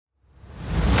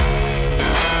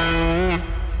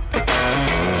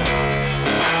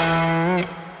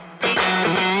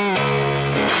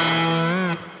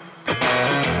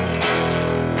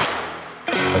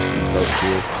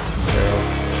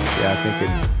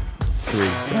3,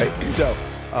 right? So,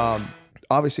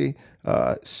 obviously,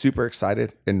 super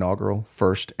excited, inaugural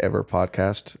first ever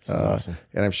podcast. Awesome.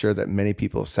 And I'm sure that many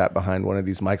people sat behind one of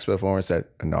these mics before and said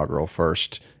inaugural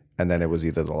first, and then it was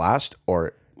either the last or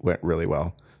it went really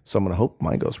well. So I'm going to hope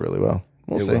mine goes really well.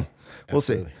 We'll see. We'll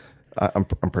see. I'm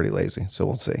pretty lazy, so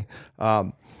we'll see.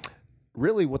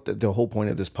 Really, what the whole point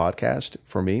of this podcast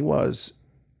for me was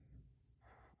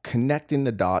connecting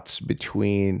the dots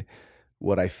between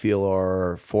what I feel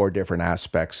are 4 different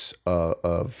aspects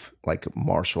of like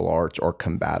martial arts or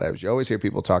combatives. You always hear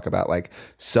people talk about like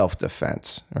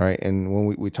self-defense, right? And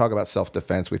when we talk about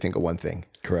self-defense, we think of one thing.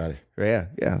 Karate.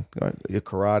 Yeah.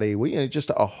 Karate, just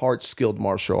a hard skilled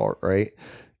martial art, right?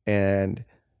 And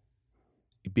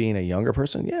being a younger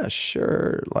person, yeah,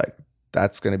 sure, like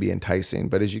that's going to be enticing.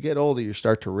 But as you get older, you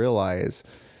start to realize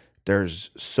there's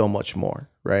so much more,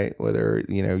 right? Whether,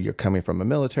 you're coming from a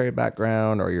military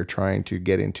background or you're trying to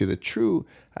get into the true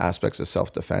aspects of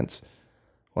self-defense.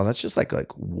 Well, that's just like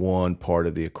one part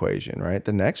of the equation, right?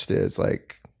 The next is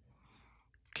like,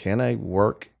 can I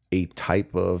work a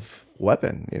type of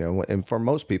weapon? And for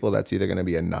most people, that's either going to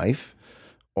be a knife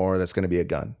or that's going to be a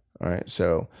gun. All right.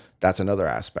 So that's another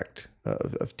aspect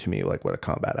of to me, like what a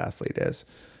combat athlete is.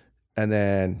 And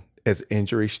then as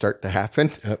injuries start to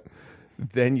happen,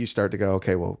 then you start to go,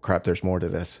 okay, well, crap, there's more to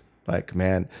this. Like,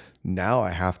 man, now I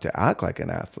have to act like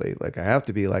an athlete. Like I have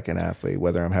to be like an athlete,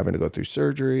 whether I'm having to go through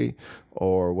surgery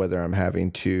or whether I'm having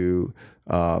to,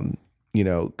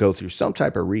 go through some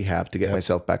type of rehab to get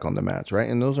myself back on the mats, right?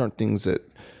 And those aren't things that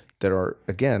are,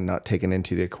 again, not taken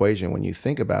into the equation when you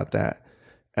think about that.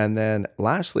 And then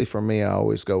lastly, for me, I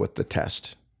always go with the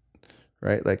test,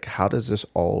 right? Like, how does this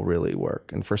all really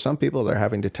work? And for some people, they're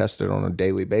having to test it on a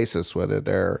daily basis, whether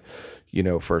they're,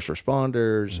 first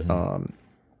responders,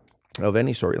 of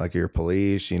any sort, like your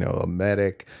police, a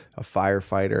medic, a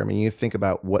firefighter. I mean, you think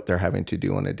about what they're having to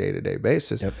do on a day-to-day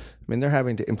basis. I mean, they're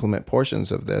having to implement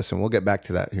portions of this, and we'll get back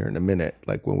to that here in a minute,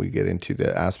 like when we get into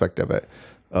the aspect of it,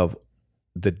 of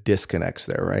the disconnects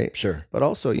there, right? Sure. But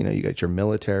also, you got your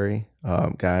military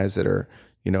guys that are,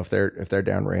 if they're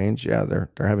downrange,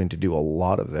 they're having to do a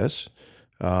lot of this.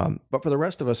 But for the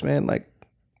rest of us, man, like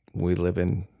we live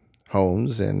in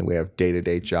homes and we have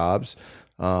day-to-day jobs,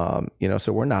 so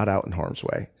we're not out in harm's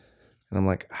way. And I'm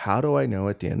like, how do I know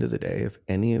at the end of the day if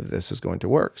any of this is going to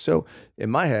work? So in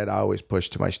my head, I always push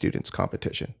to my students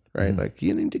competition, right? Like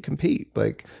you need to compete.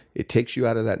 Like it takes you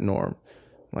out of that norm.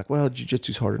 I'm like, well,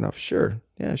 jiu-jitsu's hard enough. Sure.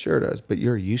 Yeah, sure it does. But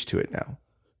you're used to it now,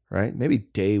 right? Maybe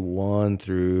day 1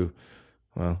 through,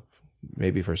 well,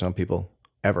 maybe for some people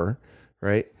ever,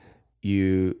 right?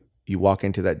 You walk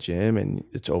into that gym and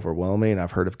it's overwhelming.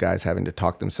 I've heard of guys having to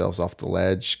talk themselves off the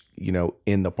ledge,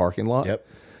 in the parking lot.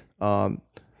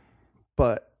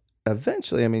 But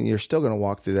eventually, I mean, you're still going to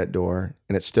walk through that door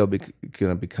and it's still going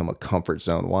to become a comfort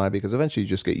zone. Why? Because eventually you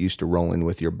just get used to rolling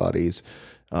with your buddies.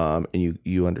 And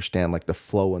you understand like the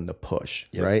flow and the push,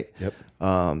 right?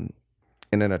 And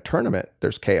in a tournament,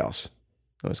 there's chaos.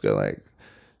 I was go like,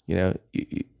 you're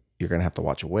going to have to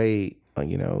watch a weight.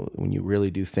 When you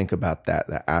really do think about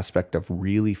that aspect of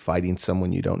really fighting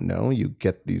someone you don't know, you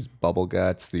get these bubble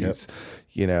guts, these,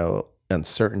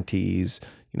 uncertainties.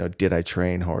 Did I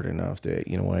train hard enough?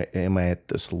 Am I at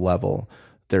this level?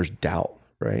 There's doubt,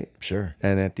 right? Sure.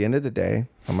 And at the end of the day,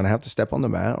 I'm going to have to step on the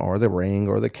mat or the ring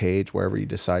or the cage, wherever you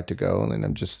decide to go. And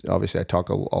then obviously I talk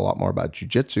a lot more about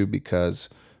jiu-jitsu because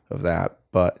of that.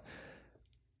 But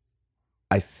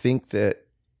I think that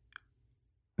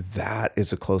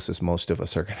is the closest most of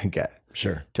us are going to get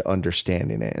to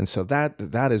understanding it. And so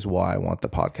that is why I want the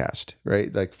podcast,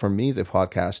 right? Like for me, the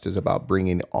podcast is about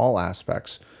bringing all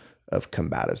aspects of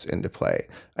combatives into play.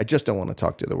 I just don't want to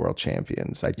talk to the world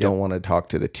champions. I don't want to talk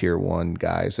to the tier 1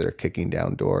 guys that are kicking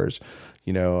down doors.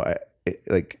 I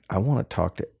want to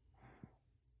talk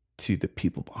to the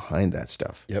people behind that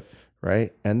stuff.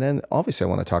 Right. And then obviously I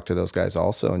want to talk to those guys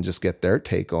also and just get their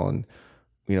take on,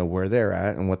 where they're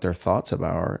at and what their thoughts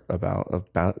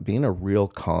about being a real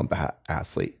combat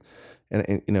athlete.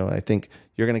 And I think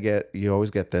you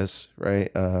always get this,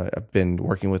 right? I've been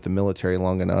working with the military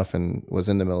long enough and was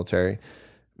in the military.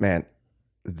 Man,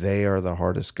 they are the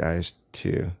hardest guys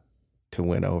to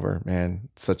win over, man.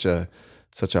 Such a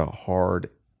hard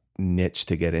niche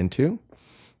to get into.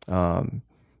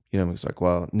 It's like,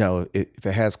 well, no, if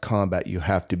it has combat, you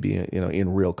have to be,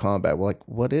 in real combat. Well, like,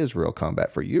 what is real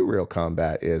combat? For you, real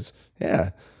combat is,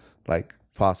 like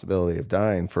possibility of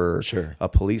dying. For a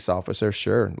police officer,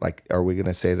 sure. Like, are we going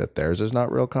to say that theirs is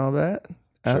not real combat?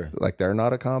 Like, they're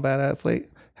not a combat athlete?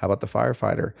 How about the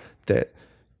firefighter that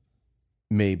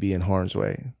may be in harm's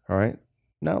way? All right.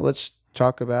 Now let's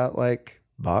talk about like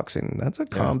boxing, that's a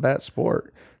combat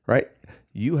sport, right?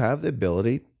 You have the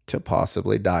ability to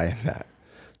possibly die in that.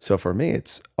 So for me,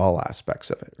 it's all aspects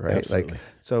of it, right? Absolutely. Like,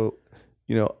 so,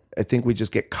 I think we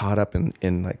just get caught up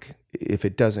in like, if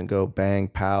it doesn't go bang,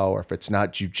 pow, or if it's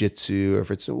not jujitsu, or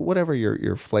if it's whatever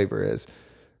your flavor is,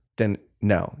 then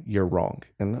no, you're wrong.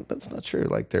 And that's not true.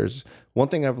 Like, there's one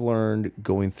thing I've learned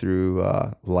going through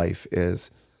life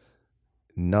is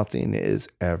nothing is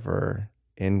ever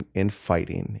in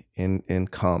fighting, in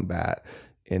combat,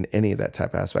 in any of that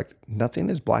type of aspect. Nothing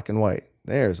is black and white.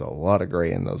 There's a lot of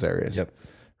gray in those areas. Yep.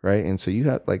 Right. And so you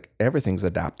have, like, everything's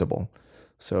adaptable.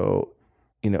 So,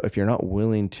 if you're not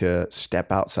willing to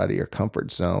step outside of your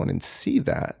comfort zone and see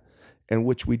that, and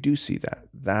which we do see that,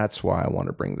 that's why I want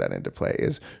to bring that into play,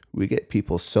 is we get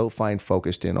people so fine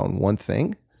focused in on one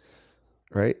thing,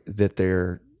 right? That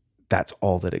that's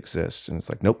all that exists. And it's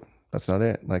like, nope, that's not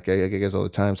it. Like, I get guys all the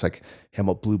time. It's like, hey, I'm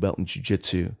a blue belt in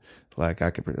jiu-jitsu. Like,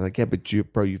 I could, like, yeah, but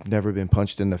bro, you've never been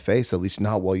punched in the face, at least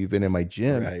not while you've been in my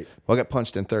gym. Right. Well, I got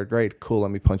punched in third grade. Cool,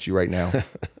 let me punch you right now.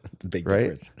 Big right?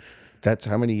 difference. That's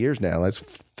how many years now? That's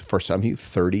for some of you,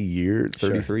 30 years,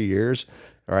 33 years.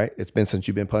 All right. It's been since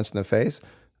you've been punched in the face.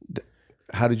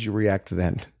 How did you react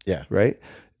then? Yeah. Right.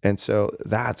 And so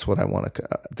that's what I want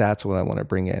to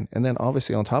bring in. And then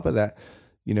obviously on top of that,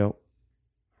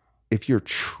 if you're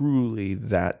truly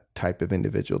that type of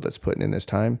individual that's putting in this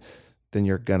time, then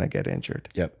you're going to get injured.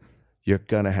 Yep. You're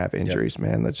going to have injuries,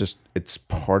 man. It's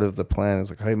part of the plan. It's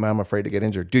like, hey, man, I'm afraid to get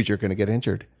injured. Dude, you're going to get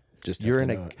injured.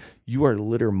 You are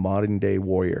literal modern day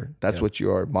warrior. That's what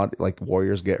you are. Like,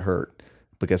 warriors get hurt,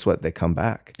 but guess what? They come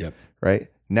back. Yep.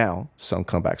 Right now, some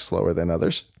come back slower than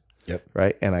others. Yep.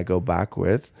 Right. And I go back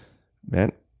with,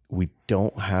 man, we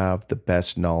don't have the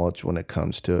best knowledge when it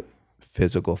comes to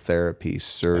physical therapy,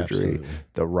 surgery, Absolutely.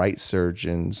 the right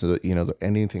surgeons,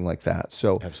 anything like that.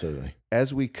 So absolutely,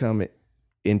 as we come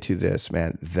into this,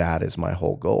 man, that is my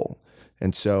whole goal.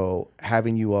 And so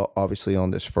having you obviously on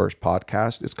this first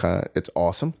podcast is it's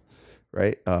awesome.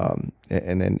 Right.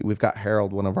 And then we've got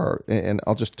Harold, one of our, and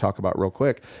I'll just talk about real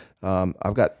quick.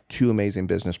 I've got two amazing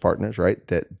business partners, right,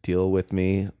 that deal with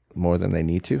me more than they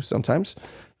need to sometimes.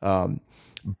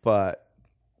 But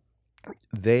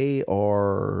they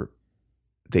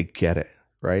get it.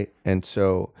 Right. And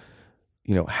so,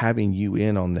 having you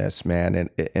in on this, man,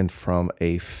 and from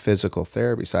a physical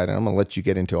therapy side, and I'm going to let you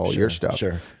get into all your stuff.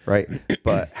 Sure. Right.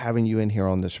 But having you in here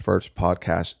on this first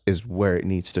podcast is where it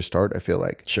needs to start. I feel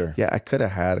like, sure. Yeah, I could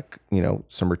have had,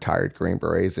 some retired Green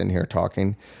Berets in here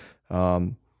talking. But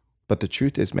the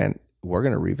truth is, man, we're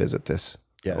going to revisit this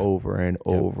over and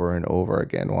over and over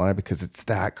again. Why? Because it's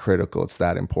that critical. It's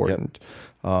that important.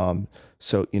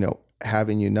 So,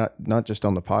 having you not just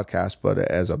on the podcast, but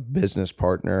as a business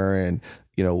partner and,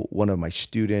 one of my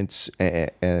students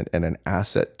and an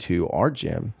asset to our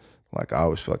gym, like, I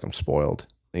always feel like I'm spoiled,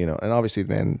 and obviously,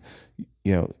 man,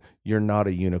 you're not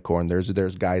a unicorn. There's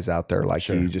guys out there like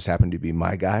you just happen to be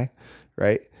my guy.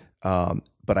 Right.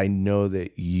 But I know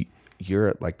that you're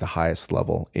at, like, the highest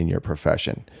level in your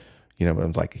profession, but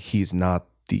I'm like, he's not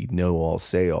the know all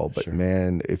say all, but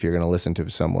man, if you're going to listen to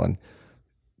someone,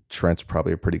 Trent's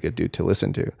probably a pretty good dude to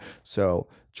listen to. So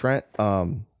Trent,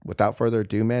 without further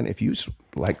ado, man, if you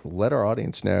let our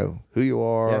audience know who you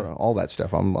are, all that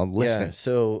stuff, I'm listening. Yeah.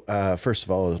 So first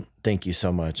of all, thank you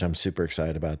so much. I'm super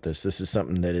excited about this. This is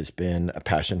something that has been a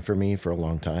passion for me for a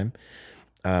long time.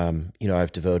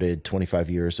 I've devoted 25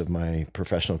 years of my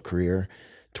professional career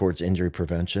towards injury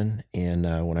prevention. And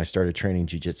when I started training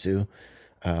jiu-jitsu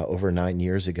over 9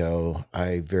 years ago,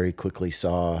 I very quickly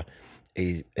saw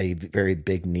a very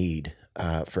big need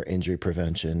for injury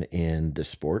prevention in the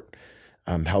sport,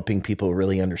 helping people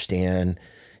really understand,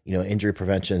 injury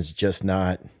prevention is just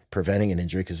not preventing an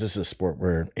injury, because this is a sport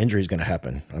where injury is going to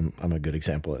happen. I'm a good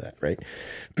example of that, right?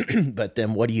 But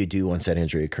then what do you do once that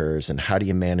injury occurs, and how do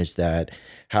you manage that?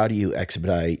 How do you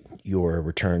expedite your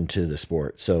return to the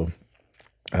sport? So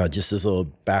just as a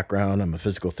little background, I'm a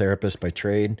physical therapist by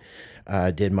trade.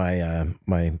 I did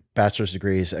my bachelor's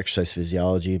degrees, exercise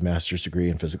physiology, master's degree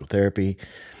in physical therapy.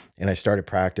 And I started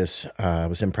practice. I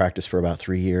was in practice for about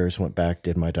 3 years, went back,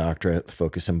 did my doctorate,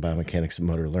 focused in biomechanics and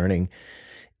motor learning.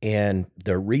 And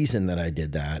the reason that I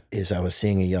did that is I was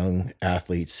seeing young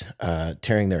athletes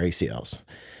tearing their ACLs.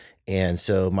 And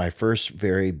so my first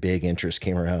very big interest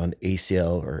came around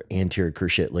ACL, or anterior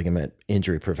cruciate ligament,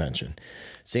 injury prevention.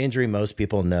 It's the injury most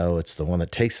people know. It's the one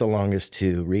that takes the longest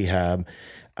to rehab.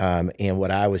 And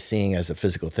what I was seeing as a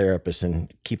physical therapist,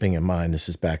 and keeping in mind this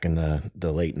is back in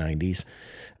the late 90s,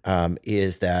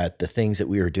 is that the things that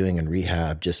we were doing in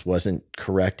rehab just wasn't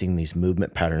correcting these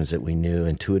movement patterns that we knew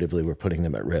intuitively were putting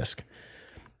them at risk.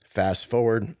 Fast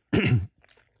forward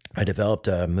I developed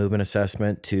a movement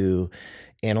assessment to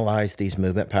analyze these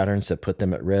movement patterns that put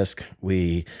them at risk.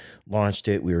 We launched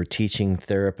it. We were teaching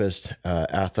therapists,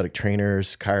 athletic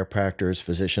trainers, chiropractors,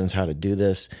 physicians how to do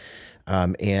this,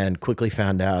 and quickly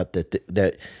found out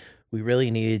that we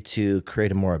really needed to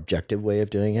create a more objective way of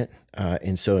doing it.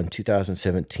 And so in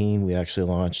 2017, we actually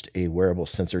launched a wearable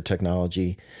sensor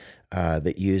technology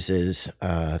that uses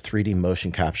 3D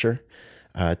motion capture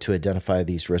to identify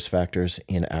these risk factors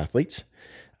in athletes.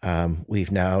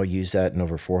 We've now used that in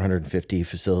over 450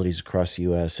 facilities across the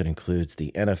U.S. It includes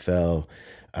the NFL.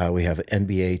 We have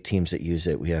NBA teams that use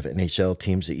it. We have NHL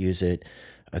teams that use it.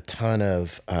 A ton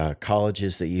of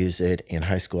colleges that use it in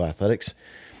high school athletics.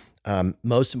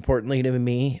 Most importantly to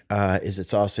me is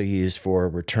it's also used for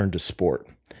return to sport.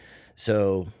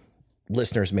 So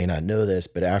listeners may not know this,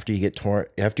 but after you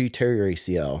tear your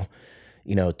ACL,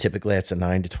 typically that's a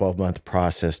 9 to 12 month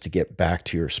process to get back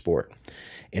to your sport.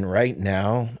 And right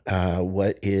now,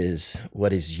 what is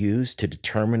used to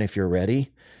determine if you're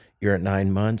ready, you're at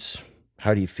 9 months.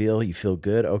 How do you feel? You feel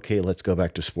good? Okay, let's go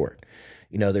back to sport.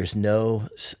 There's no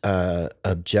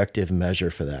objective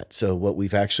measure for that. So what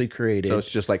we've actually created. So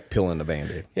it's just like peeling the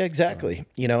Band-Aid. Yeah, exactly.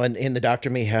 And the doctor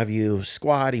may have you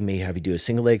squat. He may have you do a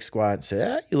single leg squat and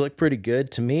say, you look pretty good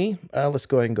to me. Let's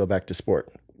go ahead and go back to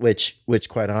sport, which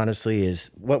quite honestly is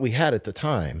what we had at the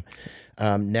time.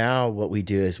 Now what we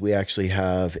do is we actually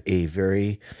have a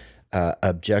very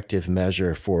objective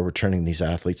measure for returning these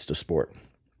athletes to sport.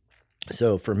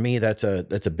 So for me, that's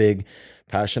a big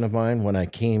passion of mine. When I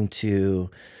came to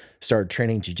start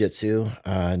training jiu-jitsu,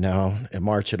 now in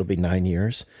March, it'll be 9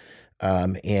 years.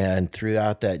 And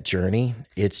throughout that journey,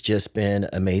 it's just been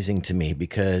amazing to me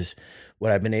because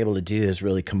what I've been able to do is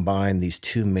really combine these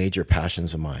two major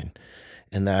passions of mine.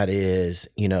 And that is,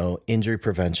 injury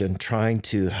prevention, trying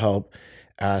to help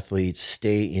athletes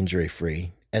stay injury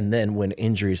free. And then when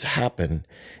injuries happen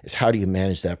is how do you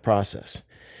manage that process?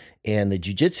 And the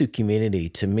jiu-jitsu community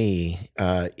to me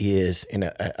is,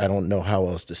 and I don't know how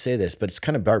else to say this, but it's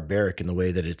kind of barbaric in the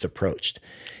way that it's approached.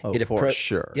 Oh, for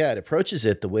sure. Yeah, it approaches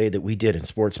it the way that we did in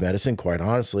sports medicine, quite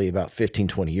honestly, about 15,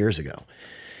 20 years ago.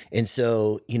 And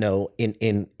so,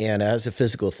 and as a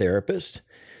physical therapist,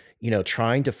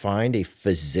 trying to find a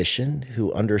physician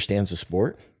who understands the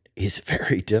sport is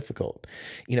very difficult.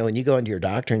 When you go into your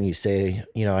doctor and you say,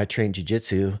 I train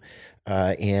jiu-jitsu,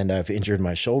 and I've injured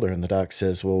my shoulder. And the doc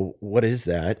says, well, what is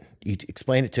that? You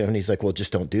explain it to him and he's like, well,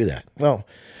 just don't do that. Well,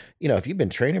 if you've been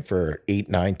training for 8,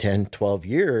 9, 10, 12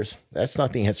 years, that's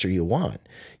not the answer you want.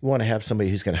 You want to have somebody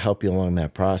who's going to help you along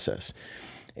that process.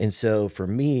 And so for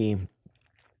me,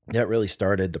 that really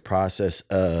started the process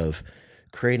of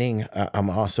creating, I'm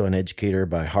also an educator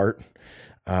by heart.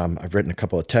 I've written a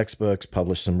couple of textbooks,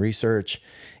 published some research.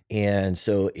 And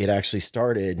so it actually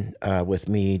started with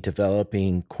me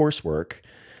developing coursework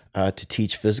to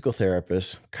teach physical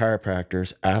therapists,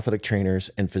 chiropractors, athletic trainers,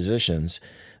 and physicians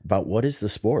about what is the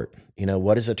sport.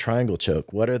 What is a triangle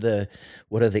choke? What are the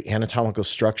anatomical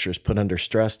structures put under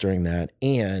stress during that?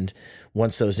 And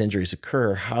once those injuries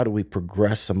occur, how do we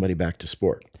progress somebody back to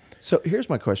sport? So here's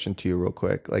my question to you real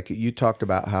quick. Like you talked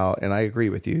about how, and I agree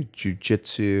with you,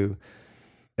 jiu-jitsu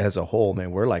as a whole,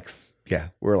 man, we're like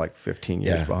 15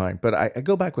 years behind. But I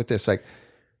go back with this, like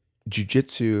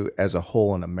jiu-jitsu as a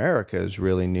whole in America is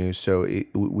really new. So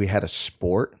we had a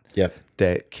sport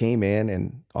that came in,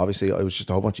 and obviously it was just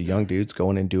a whole bunch of young dudes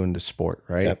going and doing the sport,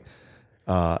 right?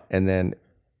 And then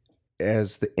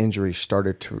as the injuries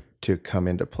started to come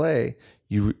into play,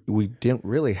 we didn't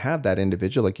really have that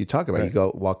individual like you talk about. Right.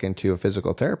 You walk into a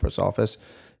physical therapist's office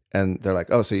and they're like,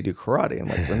 oh, so you do karate? I'm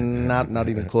like, well, not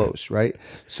even close, right?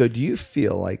 So do you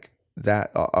feel like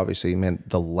that obviously meant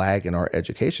the lag in our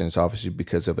education is obviously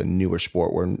because of a newer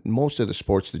sport where most of the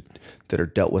sports that are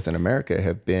dealt with in America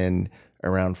have been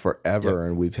around forever,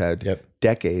 and we've had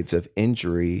decades of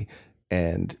injury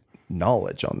and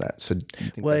knowledge on that. So do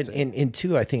you think and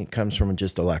two, I think it comes from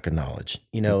just a lack of knowledge,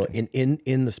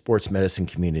 in the sports medicine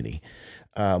community.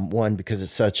 One, because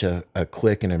it's such a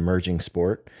quick and emerging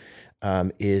sport,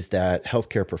 is that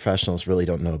healthcare professionals really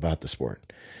don't know about the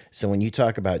sport. So when you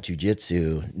talk about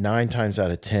jiu-jitsu, 9 times out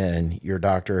of 10, your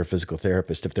doctor or physical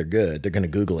therapist, if they're good, they're going to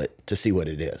Google it to see what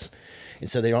it is. And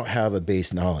so they don't have a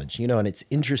base knowledge, and it's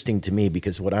interesting to me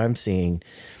because what I'm seeing,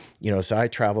 so I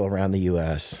travel around the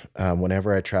U.S.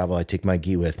 Whenever I travel, I take my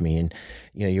gi with me. And,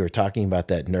 you were talking about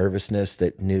that nervousness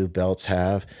that new belts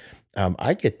have.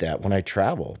 I get that when I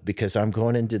travel because I'm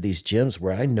going into these gyms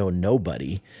where I know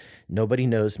nobody. Nobody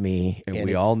knows me. And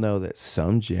we all know that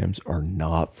some gyms are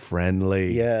not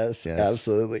friendly. Yes,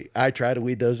 absolutely. I try to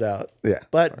weed those out. Yeah.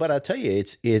 But I'll tell you,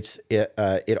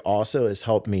 it also has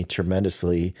helped me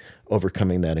tremendously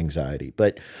overcoming that anxiety.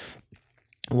 But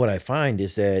what I find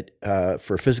is that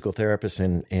for physical therapists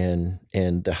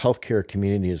and the healthcare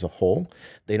community as a whole,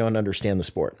 they don't understand the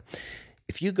sport.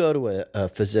 If you go to a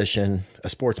physician, a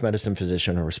sports medicine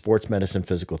physician or a sports medicine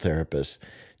physical therapist,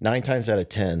 9 times out of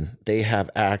 10, they have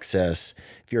access,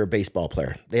 if you're a baseball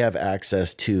player, they have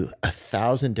access to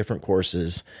 1,000 different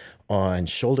courses on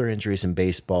shoulder injuries in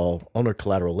baseball, ulnar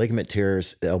collateral ligament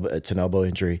tears, it's an elbow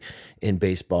injury in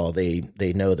baseball. They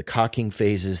know the cocking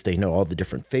phases. They know all the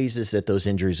different phases that those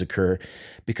injuries occur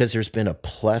because there's been a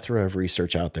plethora of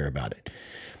research out there about it.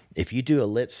 If you do a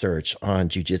lit search on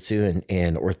jiu-jitsu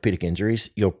and orthopedic injuries,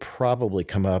 you'll probably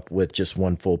come up with just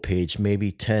one full page, maybe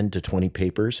 10 to 20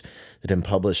 papers that have been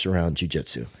published around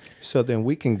jiu-jitsu. So then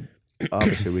we can,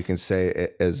 obviously we can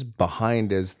say, as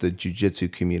behind as the jiu-jitsu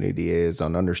community is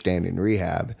on understanding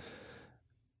rehab,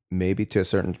 maybe to a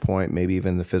certain point, maybe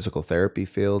even the physical therapy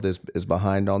field is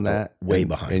behind on that. Way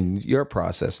behind. And your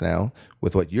process now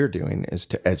with what you're doing is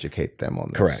to educate them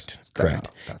on this. Correct. That's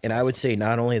And awesome. I would say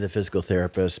not only the physical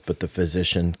therapist, but the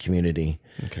physician community,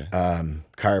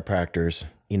 chiropractors,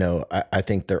 I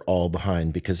think they're all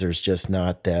behind because there's just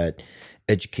not that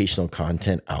educational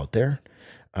content out there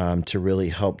to really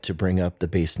help to bring up the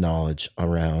base knowledge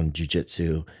around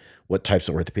jiu-jitsu, what types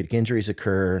of orthopedic injuries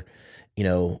occur,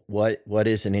 what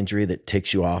is an injury that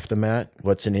takes you off the mat?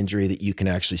 What's an injury that you can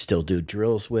actually still do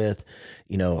drills with?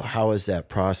 How is that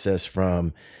process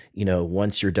from,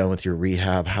 once you're done with your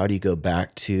rehab, how do you go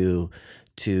back to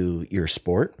your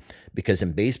sport? Because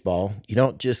in baseball, you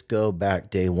don't just go back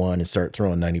day one and start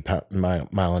throwing 90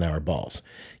 mile an hour balls.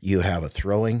 You have a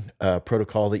throwing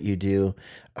protocol that you do.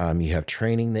 You have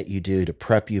training that you do to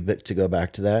prep you to go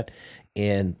back to that.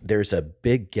 And there's a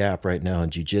big gap right now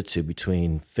in jiu-jitsu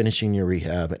between finishing your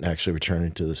rehab and actually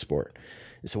returning to the sport.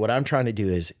 So what I'm trying to do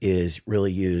is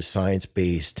really use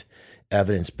science-based,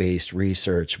 evidence-based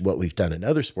research, what we've done in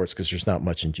other sports, because there's not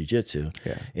much in jiu-jitsu,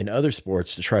 in other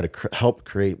sports to try to help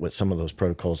create what some of those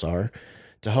protocols are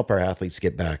to help our athletes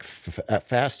get back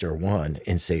faster,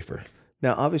 and safer.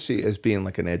 Now, obviously, as being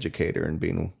like an educator and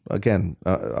being, again,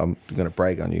 I'm going to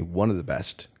brag on you, one of the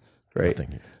best, right?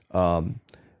 Thank you.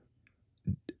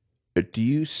 Do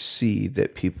you see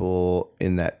that people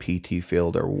in that PT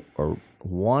field are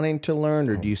wanting to learn,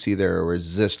 or do you see there a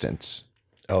resistance?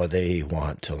 Oh, they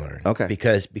want to learn. Okay.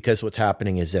 Because what's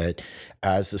happening is that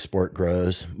as the sport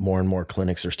grows, more and more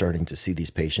clinics are starting to see these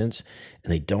patients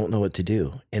and they don't know what to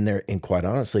do. And quite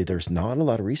honestly, there's not a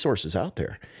lot of resources out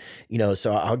there.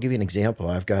 So I'll give you an example.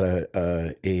 I've got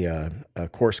a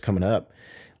course coming up.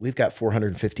 We've got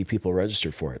 450 people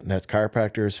registered for it. And that's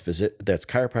chiropractors,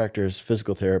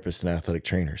 physical therapists, and athletic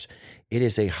trainers. It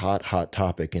is a hot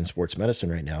topic in sports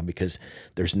medicine right now because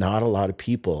there's not a lot of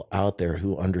people out there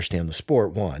who understand the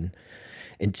sport, one.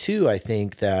 And two, I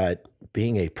think that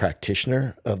being a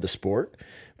practitioner of the sport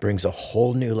brings a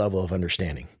whole new level of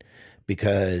understanding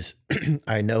because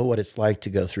I know what it's like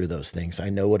to go through those things. I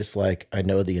know what it's like. I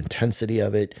know the intensity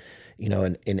of it,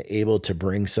 and able to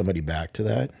bring somebody back to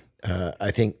that. I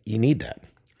think you need that.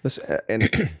 Listen,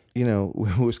 and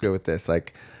we'll go with this.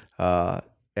 Like,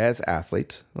 as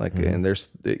athletes, like, and there's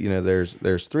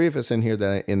 3 of us in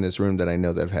here in this room that I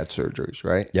know that have had surgeries,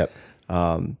 right? Yep.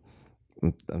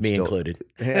 Me included.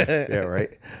 Yeah,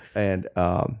 right. And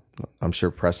I'm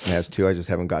sure Preston has too. I just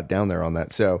haven't got down there on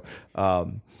that. So,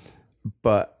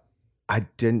 but I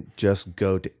didn't just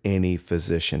go to any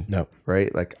physician. No.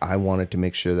 Right. Like, I wanted to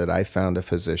make sure that I found a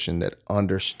physician that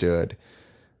understood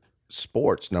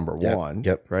sports, number one.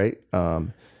 Yep. Right.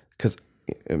 Because,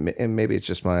 and maybe it's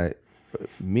just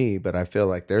me, but I feel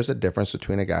like there's a difference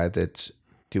between a guy that's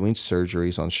doing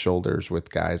surgeries on shoulders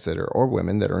with guys or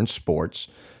women that are in sports,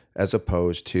 as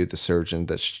opposed to the surgeon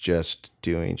that's just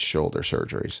doing shoulder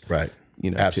surgeries. Right.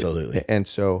 Absolutely. And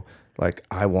so, like,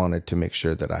 I wanted to make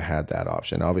sure that I had that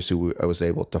option. Obviously, I was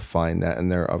able to find that,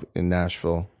 and there in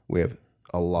Nashville, we have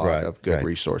a lot of good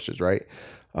resources, right?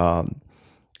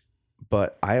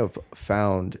 But I have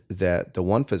found that the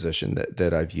one physician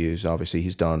that I've used, obviously,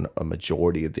 he's done a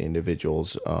majority of the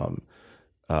individual's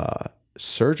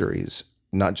surgeries,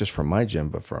 not just from my gym,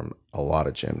 but from a lot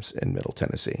of gyms in Middle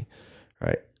Tennessee,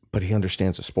 right? But he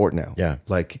understands the sport now. Yeah.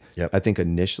 Like, I think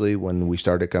initially when we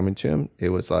started coming to him, it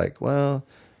was like, well,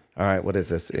 all right, what is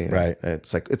this? Right.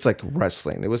 It's like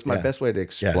wrestling. It was my best way to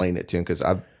explain it to him, because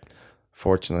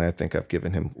fortunately, I think I've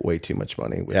given him way too much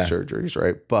money with surgeries,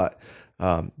 right? But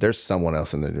there's someone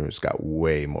else in the room who's got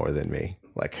way more than me.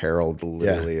 Like, Harold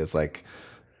literally is like,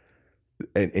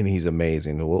 and he's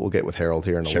amazing. We'll get with Harold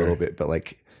here in a Sure. little bit, but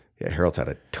like, yeah, Harold's had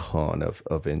a ton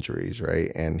of injuries,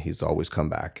 right? And he's always come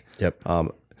back. Yep.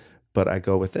 But I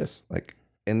go with this, like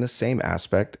in the same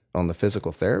aspect on the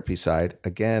physical therapy side,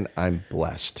 again, I'm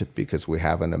blessed because we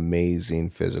have an amazing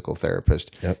physical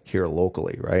therapist Yep. here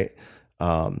locally, right?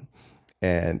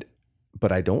 And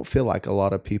but I don't feel like a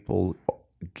lot of people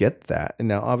get that. And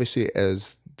now obviously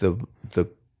as the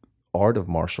art of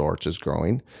martial arts is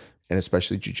growing, and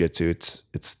especially jiu-jitsu,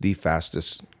 it's the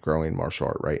fastest growing martial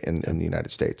art, right, in the United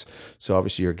States. So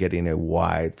obviously you're getting a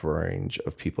wide range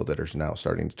of people that are now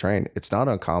starting to train. It's not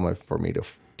uncommon for me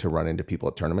to run into people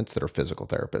at tournaments that are physical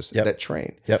therapists Yep. that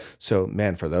train. Yep. So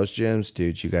man, for those gyms,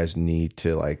 dude, you guys need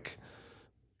to like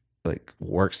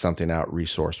work something out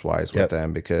resource wise with Yep.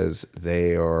 them, because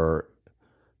they are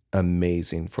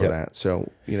amazing for Yep. that.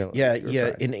 So, Yeah, your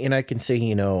yeah, time. and I can say,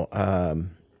 I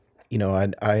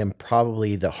am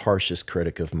probably the harshest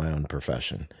critic of my own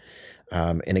profession.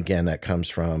 And again, that comes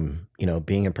from,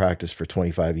 being in practice for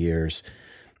 25 years.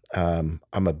 I'm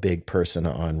a big person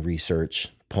on research,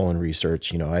 pulling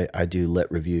research. I do lit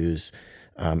reviews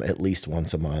at least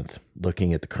once a month,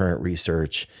 looking at the current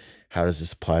research. How does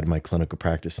this apply to my clinical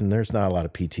practice? And there's not a lot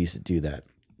of PTs that do that.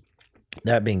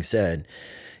 That being said,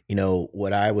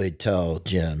 what I would tell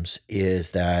gyms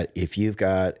is that if you've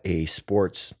got a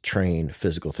sports trained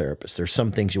physical therapist, there's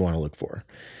some things you want to look for.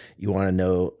 You want to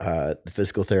know the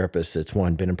physical therapist that's,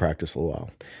 one, been in practice a while.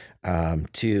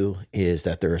 Two is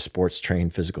that they're a sports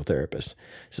trained physical therapist.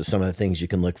 So some of the things you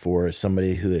can look for is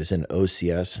somebody who is an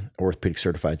OCS, orthopedic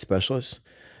certified specialist,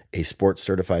 a sports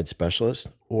certified specialist,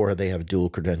 or they have a dual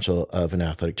credential of an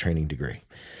athletic training degree.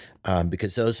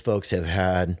 Because those folks have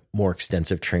had more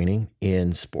extensive training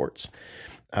in sports.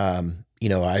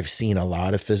 I've seen a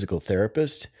lot of physical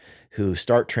therapists who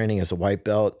start training as a white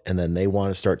belt, and then they want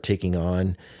to start taking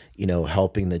on,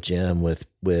 helping the gym with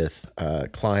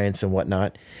clients and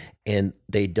whatnot, and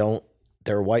they're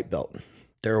a white belt.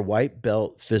 They're a white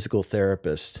belt physical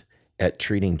therapist at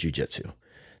treating jujitsu.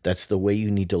 That's the way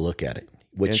you need to look at it.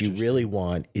 What you really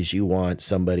want is you want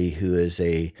somebody who is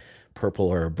a purple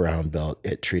or a brown belt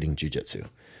at treating jujitsu.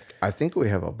 I think we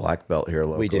have a black belt here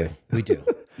locally. We do.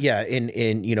 Yeah. And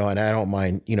I don't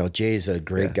mind, Jay's a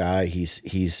great guy.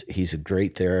 He's a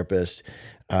great therapist.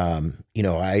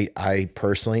 I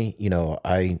personally,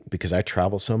 because I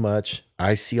travel so much,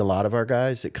 I see a lot of our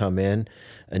guys that come in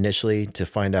initially to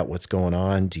find out what's going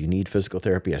on. Do you need physical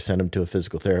therapy? I send them to a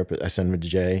physical therapist. I send them to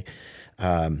Jay.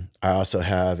 I also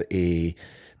have a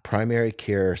primary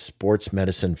care sports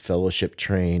medicine fellowship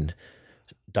trained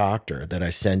doctor that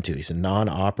I send to. He's a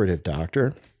non-operative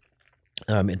doctor.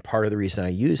 And part of the reason I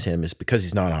use him is because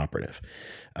he's non-operative.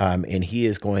 And he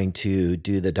is going to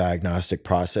do the diagnostic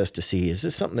process to see, is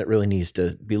this something that really needs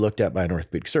to be looked at by an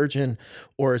orthopedic surgeon,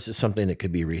 or is this something that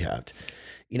could be rehabbed?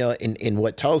 And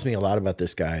what tells me a lot about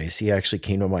this guy is he actually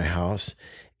came to my house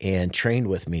and trained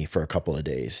with me for a couple of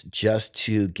days just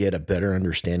to get a better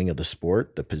understanding of the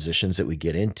sport, the positions that we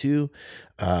get into,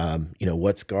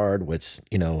 what's guard, what's,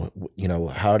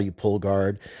 how do you pull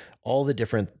guard, all the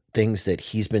different things that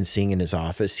he's been seeing in his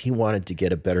office. He wanted to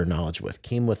get a better knowledge with,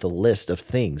 came with a list of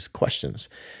things, questions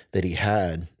that he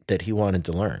had that he wanted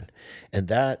to learn. And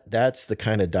that's the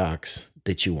kind of docs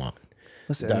that you want.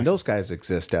 Listen, and those guys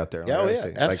exist out there. Yeah,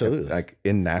 Honestly. absolutely. Like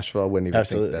in Nashville, I wouldn't even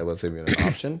Absolutely. think that was even an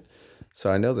option. So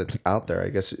I know that's out there. I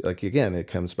guess, like, again, it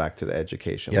comes back to the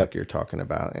education, like you're talking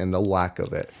about, and the lack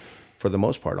of it for the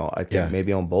most part. I think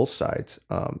maybe on both sides.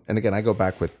 And again, I go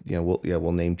back with,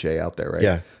 we'll name Jay out there, right?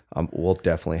 Yeah. We'll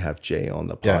definitely have Jay on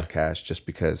the podcast just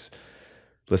because,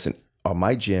 listen,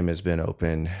 my gym has been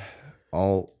open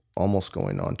almost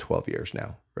going on 12 years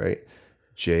now, right?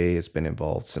 Jay has been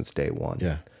involved since day one.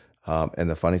 Yeah. And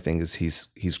the funny thing is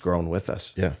he's grown with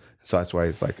us. Yeah. So that's why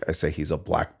it's like I say he's a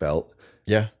black belt.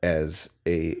 Yeah. As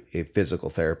a physical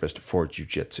therapist for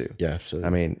jiu-jitsu. Yeah, absolutely. I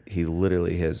mean, he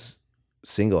literally has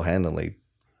single-handedly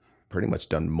pretty much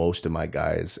done most of my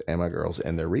guys and my girls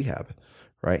in their rehab,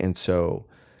 right? And so,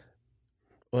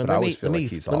 well, but I always feel like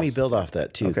he's let me awesome. build off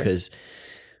that too, because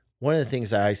one of the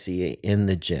things I see in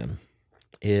the gym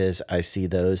is I see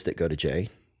those that go to Jay,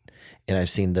 and I've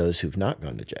seen those who've not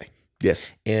gone to Jay. Yes.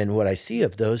 And what I see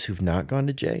of those who've not gone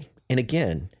to Jay, and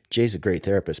again, Jay's a great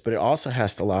therapist, but it also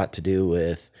has a lot to do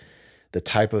with the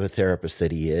type of a therapist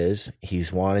that he is.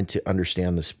 He's wanted to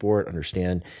understand the sport,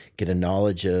 get a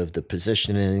knowledge of the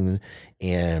positioning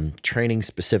and training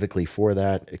specifically for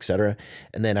that, et cetera.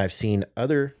 And then I've seen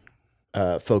other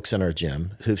folks in our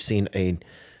gym who've seen a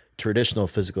traditional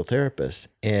physical therapist,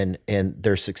 and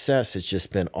their success has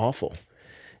just been awful.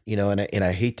 And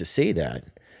I hate to say that,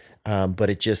 But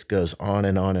it just goes on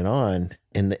and on and on,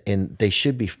 and they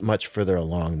should be much further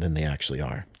along than they actually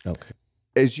are. Okay.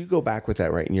 As you go back with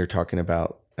that, right, and you're talking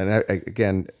about, and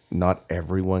again, not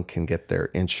everyone can get their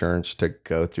insurance to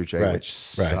go through Jay, Right, which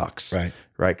sucks, right.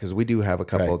 right? Because we do have a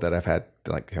couple Right. that I've had,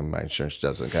 like, my insurance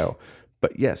doesn't go.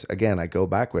 But yes, again, I go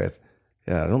back with,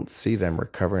 yeah, I don't see them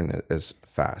recovering as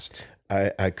fast.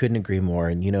 I couldn't agree more.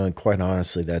 And, and quite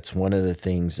honestly, that's one of the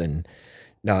things, and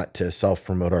not to self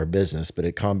promote our business, but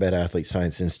at Combat Athlete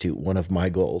Science Institute, one of my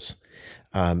goals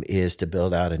is to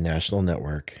build out a national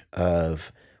network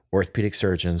of orthopedic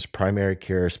surgeons, primary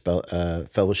care,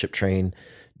 fellowship trained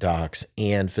docs,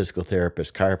 and physical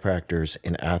therapists, chiropractors,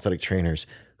 and athletic trainers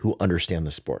who understand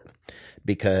the sport.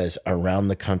 Because around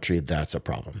the country, that's a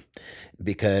problem.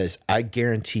 Because I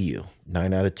guarantee you,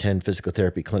 9 out of 10 physical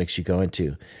therapy clinics you go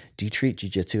into, do you treat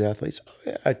jiu-jitsu athletes? Oh,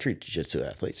 yeah, I treat jiu-jitsu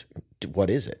athletes.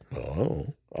 What is it?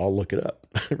 Oh, I'll look it up,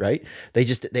 right?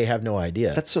 They have no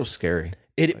idea. That's so scary.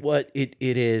 It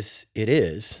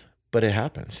is, but it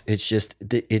happens. It's just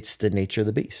it's the nature of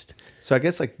the beast. So I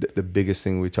guess like the biggest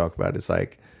thing we talk about is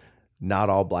like not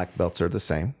all black belts are the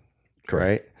same,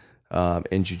 Correct. right?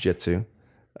 In jiu-jitsu.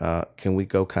 Can we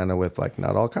go kind of with like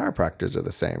not all chiropractors are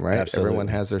the same, right? Absolutely. Everyone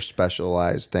has their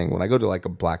specialized thing. When I go to like a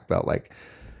black belt, like,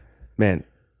 man,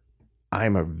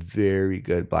 I'm a very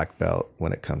good black belt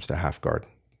when it comes to half guard.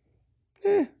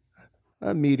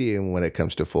 A medium when it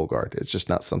comes to full guard. It's just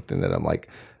not something that I'm like,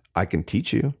 I can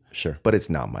teach you, Sure. but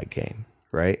it's not my game,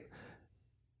 right?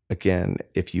 Again,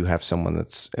 if you have someone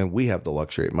and we have the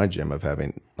luxury at my gym of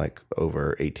having like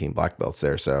over 18 black belts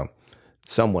there. So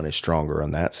someone is stronger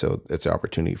on that. So it's an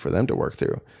opportunity for them to work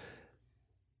through.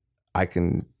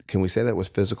 Can we say that with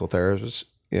physical therapists,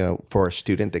 for a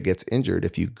student that gets injured,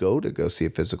 if you go see a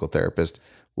physical therapist,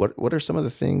 what are some of the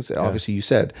things, obviously you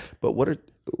said, but what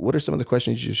are some of the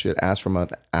questions you should ask from an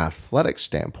athletic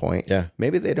standpoint? Yeah.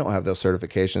 Maybe they don't have those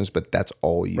certifications, but that's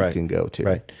all you can go to.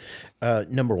 Right.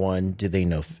 Number one, do they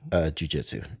know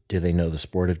jiu-jitsu? Do they know the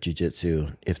sport of jiu-jitsu?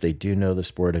 If they do know the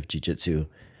sport of jiu-jitsu,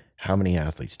 how many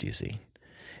athletes do you see?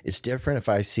 It's different if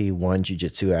I see one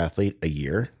jiu-jitsu athlete a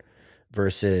year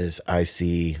versus I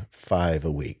see 5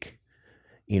 a week.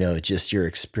 Just your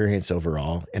experience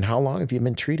overall, and how long have you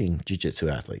been treating jiu-jitsu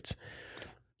athletes?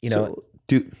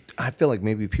 I feel like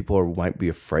maybe people might be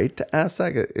afraid to ask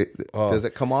that. Does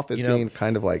it come off as being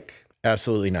kind of like?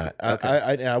 Absolutely not.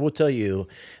 Okay. I will tell you,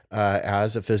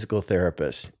 as a physical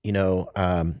therapist,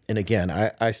 and again,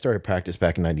 I started practice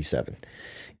back in 97,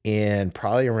 and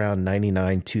probably around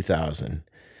 99, 2000,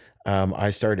 I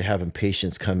started having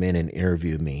patients come in and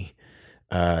interview me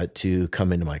to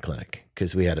come into my clinic,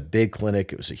 because we had a big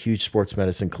clinic. It was a huge sports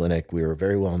medicine clinic. We were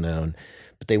very well known,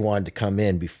 but they wanted to come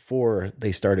in before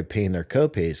they started paying their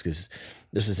copays, because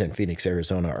this is in Phoenix,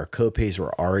 Arizona. Our copays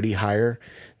were already higher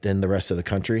than the rest of the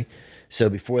country. So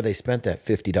before they spent that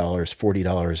 $50,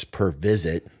 $40 per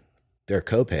visit, their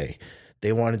copay,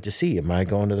 they wanted to see, am I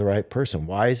going to the right person?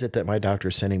 Why is it that my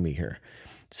doctor's sending me here?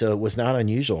 So it was not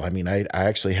unusual. I mean, I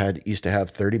actually used to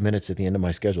have 30 minutes at the end of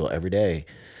my schedule every day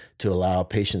to allow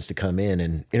patients to come in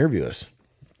and interview us.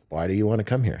 Why do you want to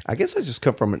come here? I guess I just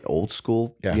come from an old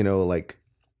school, like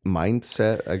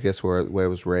mindset, I guess, where I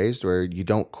was raised, where you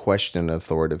don't question an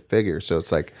authoritative figure. So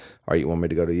it's like, all right, you want me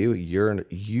to go to you?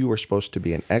 You are supposed to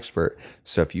be an expert.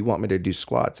 So if you want me to do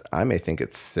squats, I may think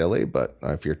it's silly, but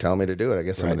if you're telling me to do it, I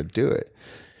guess I'm going to do it.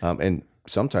 And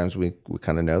sometimes we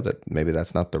kind of know that maybe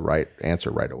that's not the right answer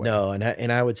right away. No,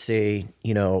 and I would say,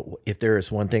 if there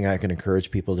is one thing I can encourage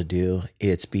people to do,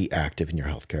 it's be active in your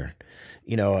healthcare.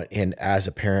 And as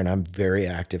a parent, I'm very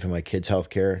active in my kids'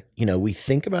 healthcare. We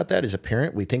think about that as a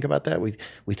parent. We think about that.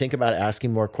 We think about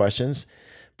asking more questions,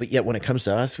 but yet when it comes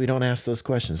to us, we don't ask those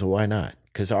questions. Well, why not?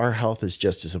 Because our health is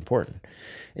just as important.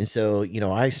 And so,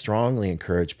 I strongly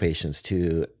encourage patients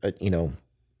to,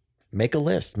 make a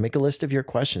list of your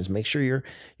questions. Make sure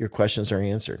your questions are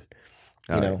answered.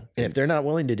 And if they're not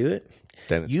willing to do it,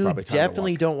 then it's you probably time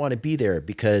definitely don't want to be there,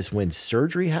 because when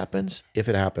surgery happens,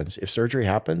 if surgery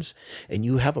happens and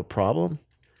you have a problem,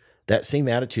 that same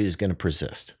attitude is going to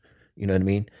persist. You know what I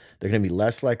mean? They're going to be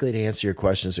less likely to answer your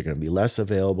questions. They're going to be less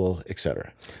available, et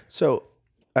cetera. So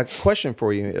a question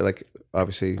for you, like,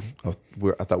 obviously I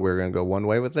thought we were going to go one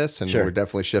way with this, and Sure. we're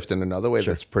definitely shifting another way.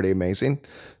 Sure. That's pretty amazing.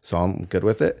 So I'm good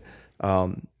with it.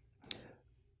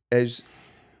 As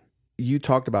you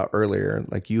talked about earlier,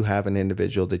 like, you have an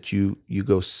individual that you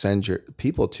go send your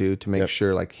people to make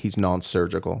sure like he's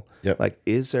non-surgical. Yep. Like,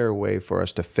 is there a way for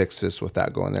us to fix this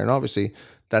without going there? And obviously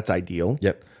that's ideal.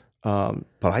 Yep. But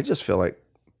I just feel like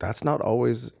that's not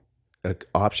always a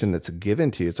option that's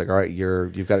given to you. It's like, all right,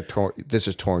 you've got a torn. This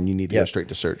is torn. You need to go Yep. straight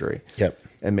to surgery. Yep.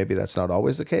 And maybe that's not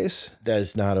always the case. That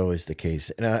is not always the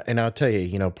case. And I'll tell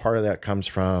you, part of that comes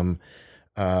from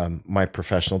my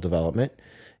professional development.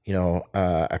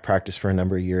 I practiced for a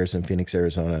number of years in Phoenix,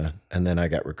 Arizona, and then I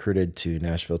got recruited to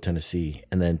Nashville, Tennessee,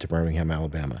 and then to Birmingham,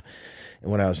 Alabama.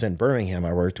 And when I was in Birmingham,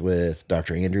 I worked with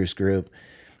Dr. Andrews' group,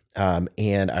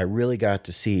 and I really got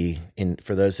to see. And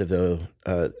for those of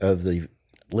the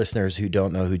listeners who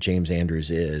don't know who James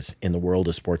Andrews is in the world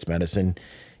of sports medicine,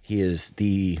 he is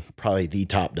probably the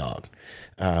top dog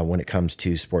when it comes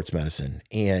to sports medicine.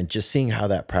 And just seeing how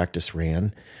that practice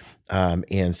ran,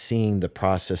 and seeing the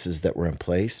processes that were in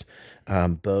place,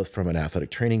 both from an athletic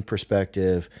training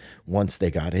perspective, once they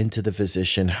got into the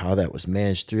physician, how that was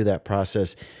managed through that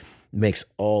process, makes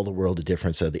all the world of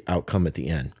difference of the outcome at the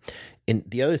end. And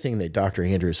the other thing that Dr.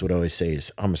 Andrews would always say is,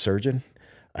 I'm a surgeon,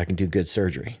 I can do good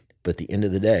surgery, but at the end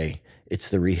of the day, it's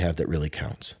the rehab that really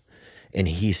counts. And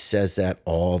he says that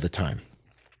all the time.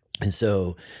 And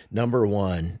so number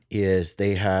one is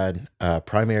they had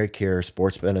primary care,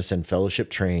 sports medicine, fellowship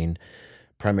trained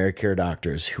primary care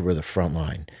doctors who were the front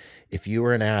line. If you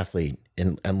were an athlete,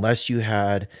 and unless you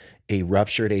had a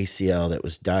ruptured ACL that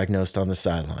was diagnosed on the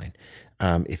sideline,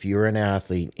 if you were an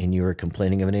athlete and you were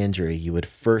complaining of an injury, you would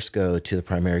first go to the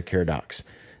primary care docs.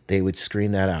 They would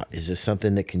screen that out. Is this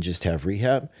something that can just have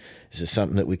rehab? Is this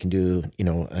something that we can do,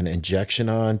 an injection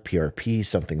on, PRP,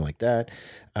 something like that?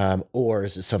 Or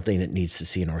is it something that needs to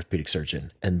see an orthopedic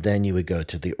surgeon? And then you would go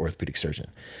to the orthopedic surgeon.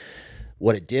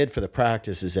 What it did for the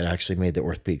practice is it actually made the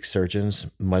orthopedic surgeons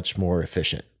much more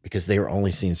efficient because they were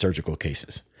only seeing surgical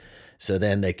cases. So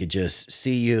then they could just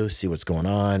see you, see what's going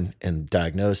on, and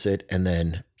diagnose it, and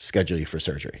then schedule you for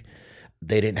surgery.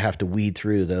 They didn't have to weed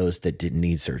through those that didn't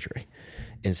need surgery.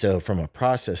 And so from a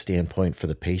process standpoint for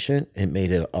the patient, it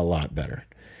made it a lot better.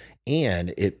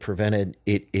 And it prevented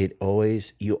you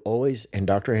always, and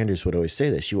Dr. Andrews would always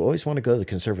say this, you always want to go the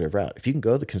conservative route. If you can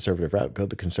go the conservative route, go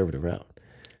the conservative route.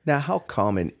 Now, how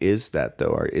common is that though?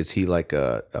 Or is he like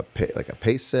a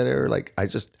pace setter? Like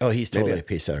he's totally a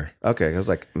pace setter. Okay, I was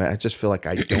like, man, I just feel like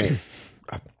I've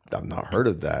not heard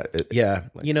of that.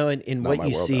 And what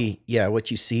you see,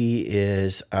 what you see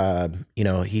is,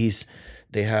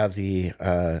 they have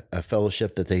a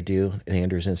fellowship that they do in the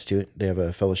Andrews Institute. They have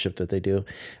a fellowship that they do.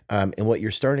 And what you're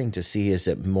starting to see is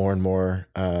that more and more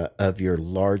of your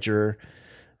larger,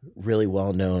 really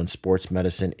well-known sports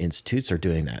medicine institutes are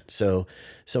doing that. So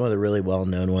some of the really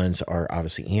well-known ones are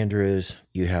obviously Andrews.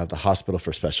 You have the Hospital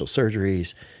for Special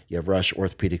Surgeries. You have Rush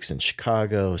Orthopedics in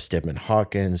Chicago, Stedman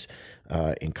Hawkins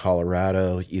in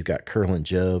Colorado. You've got Curlin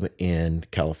Job in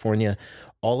California.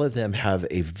 All of them have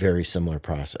a very similar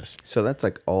process. So that's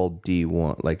like all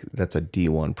D1, like that's a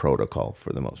D1 protocol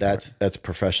for the most part. That's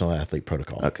professional athlete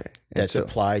protocol. Okay. That's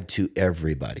applied to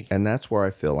everybody. And that's where I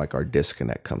feel like our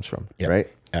disconnect comes from,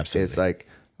 right? Absolutely. It's like,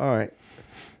 all right,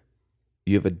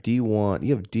 you have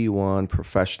D1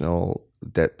 professional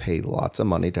that pay lots of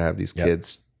money to have these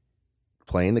kids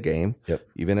playing the game,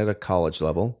 even at a college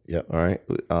level. All right.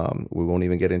 We won't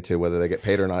even get into whether they get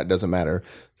paid or not. It doesn't matter.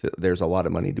 There's a lot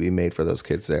of money to be made for those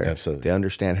kids there. Absolutely. They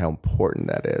understand how important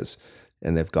that is,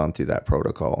 and they've gone through that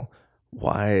protocol.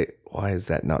 Why is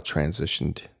that not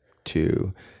transitioned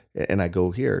to? And I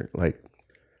go here, like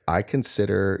I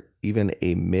consider even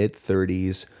a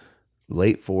mid-30s,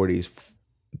 late 40s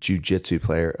jiu-jitsu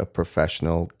player a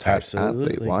professional type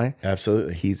athlete. Why?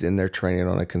 Absolutely. He's in there training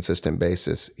on a consistent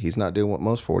basis. He's not doing what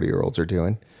most 40-year-olds are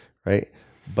doing, right?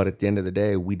 But at the end of the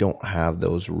day, we don't have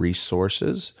those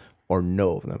resources or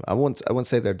know of them. I wouldn't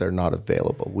say that they're not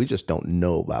available. We just don't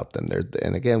know about them.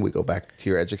 And again, we go back to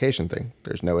your education thing.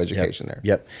 There's no education there.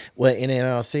 Yep. Well, and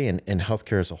I'll say in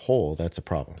healthcare as a whole, that's a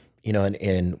problem.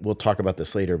 And we'll talk about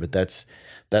this later, but that's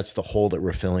the hole that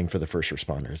we're filling for the first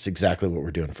responders. It's exactly what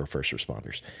we're doing for first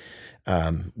responders.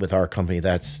 With our company,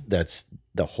 that's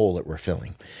the hole that we're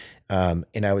filling.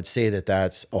 And I would say that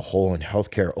that's a hole in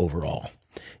healthcare overall.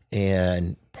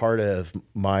 And part of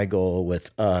my goal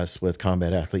with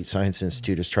Combat Athlete Science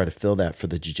Institute is try to fill that for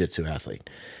the jiu-jitsu athlete,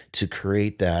 to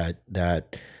create that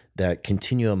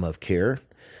continuum of care,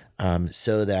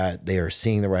 so that they are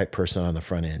seeing the right person on the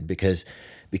front end, because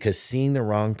seeing the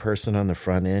wrong person on the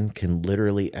front end can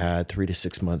literally add 3 to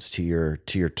 6 months to your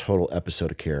total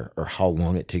episode of care, or how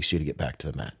long it takes you to get back to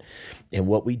the mat. And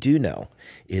what we do know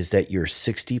is that you're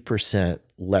 60%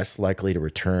 less likely to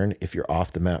return if you're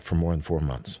off the mat for more than 4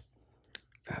 months.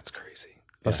 That's crazy.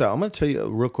 Yeah. So I'm going to tell you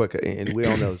real quick, and we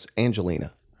all know it's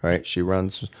Angelina, right? She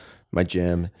runs my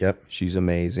gym. Yep. She's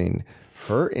amazing.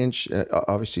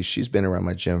 obviously she's been around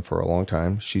my gym for a long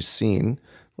time. She's seen,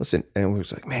 listen, and we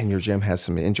was like, man, your gym has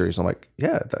some injuries. I'm like,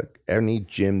 yeah, any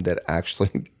gym that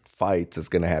actually fights is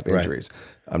going to have Right. injuries.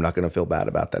 I'm not going to feel bad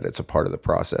about that. It's a part of the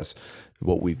process.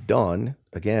 What we've done,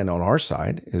 again, on our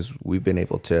side is we've been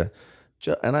able to,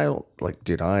 and I don't like,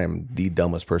 dude, I am the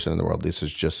dumbest person in the world. This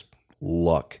is just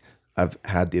luck. I've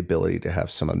had the ability to have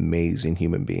some amazing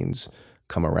human beings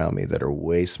come around me that are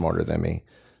way smarter than me,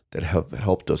 that have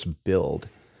helped us build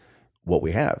what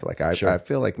we have. Like I Sure.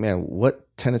 feel like, man,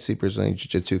 what Tennessee Brazilian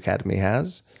Jiu-Jitsu Academy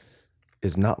has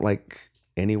is not like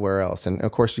anywhere else. And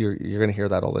of course, you're going to hear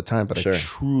that all the time, but Sure. I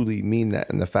truly mean that.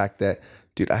 And the fact that,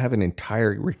 dude, I have an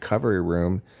entire recovery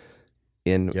room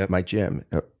in Yep. my gym,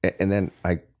 and then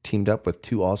I teamed up with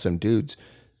two awesome dudes,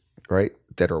 right,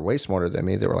 that are way smarter than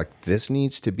me. They were like, this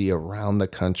needs to be around the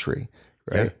country,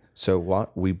 right? Yeah. So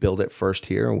what we build it first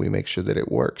here, and we make sure that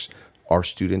it works. Our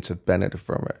students have benefited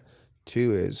from it.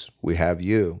 Two is we have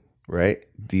you, right?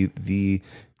 The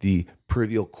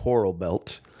peripheral coral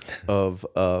belt of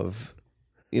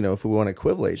if we want to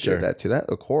equivalent Sure. that to that,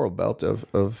 a coral belt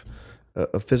of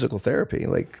physical therapy.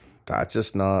 Like that's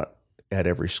just not at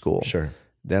every school. Sure.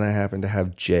 Then I happen to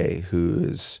have Jay, who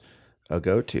is a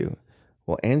go-to.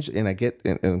 Well, and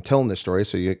I'm telling this story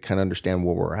so you kind of understand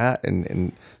where we're at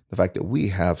and the fact that we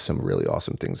have some really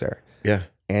awesome things there. Yeah.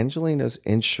 Angelina's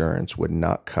insurance would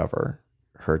not cover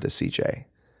her to CJ.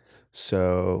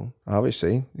 So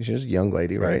obviously she's a young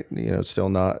lady, right? Still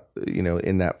not,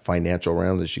 in that financial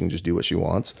realm that she can just do what she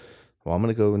wants. Well, I'm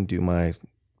going to go and do my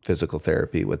physical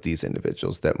therapy with these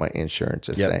individuals that my insurance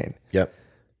is saying. Yep.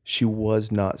 She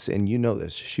was not, and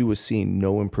this, she was seeing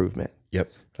no improvement.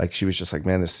 Yep. Like she was just like,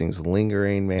 man, this thing's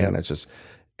lingering, man. Yep. It's just,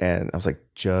 and I was like,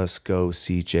 just go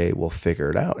see Jay. We'll figure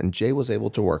it out. And Jay was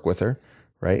able to work with her,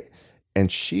 right?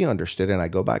 And she understood. And I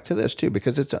go back to this too,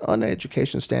 because it's an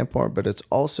uneducation standpoint, but it's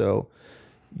also,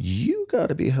 you got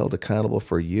to be held accountable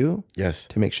for you. Yes.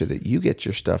 To make sure that you get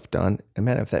your stuff done. And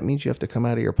man, if that means you have to come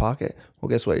out of your pocket, well,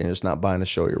 guess what? You're just not buying a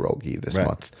show-your-roll gi this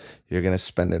month. You're going to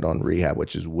spend it on rehab,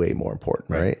 which is way more important,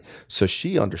 right? So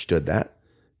she understood that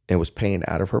and was paying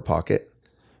out of her pocket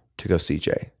to go see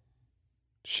Jay.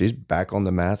 She's back on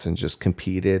the mats and just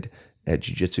competed at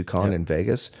Jiu-Jitsu Con in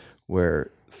Vegas, where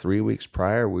 3 weeks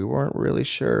prior, we weren't really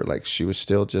sure. Like she was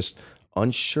still just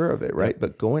unsure of it, right?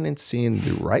 But going and seeing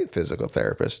the right physical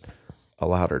therapist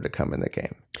allowed her to come in the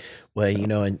game. Well,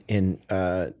 and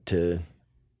to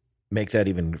make that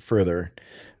even further,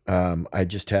 I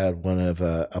just had one of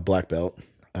a black belt,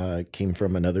 came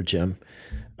from another gym,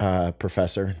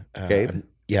 professor. Gabe?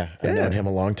 I've known him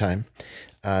a long time.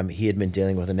 He had been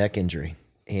dealing with a neck injury,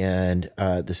 and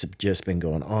this had just been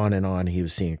going on and on. He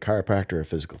was seeing a chiropractor, a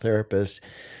physical therapist,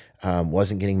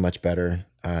 wasn't getting much better.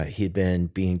 He had been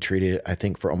being treated, I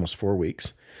think, for almost 4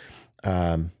 weeks.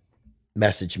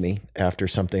 Messaged me after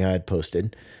something I had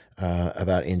posted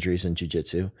about injuries in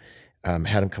jiu-jitsu.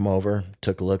 Had him come over,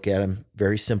 took a look at him.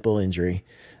 Very simple injury,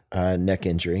 neck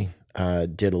injury.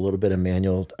 Did a little bit of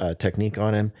manual technique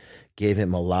on him. Gave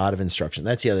him a lot of instruction.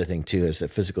 That's the other thing too, is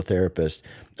that physical therapist,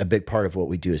 a big part of what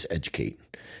we do is educate.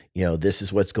 This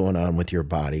is what's going on with your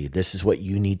body. This is what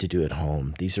you need to do at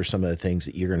home. These are some of the things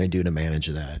that you're going to do to manage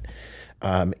that.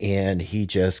 And he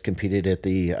just competed at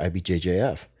the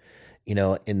IBJJF,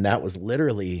 and that was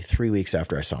literally 3 weeks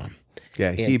after I saw him.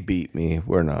 Yeah, he beat me.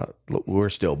 We're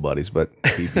still buddies, but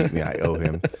he beat me. I owe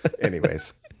him.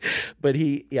 Anyways. But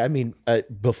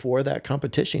before that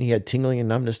competition, he had tingling and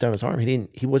numbness down his arm.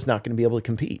 He was not going to be able to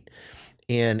compete.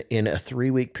 And in a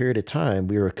 3-week period of time,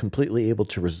 we were completely able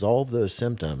to resolve those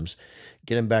symptoms,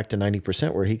 get him back to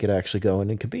 90% where he could actually go in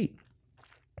and compete.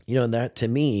 And that to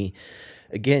me,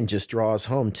 again, just draws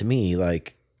home to me,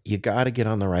 like, you got to get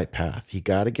on the right path. You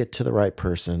got to get to the right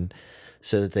person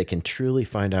so that they can truly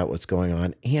find out what's going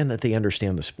on and that they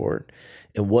understand the sport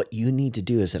and what you need to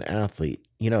do as an athlete.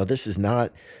 This is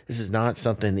not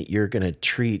something that you're going to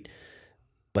treat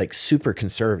like super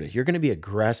conservative. You're going to be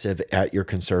aggressive at your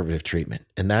conservative treatment.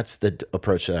 And that's the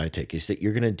approach that I take, is that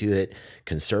you're going to do it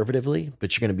conservatively,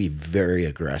 but you're going to be very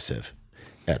aggressive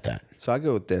at that. So I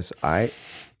go with this. I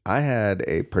had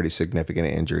a pretty significant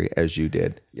injury, as you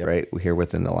did, right? Here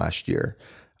within the last year.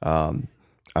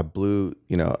 I blew,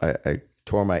 I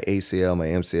tore my ACL, my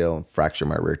MCL, and fractured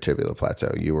my rear tibial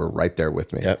plateau. You were right there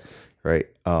with me, right?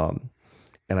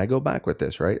 And I go back with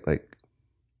this, right? Like,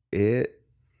 it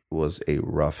was a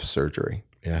rough surgery,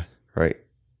 right?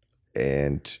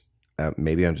 And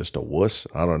maybe I'm just a wuss.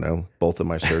 I don't know. Both of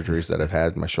my surgeries that I've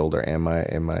had, my shoulder and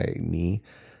my knee,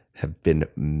 have been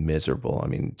miserable. I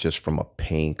mean, just from a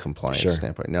pain compliance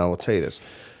standpoint. Now, I'll tell you this.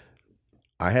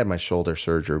 I had my shoulder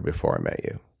surgery before I met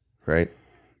you, right?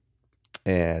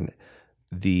 And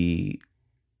the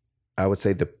I would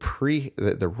say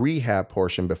the rehab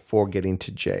portion before getting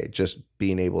to J, just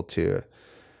being able to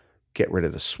get rid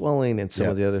of the swelling and some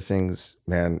of Yep. the other things,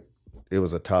 man, it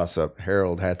was a toss up.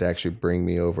 Harold had to actually bring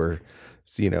me over,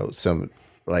 some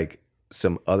like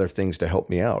some other things to help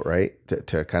me out, right?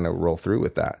 To kind of roll through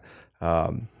with that.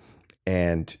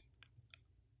 And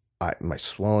my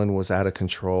swelling was out of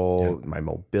control. Yep. My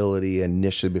mobility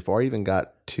initially, before I even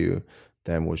got to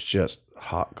them, was just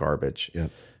hot garbage.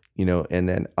 Yep. And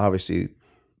then obviously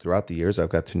throughout the years I've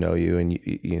got to know you, and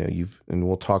and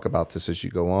we'll talk about this as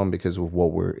you go on because of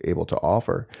what we're able to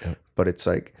offer. Yep. But it's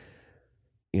like,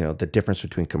 the difference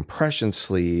between compression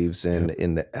sleeves and Yep.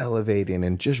 in the elevating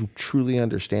and just truly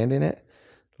understanding it,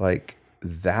 like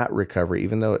that recovery,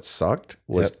 even though it sucked,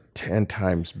 was Yep. 10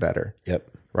 times better. Yep.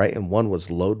 Right. And one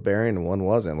was load bearing and one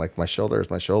wasn't. Like my shoulder is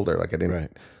my shoulder. Like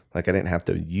Right. I didn't have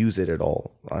to use it at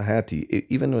all. I had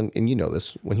to, even when, and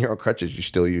this, when you're on crutches, you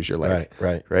still use your leg.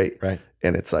 Right.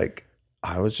 And it's like,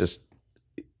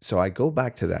 so I go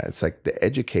back to that. It's like the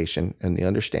education and the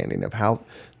understanding of how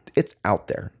it's out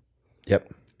there.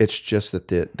 Yep. It's just that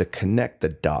the connect the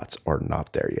dots are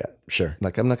not there yet. Sure.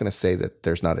 Like, I'm not going to say that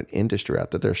there's not an industry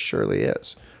out there. There surely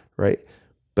is. Right.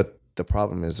 But the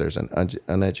problem is there's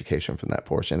an education from that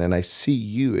portion. And I see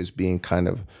you as being kind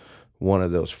of one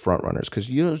of those front runners, because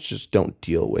you just don't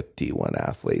deal with D1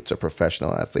 athletes or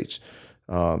professional athletes.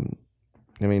 I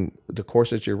mean, the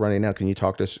courses you're running now, can you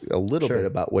talk to us a little Sure. bit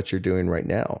about what you're doing right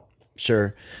now?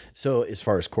 Sure. So as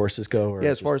far as courses go, or Yeah,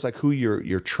 as far as like who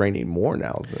you're training more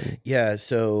now than. yeah.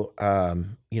 So,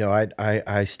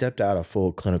 I stepped out of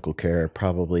full clinical care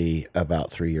probably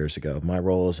about 3 years ago. My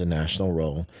role is a national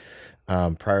role.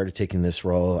 Prior to taking this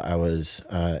role, I was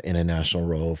in a national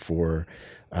role for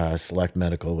Select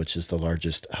Medical, which is the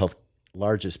largest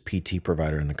PT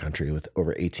provider in the country with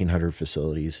over 1,800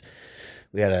 facilities.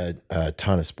 We had a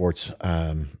ton of sports,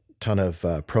 ton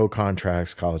of pro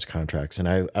contracts, college contracts, and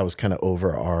I was kind of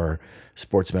over our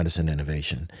sports medicine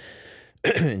innovation.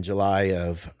 In July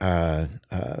of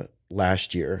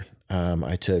last year,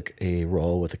 I took a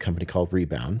role with a company called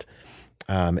Rebound.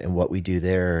 And what we do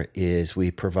there is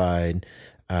we provide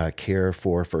care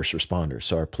for first responders,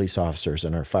 so our police officers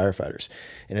and our firefighters.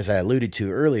 And as I alluded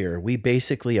to earlier, we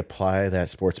basically apply that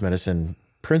sports medicine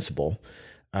principle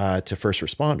to first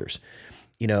responders.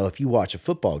 If you watch a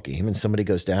football game and somebody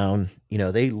goes down,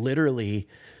 they literally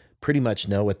pretty much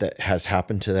know what that has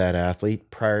happened to that athlete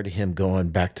prior to him going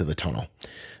back to the tunnel.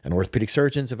 An orthopedic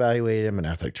surgeons evaluate him, and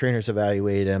athletic trainers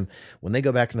evaluate him. When they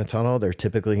go back in the tunnel, they're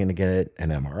typically going to get an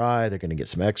MRI, they're going to get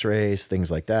some x-rays, things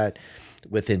like that.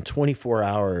 Within 24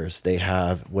 hours, they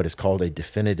have what is called a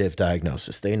definitive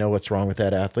diagnosis. They know what's wrong with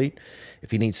that athlete.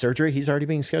 If he needs surgery, he's already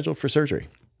being scheduled for surgery.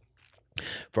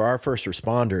 For our first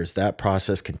responders, that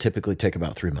process can typically take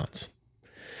about 3 months.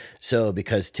 So,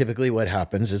 because typically what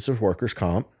happens is with workers'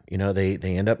 comp, they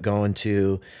end up going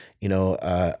to, an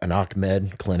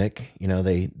Occ-Med clinic.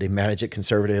 They manage it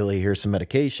conservatively. Here's some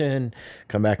medication.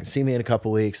 Come back and see me in a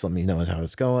couple of weeks. Let me know how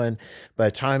it's going. By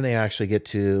the time they actually get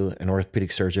to an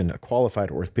orthopedic surgeon, a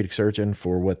qualified orthopedic surgeon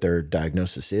for what their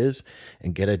diagnosis is,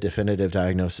 and get a definitive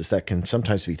diagnosis, that can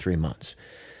sometimes be 3 months.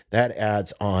 That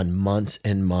adds on months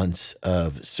and months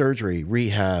of surgery,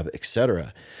 rehab,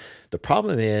 etc. The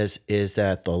problem is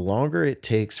that the longer it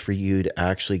takes for you to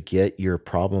actually get your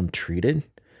problem treated,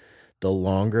 the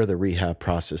longer the rehab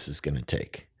process is going to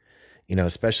take.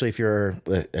 Especially if you're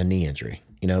a knee injury,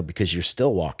 because you're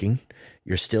still walking,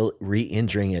 you're still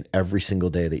re-injuring it every single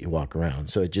day that you walk around.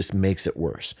 So it just makes it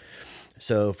worse.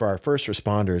 So for our first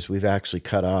responders, we've actually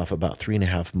cut off about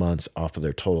 3.5 months off of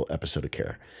their total episode of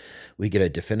care. We get a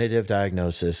definitive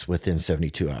diagnosis within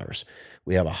 72 hours.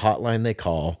 We have a hotline they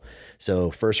call. So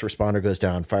first responder goes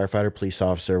down, firefighter, police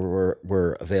officer,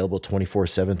 we're available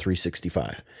 24/7,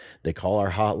 365. They call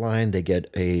our hotline. They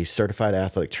get a certified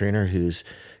athletic trainer who's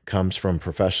comes from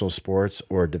professional sports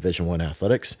or Division I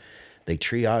athletics. They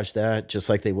triage that just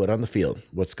like they would on the field.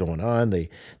 What's going on? They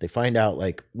find out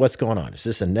like what's going on. Is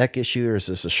this a neck issue or is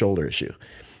this a shoulder issue?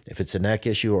 If it's a neck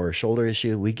issue or a shoulder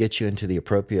issue, we get you into the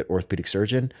appropriate orthopedic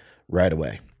surgeon right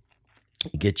away.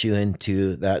 Get you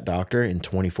into that doctor in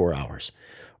 24 hours.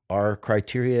 Our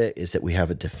criteria is that we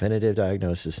have a definitive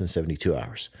diagnosis in 72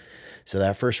 hours. So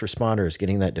that first responder is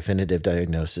getting that definitive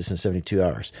diagnosis in 72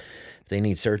 hours. If they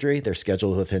need surgery, they're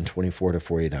scheduled within 24 to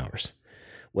 48 hours.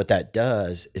 What that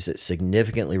does is it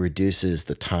significantly reduces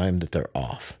the time that they're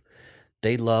off.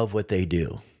 They love what they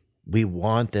do. We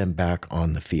want them back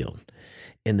on the field.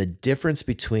 And the difference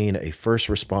between a first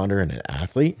responder and an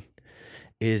athlete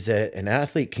is that an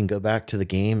athlete can go back to the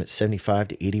game at 75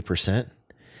 to 80%,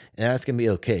 And that's going to be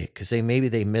okay because maybe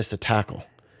they missed a tackle.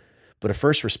 But a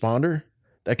first responder,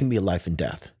 that can be life and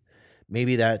death.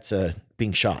 Maybe that's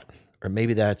being shot, or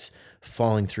maybe that's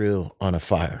falling through on a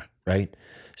fire, right?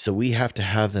 So we have to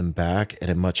have them back at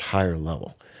a much higher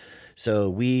level. So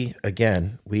we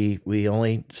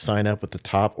only sign up with the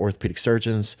top orthopedic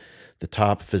surgeons, the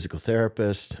top physical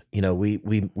therapists.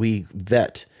 We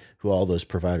vet who all those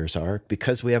providers are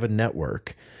because we have a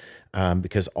network.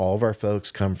 Because all of our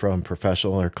folks come from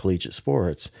professional or collegiate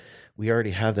sports, we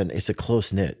already have that. It's a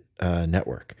close knit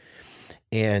network.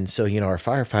 And so, our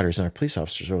firefighters and our police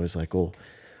officers are always like, well,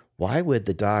 why would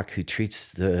the doc who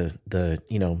treats the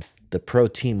pro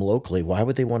team locally, why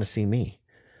would they want to see me?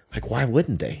 Like, why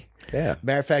wouldn't they? Yeah.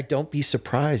 Matter of fact, don't be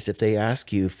surprised if they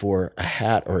ask you for a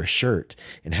hat or a shirt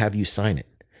and have you sign it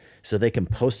so they can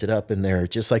post it up in there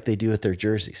just like they do with their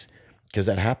jerseys, because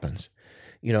that happens.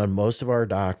 And most of our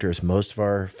doctors, most of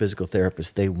our physical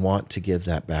therapists, they want to give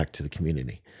that back to the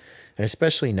community. And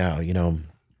especially now,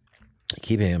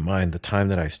 keeping in mind the time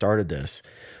that I started this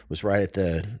was right at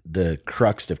the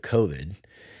crux of COVID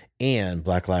and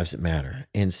Black Lives Matter.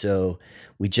 And so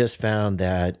we just found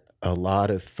that a lot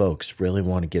of folks really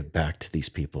want to give back to these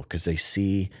people because they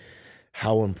see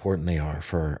how important they are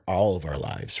for all of our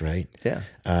lives, right? Yeah.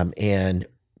 And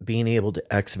being able to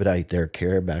expedite their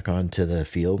care back onto the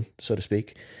field, so to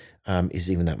speak,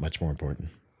 is even that much more important.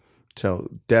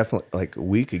 So definitely, like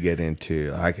I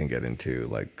can get into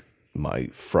like my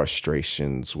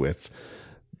frustrations with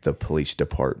the police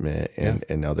department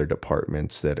and other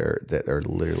departments that are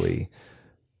literally.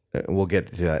 We'll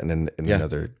get to that in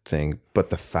another thing. But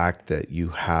the fact that you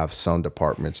have some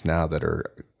departments now that are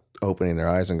opening their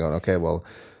eyes and going, okay, well,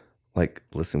 like,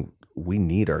 listen, we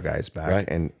need our guys back. Right.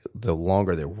 And the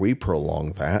longer that we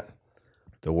prolong that,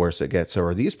 the worse it gets. So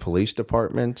are these police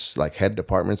departments, like head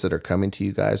departments, that are coming to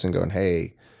you guys and going,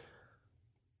 hey,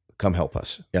 come help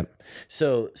us? Yep.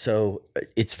 So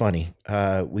it's funny.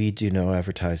 We do no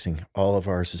advertising. All of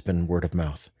ours has been word of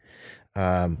mouth.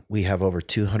 We have over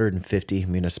 250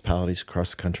 municipalities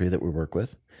across the country that we work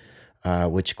with,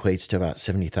 which equates to about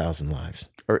 70,000 lives.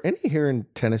 Are any here in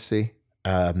Tennessee?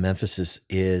 Memphis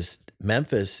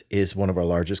is one of our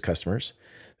largest customers.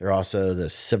 They're also the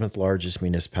 7th largest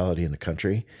municipality in the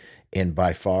country, and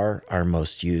by far our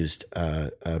most used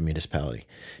municipality.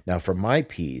 Now, for my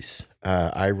piece,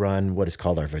 I run what is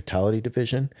called our Vitality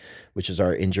Division, which is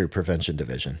our injury prevention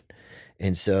division.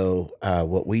 And so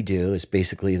what we do is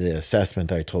basically the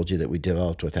assessment I told you that we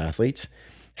developed with athletes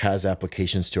has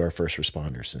applications to our first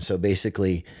responders. And so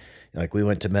basically, like we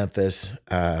went to Memphis,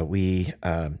 we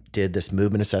did this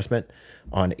movement assessment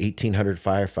on 1,800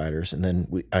 firefighters. And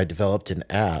then I developed an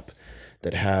app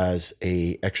that has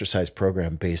a exercise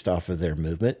program based off of their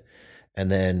movement.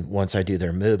 And then once I do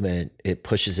their movement, it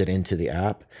pushes it into the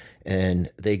app and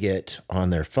they get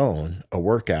on their phone a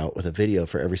workout with a video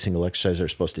for every single exercise they're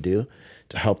supposed to do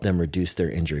to help them reduce their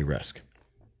injury risk.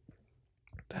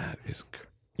 That is,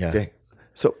 yeah. Dang.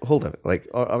 So hold on, like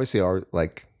obviously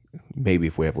maybe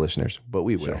if we have listeners, but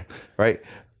we will, Sure. Right?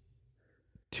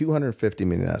 250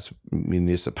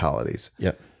 municipalities.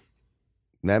 Yep.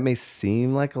 That may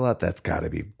seem like a lot. That's got to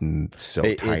be so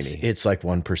tiny. It's like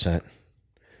 1%.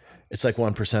 It's like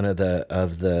 1%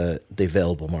 of the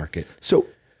available market. So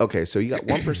okay, so you got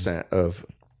 1% of.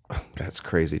 That's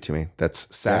crazy to me.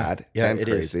 That's sad. Yeah, and it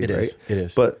crazy, is. It right? is. It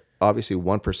is. But obviously,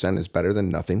 1% is better than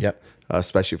nothing. Yep.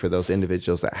 Especially for those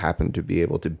individuals that happen to be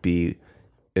able to be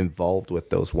involved with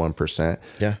those 1%.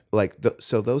 Yeah.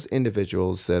 So those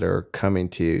individuals that are coming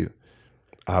to,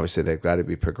 obviously they've got to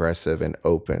be progressive and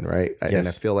open, right? Yes. And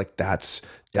I feel like that's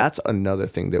another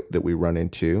thing that we run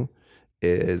into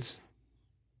is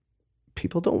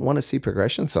people don't want to see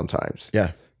progression sometimes.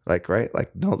 Yeah. Like, right?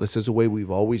 Like, no, this is the way we've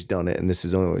always done it, and this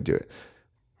is the only way to do it.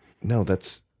 No,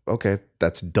 that's okay.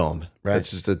 That's dumb. Right.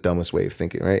 That's just the dumbest way of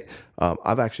thinking, right?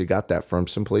 I've actually got that from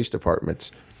some police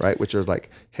departments, right? Which are like,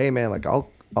 hey, man, like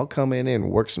I'll come in and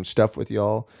work some stuff with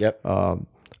y'all. Yep.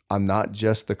 I'm not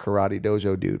just the karate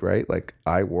dojo dude, right? Like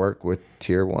I work with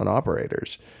tier 1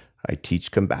 operators. I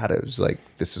teach combatives. Like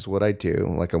this is what I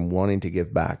do. Like I'm wanting to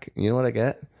give back. You know what I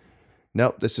get?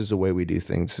 Nope, this is the way we do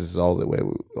things. This is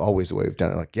always the way we've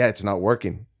done it. Like, yeah, it's not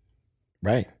working.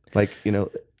 Right. Like,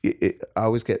 I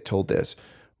always get told this.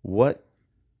 What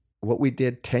we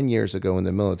did 10 years ago in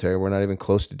the military, we're not even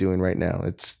close to doing right now.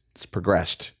 It's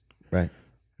progressed. Right.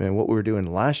 And what we were doing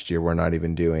last year, we're not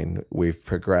even doing. We've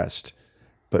progressed.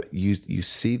 But you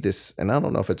see this, and I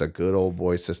don't know if it's a good old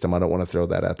boy system. I don't want to throw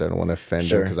that out there. I don't want to offend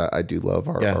them because I do love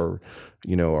our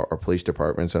police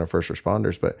departments and our first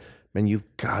responders. But man,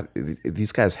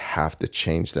 these guys have to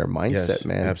change their mindset, Yes,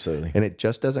 man. absolutely. And it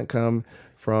just doesn't come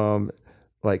from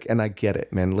like, and I get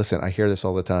it, man. Listen, I hear this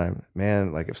all the time,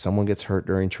 man. Like if someone gets hurt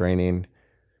during training,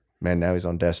 man, now he's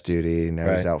on desk duty.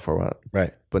 Now he's Right. out for a while.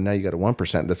 Right. But now you got a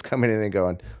 1% that's coming in and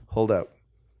going, hold up.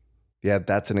 Yeah,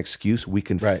 that's an excuse. We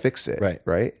can Right. fix it. Right.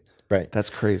 Right. Right. That's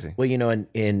crazy. Well,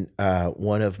 in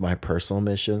one of my personal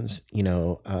missions,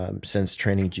 since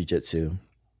training jujitsu,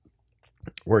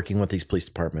 working with these police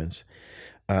departments,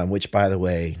 which, by the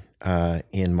way,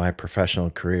 in my professional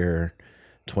career,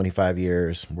 25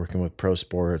 years working with pro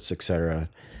sports, etc.,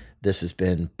 this has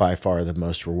been by far the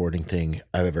most rewarding thing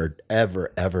I've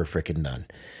ever freaking done.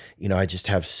 I just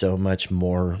have so much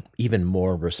more, even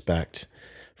more respect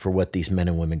for what these men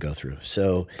and women go through.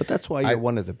 So, But that's why you're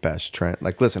one of the best, Trent.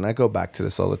 Like, listen, I go back to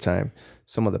this all the time.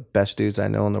 Some of the best dudes I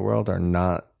know in the world are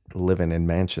not living in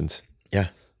mansions. yeah,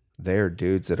 They're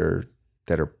dudes that are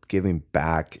giving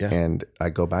back. Yeah. And I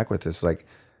go back with this. Like,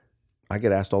 I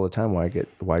get asked all the time why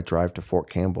I drive to Fort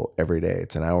Campbell every day.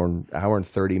 It's an hour and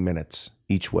 30 minutes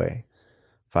each way,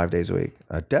 5 days a week.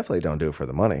 I definitely don't do it for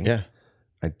the money. yeah,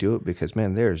 I do it because,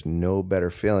 man, there's no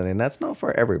better feeling. And that's not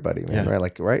for everybody, man, Yeah. right?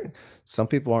 Like, right? Some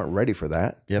people aren't ready for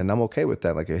that. Yep. And I'm okay with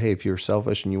that. Like, hey, if you're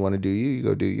selfish and you want to do you, you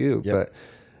go do you. Yep. But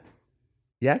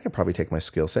yeah, I could probably take my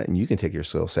skill set and you can take your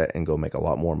skill set and go make a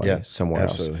lot more money Yeah, somewhere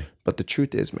absolutely. else. But the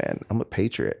truth is, man, I'm a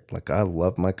patriot. Like, I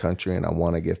love my country and I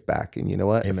want to give back. And you know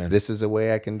what? Amen. If this is the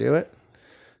way I can do it,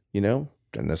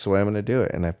 then that's the way I'm going to do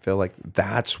it. And I feel like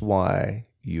that's why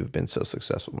you've been so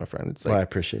successful, my friend. It's like, Well, I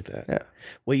appreciate that. yeah.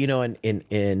 Well,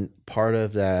 in part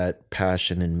of that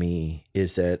passion in me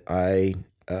is that I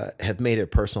have made it a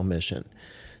personal mission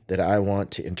that I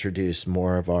want to introduce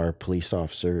more of our police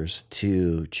officers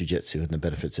to jiu-jitsu and the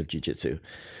benefits of jiu-jitsu.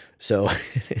 So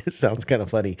it sounds kind of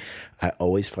funny. I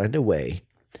always find a way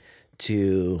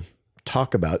to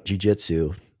talk about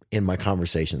jiu-jitsu in my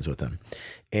conversations with them.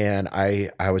 And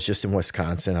I was just in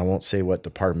Wisconsin. I won't say what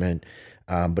department,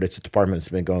 but it's a department that's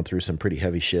been going through some pretty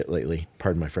heavy shit lately.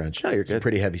 Pardon my French. No, you're Some good.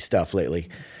 pretty heavy stuff lately.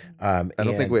 I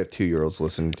don't think we have 2-year-olds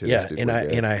listening to Yeah, this. Dude. and We're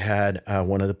good. I had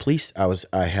one of the police.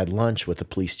 I had lunch with the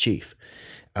police chief,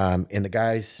 and the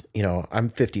guys. I'm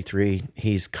 53.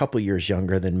 He's a couple years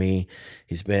younger than me.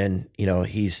 He's been,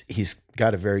 he's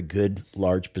got a very good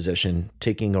large position,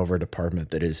 taking over a department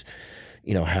that is,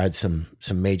 had some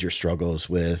major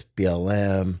struggles with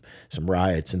BLM, some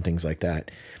riots and things like that.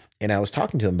 And I was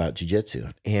talking to him about jiu-jitsu,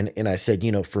 and I said,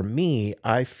 for me,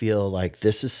 I feel like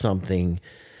this is something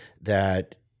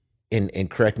that. And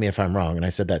correct me if I'm wrong, and I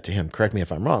said that to him, correct me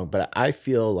if I'm wrong, but I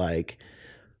feel like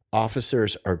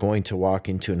officers are going to walk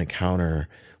into an encounter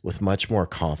with much more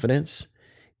confidence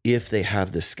if they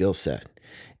have the skill set.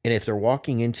 And if they're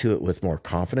walking into it with more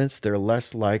confidence, they're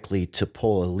less likely to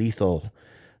pull a lethal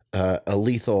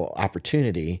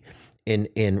opportunity and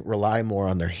rely more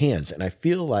on their hands. And I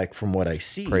feel like from what I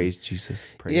see, Praise Jesus.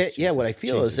 Praise yeah, Jesus. yeah, what I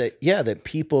feel is that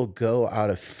people go out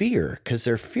of fear because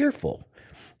they're fearful.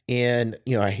 And,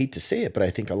 I hate to say it, but I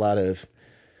think a lot of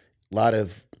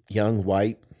young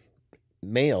white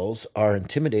males are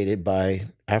intimidated by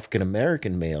African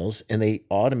American males, and they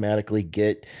automatically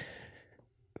get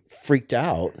freaked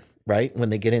out, right, when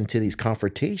they get into these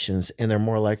confrontations, and they're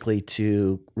more likely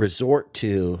to resort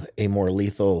to a more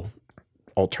lethal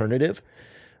alternative.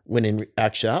 When in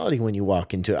actuality, when you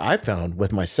walk into it, I found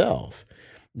with myself,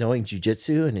 knowing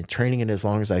jiu-jitsu and training it as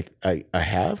long as I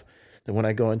have, that when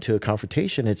I go into a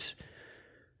confrontation, you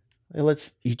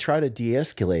try to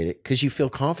de-escalate it because you feel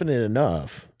confident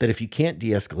enough that if you can't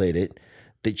de-escalate it,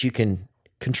 that you can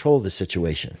control the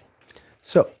situation.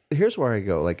 So here's where I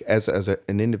go. Like as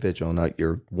an individual, now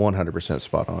you're 100%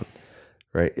 spot on,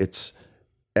 right? It's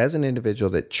as an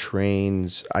individual that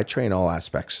trains. I train all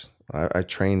aspects. I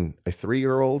train a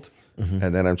 3-year-old,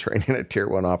 and then I'm training a tier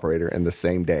 1 operator in the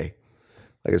same day.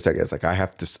 Like I said, guys, like I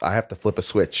have to flip a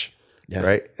switch. Yeah.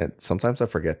 Right. And sometimes I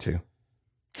forget to.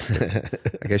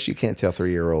 I guess you can't tell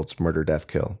 3-year-olds murder, death,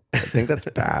 kill. I think that's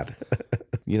bad.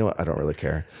 You know what? I don't really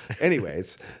care.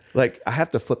 Anyways, like I have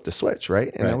to flip the switch,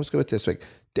 right? And I always go with this, like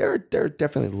there are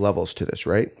definitely levels to this,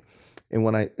 right? And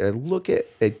when I look at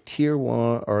a tier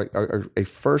 1 or a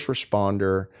first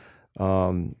responder,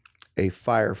 a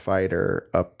firefighter,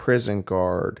 a prison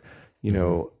guard, we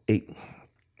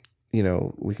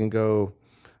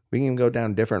can go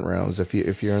down different rounds. If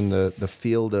you're in the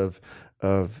field of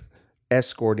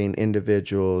escorting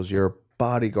individuals, you're a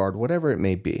bodyguard, whatever it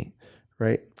may be,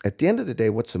 right? At the end of the day,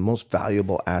 what's the most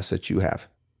valuable asset you have?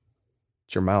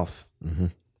 It's your mouth. Mm-hmm.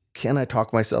 Can I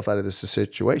talk myself out of this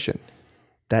situation?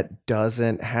 That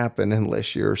doesn't happen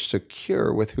unless you're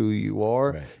secure with who you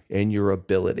are and your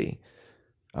ability.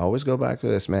 I always go back to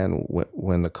this, man.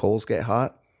 When the coals get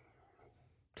hot,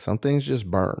 some things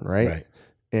just burn, right? Right.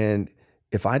 And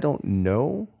if I don't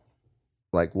know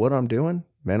like what I'm doing,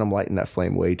 man, I'm lighting that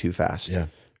flame way too fast. Yeah.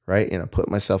 Right. And I'm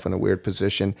putting myself in a weird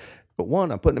position. But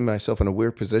one, I'm putting myself in a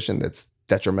weird position that's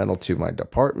detrimental to my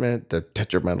department,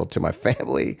 detrimental to my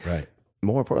family, Right.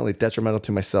 more importantly, detrimental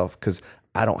to myself because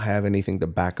I don't have anything to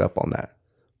back up on that.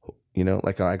 You know,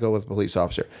 like I go with a police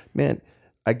officer, man,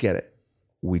 I get it.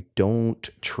 We don't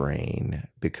train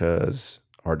because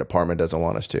our department doesn't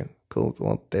want us to. Cool.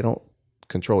 Well, they don't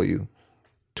control you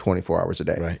 24 hours a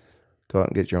day. Right. Go out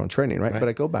and get your own training, right? But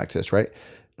I go back to this, right?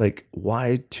 Like,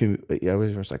 why I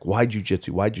was like, why jujitsu?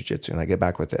 Why jujitsu? And I get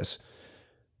back with this.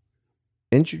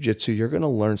 In jujitsu, you're going to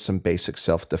learn some basic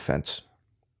self-defense.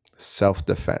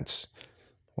 Self-defense.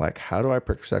 Like, how do I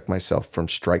protect myself from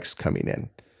strikes coming in,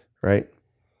 right?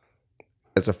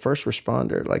 As a first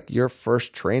responder, like your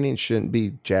first training shouldn't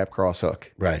be jab, cross,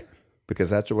 hook. Right. Because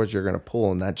that's what you're going to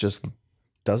pull. And that just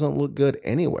doesn't look good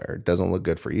anywhere. It doesn't look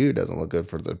good for you. It doesn't look good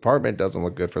for the department. It doesn't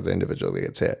look good for the individual that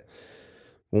gets hit.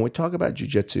 When we talk about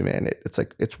jujitsu, man,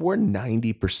 it's where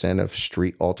 90% of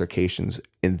street altercations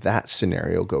in that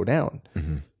scenario go down,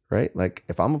 right? Like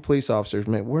if I'm a police officer,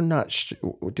 man, we're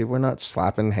not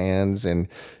slapping hands and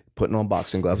putting on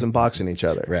boxing gloves and boxing each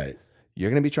other. Right. You're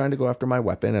going to be trying to go after my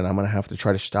weapon, and I'm going to have to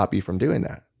try to stop you from doing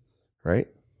that, right?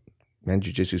 Man,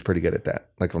 jiu-jitsu is pretty good at that.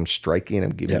 Like if I'm striking,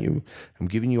 I'm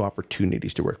giving you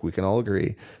opportunities to work. We can all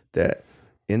agree that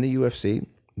in the UFC,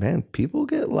 man, people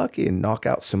get lucky and knock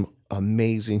out some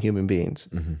amazing human beings.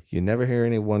 You never hear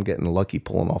anyone getting lucky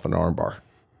pulling off an armbar.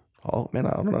 Oh man,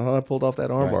 I don't know how I pulled off that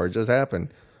armbar. It just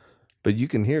happened. But you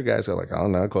can hear guys go like, I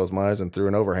don't know, I closed my eyes and threw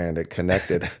an overhand. It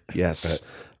connected. Yes,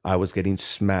 I was getting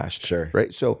smashed. Sure.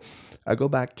 Right. So I go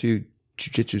back to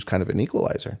jiu-jitsu is kind of an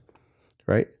equalizer,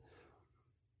 right?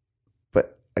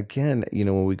 But again, you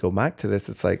know, when we go back to this,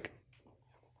 it's like,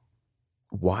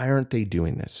 why aren't they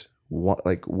doing this? What,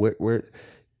 like, where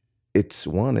it's a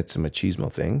machismo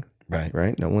thing. Right.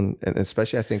 Right. No one, and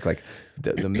especially I think like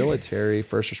the military,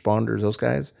 first responders, those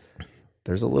guys,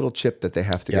 there's a little chip that they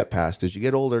have to get past. As you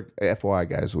get older, FYI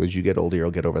guys, as you get older,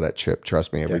 you'll get over that chip.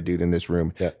 Trust me, every dude in this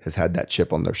room has had that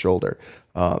chip on their shoulder.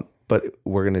 But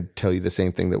we're going to tell you the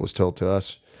same thing that was told to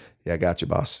us. Yeah, I got you,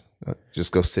 boss.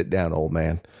 Just go sit down, old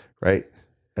man. Right.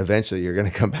 Eventually you're going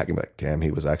to come back and be like, damn,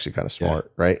 he was actually kind of smart.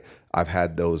 Right. I've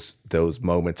had those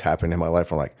moments happen in my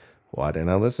life. I'm like, why didn't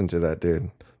I listen to that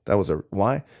dude? That was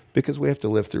why? Because we have to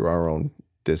live through our own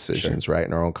decisions, right?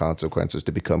 And our own consequences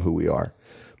to become who we are.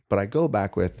 But I go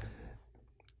back with,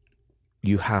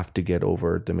 you have to get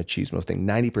over the machismo thing.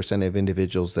 90% of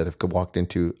individuals that have walked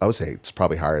into, I would say it's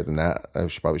probably higher than that.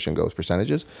 Probably shouldn't go with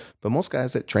percentages. But most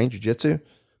guys that train jiu-jitsu,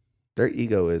 their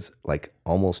ego is like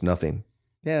almost nothing.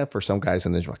 Yeah, for some guys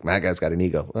in this, like, my guy's got an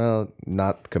ego. Well,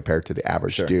 not compared to the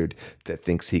average dude that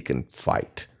thinks he can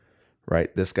fight.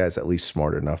 Right, this guy's at least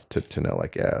smart enough to know,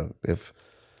 like, yeah, if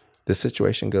this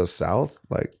situation goes south,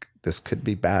 like this could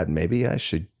be bad. Maybe I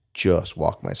should just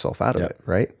walk myself out of it.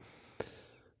 Right,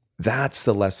 that's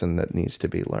the lesson that needs to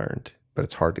be learned. But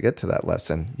it's hard to get to that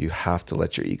lesson. You have to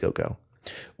let your ego go.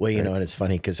 Well, you know, and it's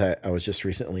funny because I was just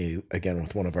recently again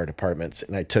with one of our departments,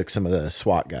 and I took some of the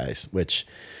SWAT guys, which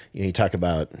you talk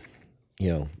about. You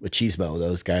know, machismo.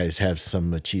 Those guys have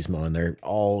some machismo, and they're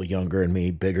all younger than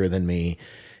me, bigger than me.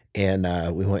 And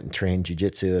we went and trained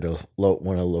jiu-jitsu at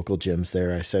one of the local gyms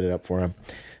there. I set it up for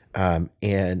them.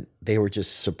 And they were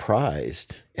just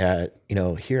surprised at, you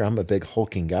know, here I'm a big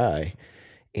hulking guy.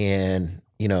 And,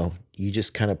 you know, you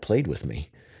just kind of played with me.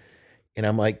 And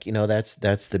I'm like, you know, that's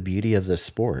the beauty of the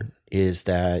sport is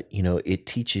that, you know, it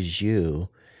teaches you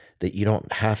that you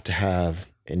don't have to have,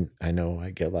 and I know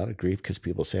I get a lot of grief because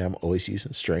people say I'm always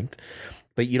using strength,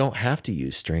 but you don't have to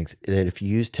use strength. That if you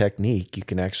use technique, you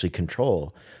can actually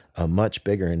control a much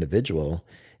bigger individual,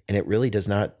 and it really does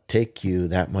not take you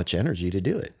that much energy to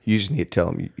do it. You just need to tell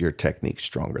them your technique's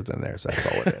stronger than theirs. That's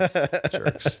all it is.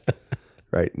 Jerks.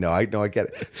 Right. No, I get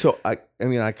it. So I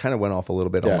mean, I kind of went off a little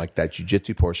bit on like that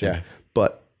jiu-jitsu portion,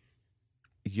 but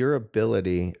your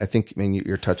ability, I think, I mean,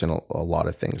 you're touching a lot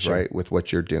of things, right? With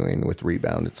what you're doing with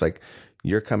rebound. It's like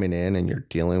you're coming in and you're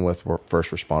dealing with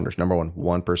first responders. Number one,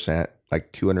 1%,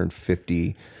 like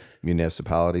 250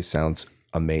 municipalities sounds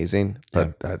amazing,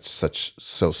 but that's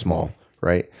so small,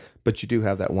 right? But you do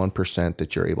have that 1%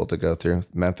 that you're able to go through.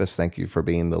 Memphis, thank you for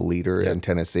being the leader in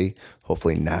Tennessee.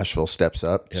 Hopefully Nashville steps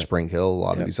up, Spring Hill, a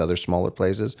lot of these other smaller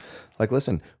places. Like,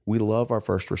 listen, we love our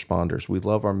first responders. We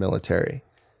love our military,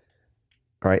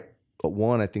 right? But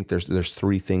one, I think there's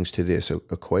three things to this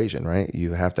equation, right?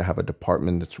 You have to have a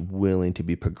department that's willing to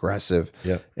be progressive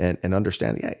and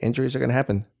understand, injuries are going to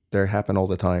happen. They happen all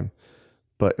the time.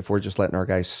 But if we're just letting our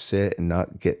guys sit and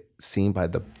not get seen by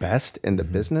the best in the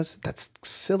business, that's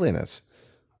silliness.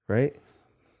 right?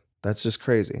 That's just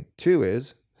crazy. Two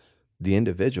is the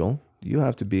individual. You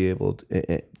have to be able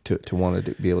to want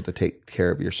to be able to take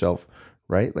care of yourself,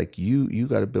 right? Like you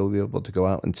got to be able to go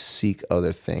out and seek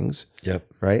other things, Yep.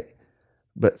 right?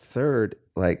 But third,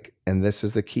 like, and this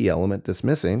is the key element that's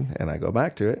missing, and I go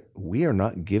back to it, we are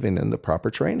not giving them the proper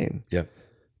training Yep.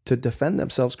 to defend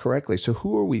themselves correctly. So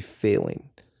who are we failing,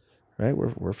 right?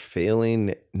 We're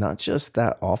failing not just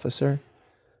that officer,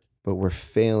 but we're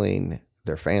failing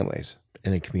their families.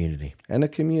 In a community. And a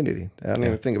community. I don't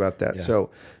even think about that. Yeah.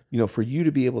 So, for you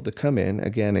to be able to come in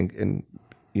again and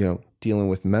dealing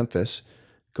with Memphis,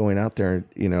 going out there,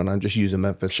 and I'm just using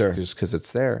Memphis just because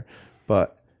it's there,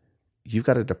 but you've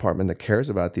got a department that cares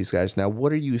about these guys. Now,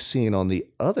 what are you seeing on the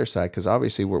other side? Because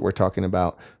obviously we're talking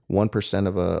about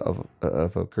 1%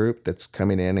 of a group that's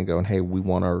coming in and going, hey, we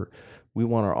want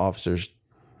our officers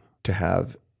to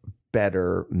have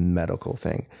better medical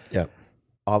thing. Yeah.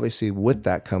 Obviously, with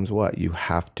that comes what? You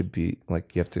have to be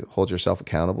like, you have to hold yourself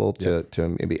accountable to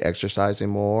maybe exercising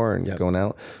more and going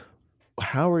out.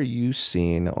 How are you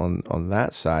seeing on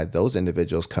that side those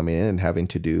individuals coming in and having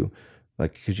to do,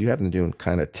 like, because you have them doing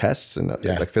kind of tests and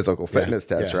like physical fitness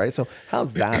tests, right? So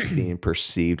how's that being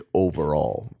perceived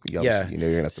overall? You're going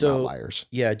to have some outliers.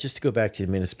 Yeah, just to go back to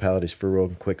the municipalities for a real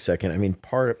quick second. I mean,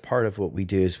 part of what we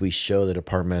do is we show the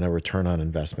department a return on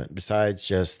investment besides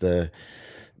just the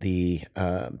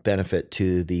benefit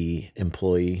to the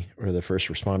employee or the first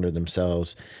responder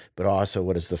themselves, but also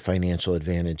what is the financial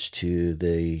advantage to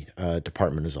the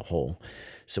department as a whole.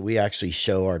 So we actually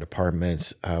show our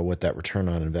departments what that return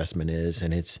on investment is.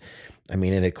 And it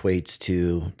equates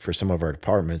to, for some of our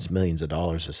departments, millions of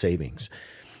dollars of savings.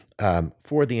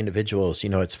 For the individuals,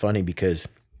 it's funny because,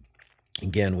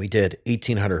 again, we did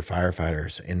 1,800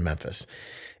 firefighters in Memphis.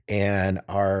 And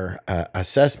our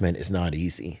assessment is not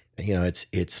easy.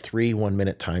 It's 3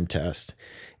 1-minute time tests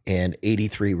and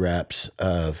 83 reps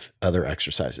of other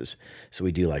exercises. So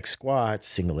we do like squats,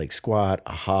 single leg squat,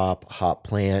 a hop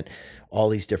plant, all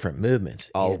these different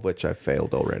movements. All of which I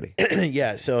failed already.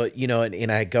 Yeah. So,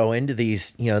 and I go into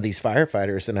these, these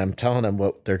firefighters and I'm telling them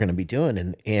what they're going to be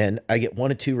doing. And I get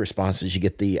 1 of 2 responses. You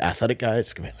get the athletic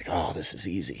guys going to be like, oh, this is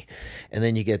easy. And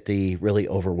then you get the really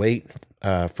overweight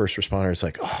first responders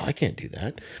like, oh, I can't do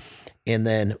that. And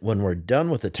then when we're done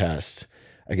with the test,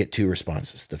 I get 2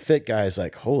 responses. The fit guy is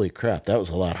like, holy crap, that was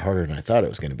a lot harder than I thought it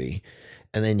was going to be.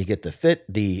 And then you get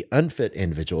the unfit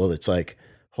individual that's like,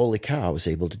 holy cow, I was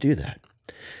able to do that.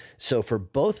 So for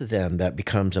both of them, that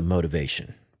becomes a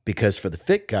motivation, because for the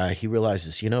fit guy, he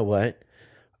realizes, you know what?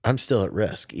 I'm still at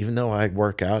risk. Even though I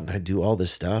work out and I do all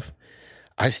this stuff,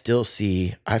 I still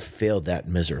see I failed that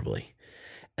miserably.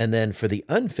 And then for the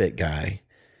unfit guy,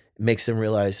 it makes them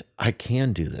realize I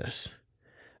can do this.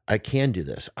 I can do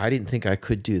this. I didn't think I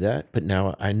could do that, but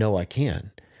now I know I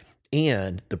can.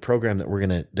 And the program that we're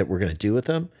gonna do with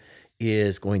them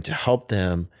is going to help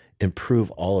them improve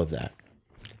all of that.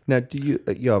 Now, do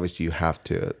you obviously you have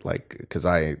to, like, because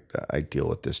I deal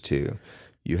with this too.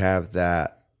 You have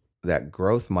that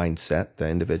growth mindset, the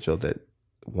individual that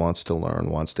wants to learn,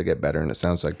 wants to get better, and it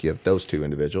sounds like you have those 2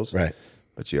 individuals, right?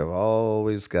 But you have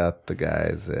always got the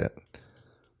guys that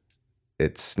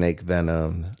it's snake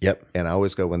venom. Yep. And I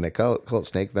always go, when they call it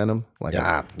snake venom, like,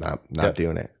 not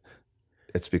doing it.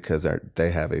 It's because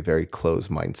they have a very closed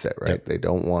mindset, right? Yep. They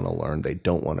don't want to learn. They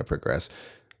don't want to progress.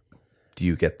 Do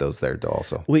you get those there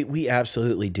also? We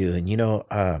absolutely do. And,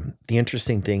 the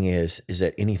interesting thing is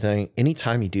that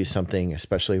anytime you do something,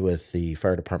 especially with the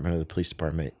fire department or the police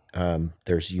department,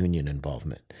 there's union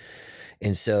involvement.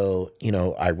 And so,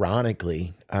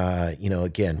 ironically,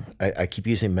 again, I keep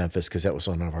using Memphis because that was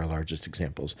one of our largest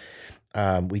examples.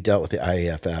 We dealt with the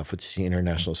IAFF, which is the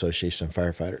International Association of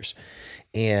Firefighters.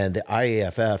 And the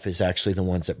IAFF is actually the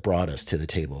ones that brought us to the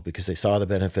table because they saw the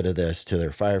benefit of this to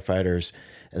their firefighters,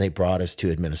 and they brought us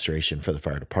to administration for the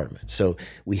fire department. So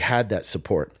we had that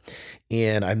support.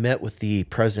 And I met with the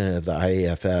president of the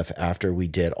IAFF after we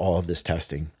did all of this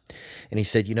testing. And he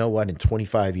said, you know what, in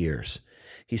 25 years,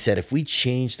 he said, if we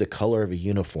change the color of a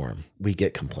uniform, we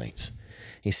get complaints.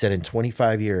 He said, in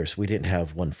 25 years, we didn't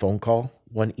have 1 phone call,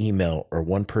 1 email, or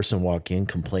 1 person walk in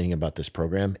complaining about this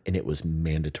program, and it was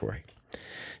mandatory.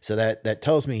 So that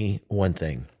tells me one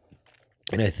thing.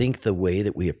 And I think the way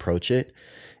that we approach it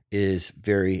is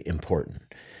very important,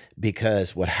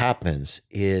 because what happens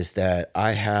is that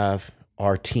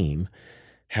our team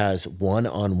has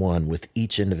one-on-one with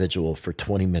each individual for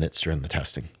 20 minutes during the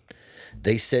testing.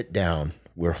 They sit down,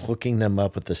 we're hooking them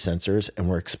up with the sensors, and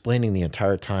we're explaining the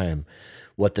entire time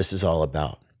what this is all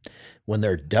about. When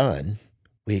they're done,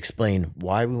 we explain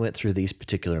why we went through these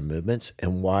particular movements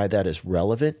and why that is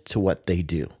relevant to what they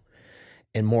do.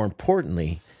 And more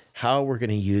importantly, how we're going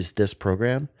to use this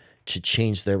program to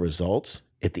change their results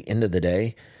at the end of the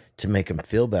day to make them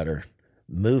feel better,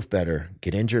 move better,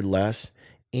 get injured less,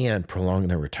 and prolong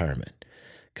their retirement.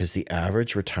 Because the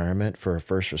average retirement for a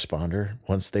first responder,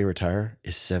 once they retire,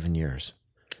 is 7 years.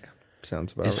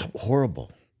 Sounds about It's right.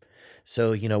 horrible.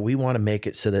 So, we want to make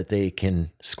it so that they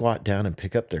can squat down and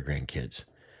pick up their grandkids,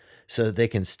 so that they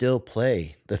can still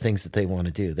play the things that they want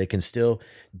to do. They can still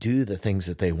do the things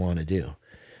that they want to do.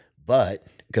 But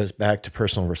it goes back to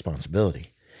personal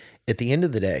responsibility. At the end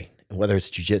of the day, whether it's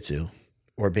jujitsu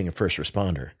or being a first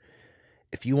responder,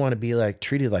 if you want to be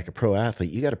treated like a pro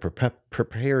athlete, you got to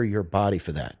prepare your body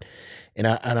for that. And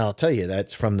I'll tell you,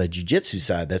 that's from the jujitsu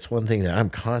side. That's one thing that I'm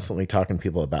constantly talking to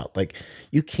people about. Like,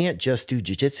 you can't just do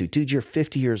jujitsu. Dude, you're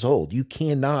 50 years old. You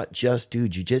cannot just do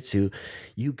jujitsu.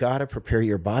 You got to prepare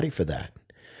your body for that.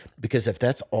 Because if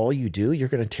that's all you do, you're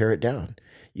going to tear it down.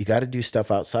 You got to do stuff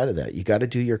outside of that. You got to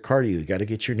do your cardio. You got to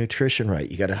get your nutrition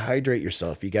right. You got to hydrate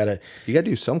yourself. You got to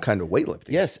do some kind of weightlifting.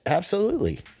 Yes,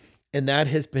 absolutely. And that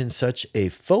has been such a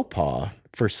faux pas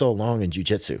for so long in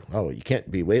jiu-jitsu. Oh, you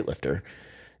can't be a weightlifter.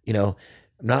 I'm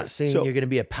not saying you're going to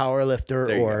be a power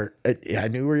lifter or I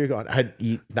knew where you're going.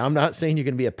 I'm not saying you're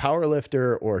going to be a power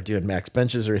lifter or doing max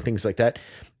benches or things like that,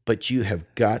 but you have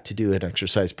got to do an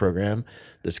exercise program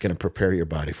that's going to prepare your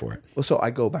body for it. Well, so I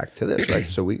go back to this, right?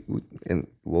 So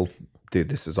dude,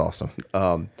 this is awesome.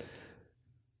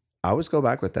 I always go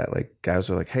back with that. Like, guys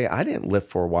are like, hey, I didn't lift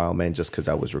for a while, man, just because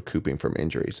I was recouping from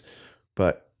injuries.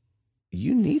 But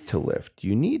you need to lift.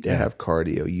 You need to have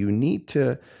cardio. You need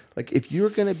to, if you're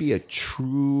going to be a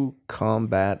true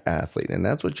combat athlete, and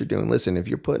that's what you're doing. Listen, if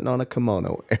you're putting on a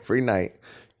kimono every night,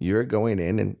 you're going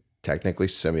in and technically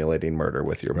simulating murder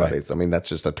with your buddies. I mean, that's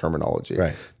just a terminology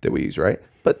that we use, right?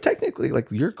 But technically,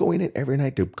 you're going in every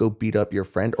night to go beat up your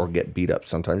friend or get beat up.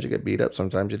 Sometimes you get beat up,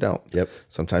 sometimes you don't. Yep.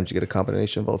 Sometimes you get a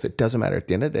combination of both. It doesn't matter. At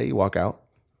the end of the day, you walk out,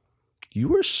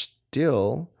 you are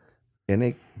still in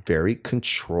a very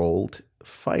controlled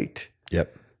fight.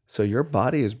 Yep. So your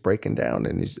body is breaking down,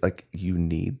 and it's you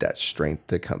need that strength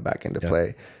to come back into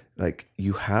play.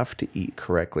 You have to eat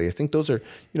correctly. I think those are,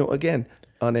 again,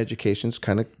 on education's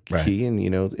kind of key. And,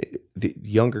 the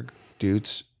younger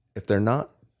dudes, if they're not,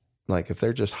 if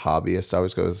they're just hobbyists, I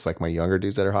always go, it's my younger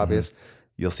dudes that are hobbyists,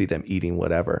 you'll see them eating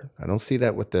whatever. I don't see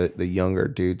that with the younger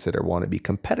dudes that want to be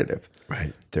competitive.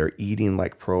 Right. They're eating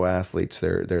like pro athletes.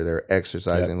 They're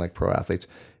exercising like pro athletes.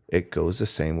 It goes the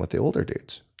same with the older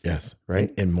dudes. Yes.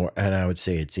 Right. And I would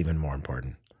say it's even more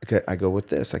important. Okay. I go with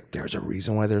this. There's a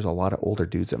reason why there's a lot of older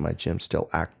dudes at my gym still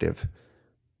active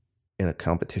in a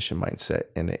competition mindset,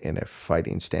 in a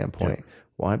fighting standpoint. Yep.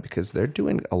 Why? Because they're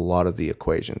doing a lot of the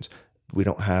equations. We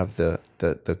don't have the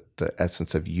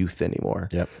essence of youth anymore.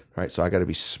 Yep. Right. So I got to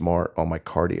be smart on my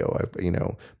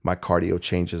cardio. My cardio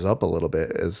changes up a little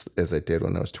bit as I did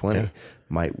when I was 20. Yeah.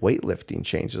 My weightlifting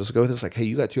changes. Let's go with this. Hey,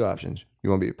 you got two options. You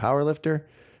want to be a power lifter,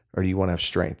 or do you want to have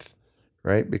strength?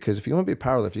 Right. Because if you want to be a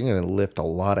power lifter, you're going to lift a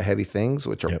lot of heavy things,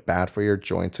 which are bad for your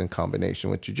joints in combination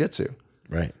with jiu-jitsu.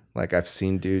 Right. I've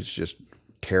seen dudes just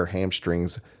tear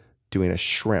hamstrings doing a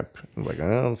shrimp. I'm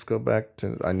let's go back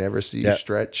to, I never see you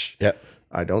stretch. Yep.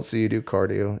 I don't see you do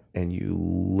cardio, and you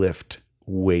lift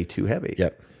way too heavy.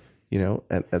 Yep.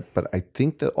 But I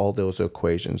think that all those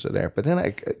equations are there. But then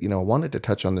I wanted to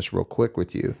touch on this real quick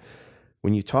with you.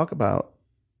 When you talk about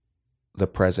the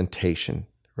presentation,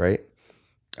 right?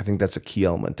 I think that's a key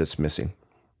element that's missing.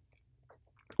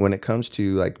 When it comes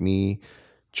to me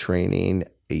training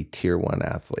a tier 1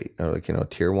 athlete, or a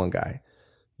tier 1 guy,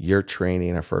 you're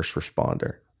training a first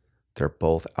responder. They're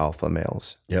both alpha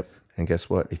males. Yep. And guess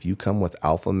what? If you come with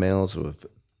alpha males with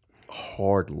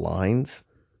hard lines,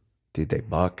 dude, they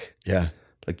buck. Yeah.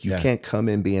 You can't come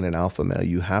in being an alpha male.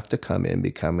 You have to come in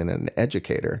becoming an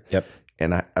educator. Yep.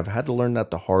 And I've had to learn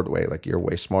that the hard way. You're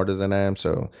way smarter than I am.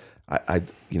 So I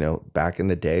back in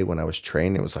the day when I was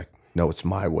trained, it was no, it's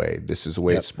my way. This is the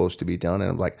way it's supposed to be done.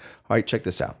 And I'm all right, check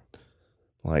this out.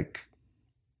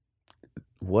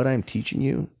 What I'm teaching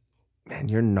you, man,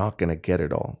 you're not going to get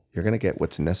it all. You're going to get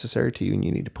what's necessary to you, and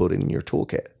you need to put it in your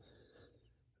toolkit.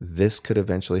 This could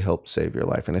eventually help save your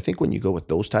life. And I think when you go with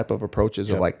those type of approaches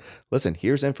of listen,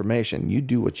 here's information. You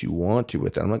do what you want to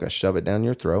with it. I'm not going to shove it down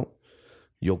your throat.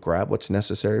 You'll grab what's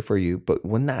necessary for you. But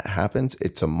when that happens,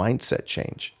 it's a mindset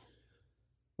change.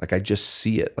 I just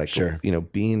see it. Sure.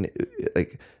 Being I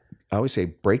always say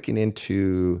breaking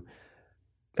into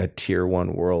a tier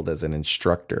 1 world as an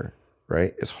instructor,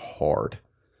 right, is hard,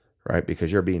 right?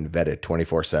 Because you're being vetted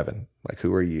 24/7.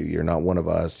 Who are you? You're not one of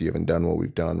us. You haven't done what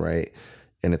we've done, right?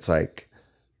 And it's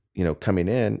coming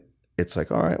in, it's all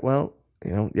right, well,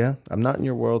 I'm not in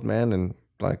your world, man. And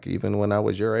Like even when I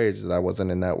was your age, I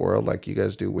wasn't in that world. Like you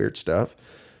guys do weird stuff,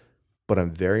 but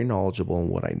I'm very knowledgeable in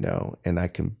what I know, and I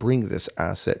can bring this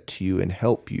asset to you and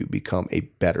help you become a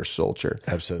better soldier.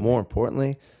 Absolutely. More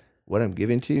importantly, what I'm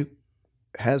giving to you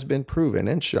has been proven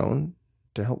and shown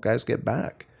to help guys get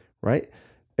back, right?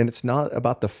 And it's not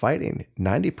about the fighting.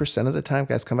 90% of the time,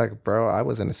 guys come back, bro, I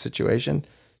was in a situation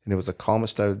and it was the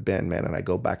calmest I've been, man. And I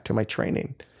go back to my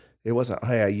training. It wasn't,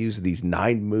 hey, I used these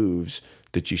 9 moves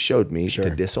that you showed me to Sure.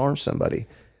 disarm somebody.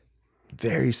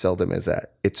 Very seldom is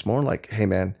that. It's more like, hey,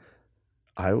 man,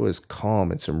 I was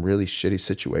calm in some really shitty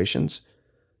situations.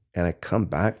 And I come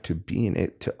back to being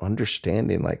it, to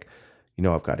understanding, like,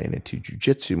 I've gotten into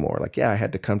jujitsu more. Like, yeah, I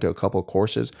had to come to a couple of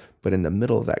courses, but in the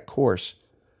middle of that course,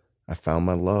 I found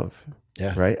my love,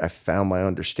 Yeah. right? I found my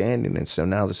understanding. And so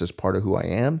now this is part of who I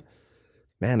am,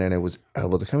 man. And I was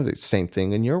able to come to the same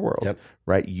thing in your world, Yep.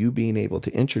 right? You being able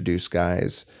to introduce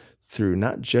guys through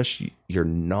not just your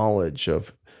knowledge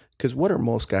of, because what are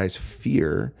most guys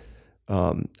fear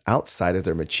outside of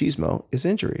their machismo is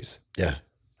injuries. Yeah.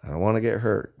 I don't want to get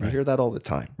hurt. You hear that all the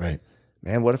time. Right.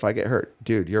 Man, what if I get hurt?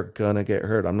 Dude, you're going to get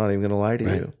hurt. I'm not even going to lie to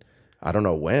you. I don't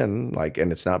know when,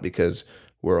 and it's not because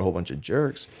we're a whole bunch of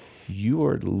jerks. You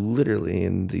are literally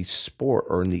in the sport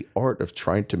or in the art of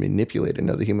trying to manipulate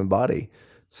another human body.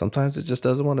 Sometimes it just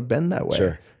doesn't want to bend that way.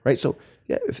 Sure. Right? So,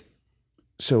 yeah.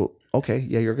 Okay.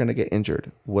 Yeah, you're going to get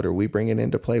injured. What are we bringing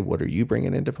into play? What are you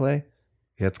bringing into play?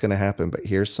 Yeah, it's going to happen. But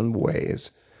here's some ways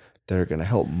that are going to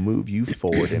help move you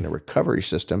forward in a recovery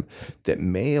system that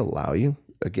may allow you,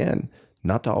 again,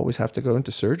 not to always have to go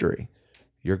into surgery.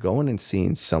 You're going and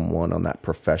seeing someone on that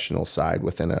professional side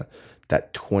within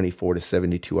that 24 to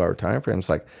 72 hour time frame. It's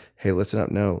like, hey, listen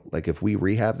up. No, like if we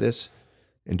rehab this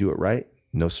and do it right,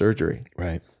 no surgery.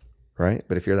 Right. Right.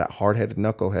 But if you're that hard-headed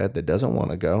knucklehead that doesn't want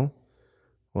to go,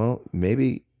 well,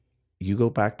 maybe you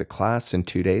go back to class in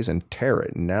 2 days and tear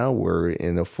it. Now we're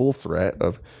in a full threat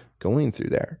of going through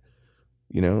there.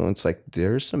 It's like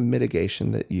there's some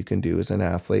mitigation that you can do as an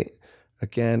athlete.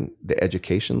 Again, the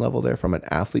education level there from an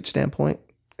athlete standpoint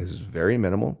is very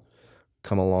minimal.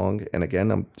 Come along. And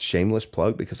again, I'm shameless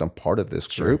plug because I'm part of this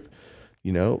group,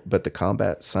 but the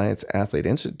Combat Science Athlete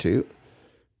Institute,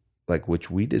 like which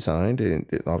we designed, and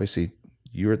obviously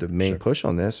you're the main push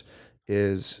on this,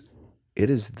 is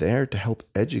there to help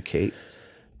educate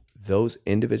those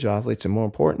individual athletes. And more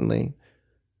importantly,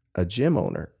 a gym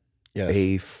owner. Yes.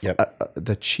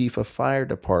 The chief of fire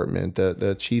department,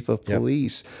 the chief of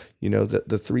police,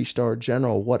 the 3-star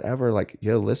general, whatever. Like,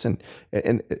 listen,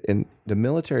 and the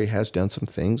military has done some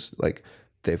things. Like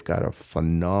they've got a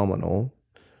phenomenal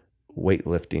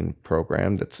weightlifting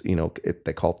program. That's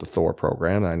they call it the Thor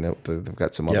program. I know they've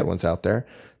got some other ones out there.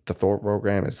 The Thor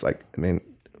program is like,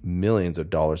 millions of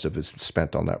dollars is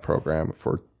spent on that program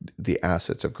for the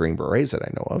assets of Green Berets that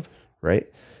I know of. Right?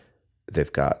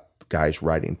 They've got guys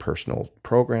writing personal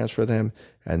programs for them.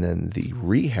 And then the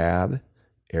rehab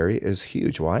area is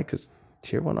huge. Why? Because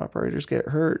tier 1 operators get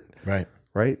hurt. Right.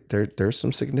 There's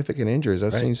some significant injuries.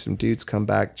 I've seen some dudes come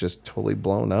back just totally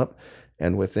blown up,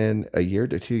 and within a year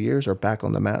to 2 years are back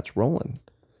on the mats rolling.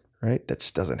 Right? That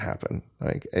just doesn't happen.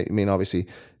 Obviously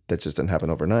that just doesn't happen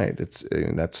overnight.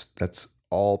 That's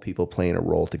all people playing a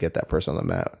role to get that person on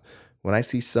the mat. When I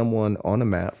see someone on a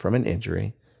mat from an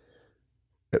injury,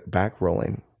 back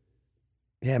rolling,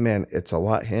 yeah, man, it's a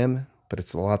lot him, but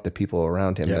it's a lot the people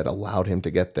around him that allowed him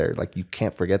to get there. Like, you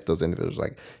can't forget those individuals.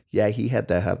 Like, yeah, he had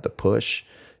to have the push,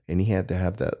 and he had to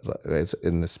have it's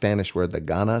in the Spanish word, the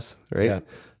ganas, right? Yeah.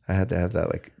 I had to have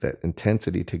that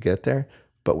intensity to get there.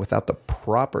 But without the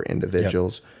proper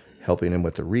individuals helping him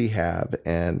with the rehab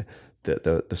and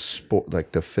the sport,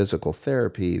 like the physical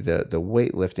therapy, the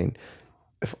weightlifting,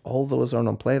 if all those aren't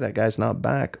on play, that guy's not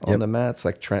back on the mats.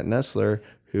 Like Trent Nessler,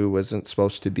 who wasn't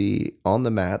supposed to be on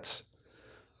the mats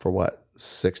for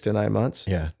 6 to 9 months?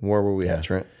 Yeah. Where were we at,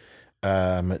 Trent?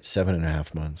 At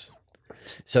 7.5 months.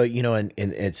 So, and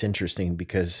it's interesting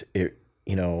because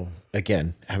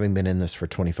again, having been in this for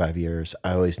 25 years,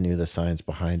 I always knew the science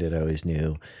behind it. I always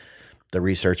knew the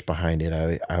research behind it.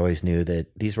 I always knew that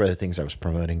these were the things I was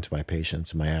promoting to my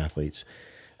patients and my athletes.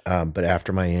 But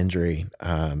after my injury,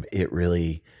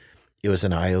 it was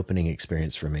an eye-opening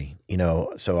experience for me.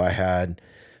 So I had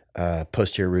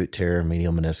posterior root tear,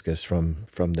 medial meniscus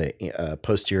from the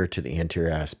posterior to the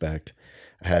anterior aspect.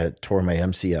 I had tore my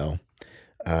MCL,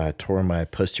 tore my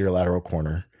posterior lateral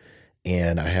corner,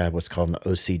 and I had what's called an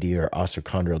OCD or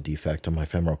osteochondral defect on my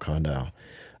femoral condyle,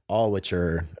 all which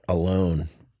are alone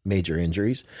major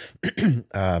injuries.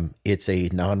 It's a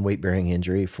non-weight-bearing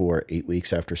injury for 8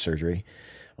 weeks after surgery.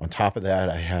 On top of that,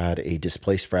 I had a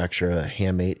displaced fracture, a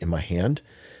hamate in my hand.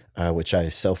 which I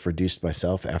self-reduced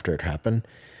myself after it happened.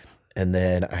 And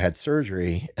then I had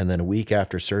surgery. And then a week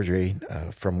after surgery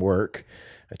from work,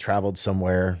 I traveled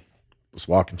somewhere, was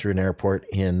walking through an airport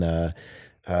in a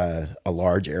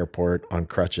large airport on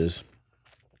crutches,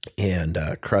 and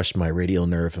crushed my radial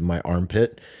nerve in my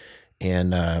armpit,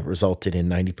 and resulted in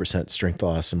 90% strength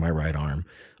loss in my right arm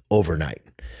overnight,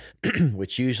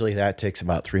 which usually that takes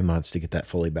about 3 months to get that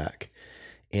fully back.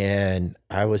 And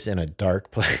I was in a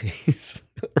dark place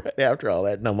right after all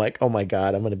that. And I'm like, oh my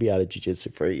God, I'm going to be out of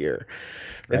jiu-jitsu for a year.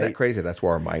 Right? Isn't that crazy? That's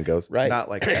where our mind goes. Right. Not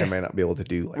like I may not be able to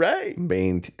do like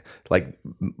Right. like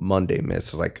Monday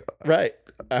miss. Like Right.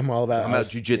 I'm all about I'm out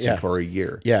jiu-jitsu yeah. for a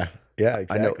year. Yeah. Yeah.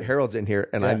 Exactly. I know Harold's in here,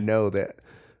 and I know that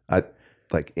I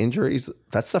like injuries.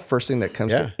 That's the first thing that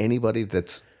comes to anybody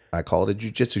that's, I call it a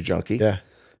jiu-jitsu junkie. Yeah.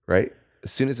 Right.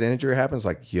 As soon as an injury happens,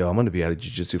 like, yo, I'm going to be out of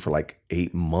jiu-jitsu for like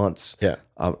 8 months. Yeah.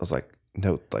 I was like,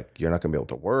 no, like you're not going to be able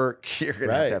to work. You're going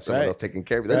to have someone else taking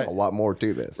care of you. There's a lot more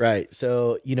to this. Right.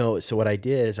 So, so what I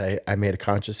did is I made a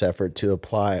conscious effort to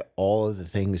apply all of the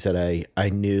things that I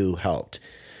knew helped.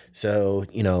 So,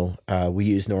 we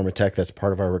use Normatec. That's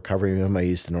part of our recovery room. I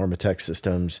used the Normatec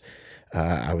systems.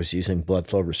 I was using blood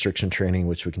flow restriction training,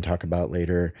 which we can talk about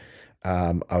later.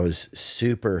 I was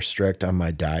super strict on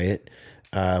my diet,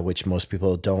 which most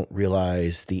people don't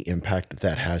realize the impact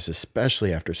that has,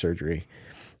 especially after surgery.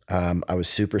 I was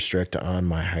super strict on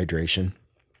my hydration,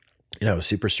 and I was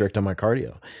super strict on my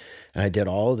cardio. And I did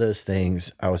all of those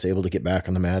things. I was able to get back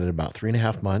on the mat at about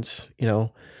 3.5 months,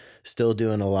 still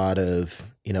doing a lot of,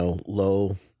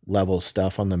 low level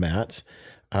stuff on the mats.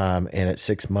 And at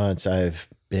 6 months, I've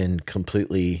been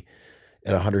completely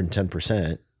at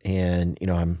 110%. And,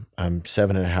 I'm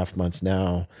 7.5 months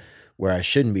now, where I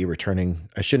shouldn't be returning.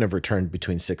 I shouldn't have returned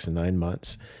between 6 and 9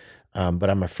 months. But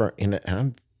I'm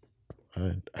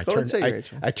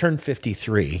I turned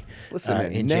 53. Listen,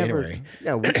 man, in January.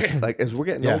 Yeah, like as we're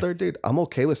getting older, dude, I'm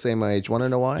okay with saying my age. Want to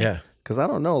know why? Yeah. Because I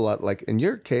don't know a lot. Like in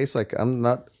your case, like I'm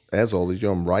not as old as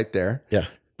you. I'm right there. Yeah.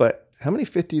 But how many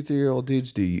 53-year-old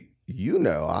dudes do you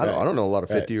know? I don't know a lot of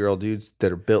 50-year-old dudes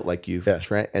that are built like you,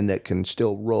 Trent, and that can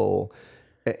still roll.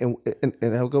 And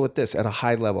I'll go with this at a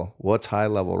high level. What's high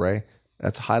level, Ray?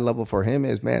 That's high level for him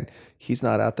is, man, he's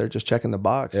not out there just checking the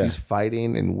box. Yeah. He's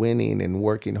fighting and winning and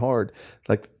working hard.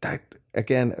 Like that,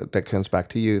 again, that comes back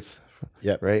to youth.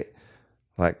 Yep. Right?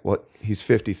 Like he's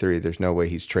 53. There's no way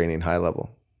he's training high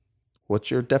level. What's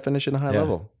your definition of high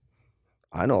level?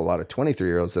 I know a lot of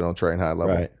 23-year-olds that don't train high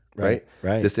level. Right.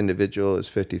 This individual is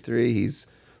 53. He's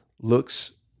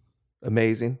looks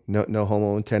amazing. No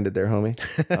homo intended there, homie.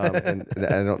 And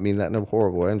I don't mean that in a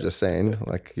horrible way. I'm just saying,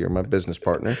 like, you're my business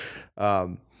partner.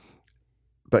 But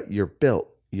you're built.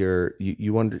 You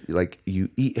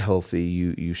eat healthy.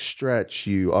 You stretch.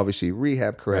 You obviously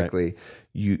rehab correctly. Right.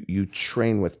 You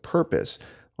train with purpose.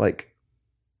 Like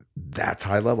that's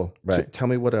high level. Right. So tell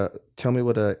me what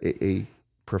a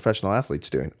professional athlete's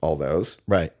doing. All those.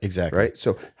 Right. Exactly. Right.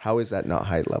 So how is that not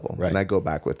high level? Right. And I go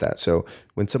back with that. So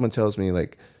when someone tells me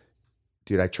like,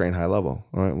 dude, I train high level.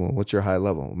 All right, well, what's your high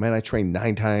level? Man, I train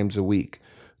 9 times a week.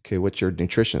 Okay, what's your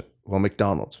nutrition? Well,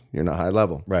 McDonald's. You're not high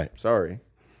level. Right. Sorry.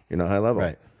 You're not high level.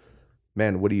 Right.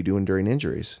 Man, what are you doing during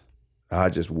injuries? I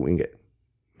just wing it.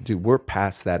 Dude, we're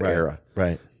past that era.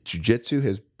 Right. Jiu-jitsu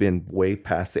has been way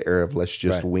past the era of let's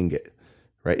just wing it.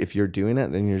 Right? If you're doing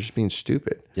it, then you're just being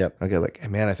stupid. Yep. Okay, like, hey,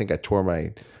 man, I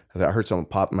heard someone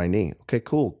pop my knee. Okay,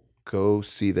 cool. Go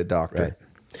see the doctor. Right.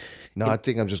 No, I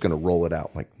think I'm just going to roll it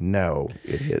out. Like, no,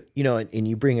 idiot. And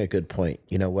you bring a good point.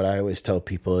 What I always tell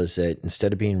people is that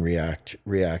instead of being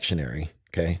reactionary,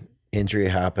 okay, injury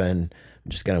happened,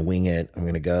 I'm just going to wing it. I'm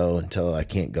going to go until I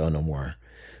can't go no more,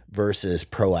 versus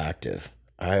proactive.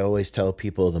 I always tell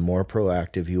people the more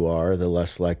proactive you are, the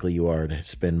less likely you are to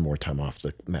spend more time off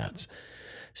the mats.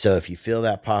 So if you feel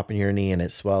that pop in your knee and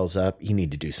it swells up, you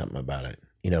need to do something about it.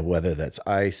 Whether that's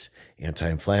ice,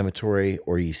 anti-inflammatory,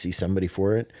 or you see somebody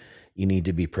for it, you need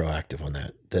to be proactive on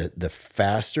that. The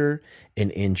faster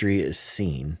an injury is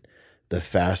seen, the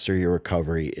faster your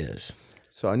recovery is.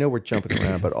 So I know we're jumping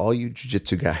around, but all you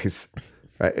jiu-jitsu guys,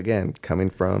 right? Again, coming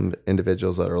from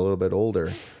individuals that are a little bit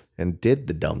older and did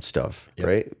the dumb stuff,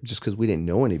 right? Just because we didn't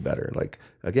know any better. Like,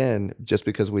 again, just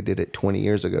because we did it 20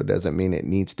 years ago doesn't mean it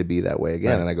needs to be that way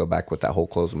again. Right. And I go back with that whole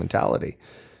closed mentality.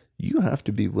 You have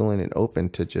to be willing and open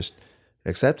to just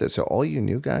accept it. So all you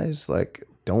new guys, like,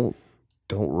 don't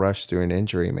rush through an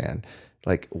injury, man.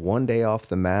 Like 1 day off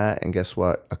the mat and guess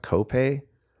what? A copay,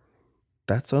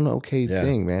 that's an okay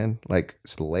thing, man. Like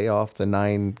lay off the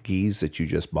 9 gis that you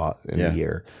just bought in a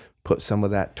year. Put some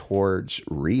of that towards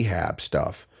rehab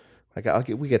stuff, Like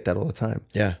we get that all the time.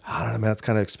 Yeah. I don't know, man, that's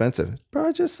kind of expensive. Bro,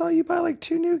 I just saw you buy like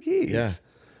 2 new Yeah. gis.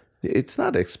 It's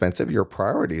not expensive. Your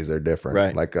priorities are different.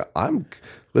 Right. Like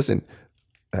listen,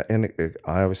 and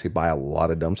I obviously buy a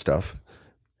lot of dumb stuff,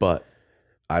 but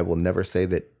I will never say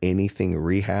that anything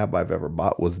rehab I've ever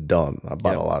bought was dumb. I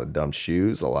bought a lot of dumb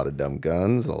shoes, a lot of dumb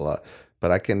guns,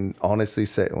 but I can honestly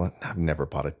say, well, I've never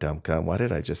bought a dumb gun. Why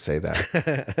did I just say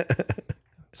that?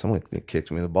 Someone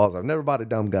kicked me in the balls. I've never bought a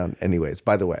dumb gun. Anyways,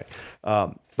 by the way,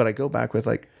 but I go back with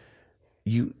like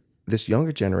this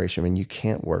younger generation, I mean, you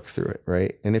can't work through it,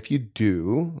 right? And if you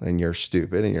do, and you're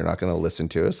stupid and you're not going to listen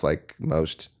to us, like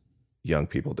most young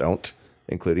people don't,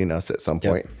 including us at some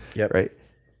point, Yep. right?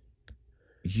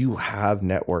 You have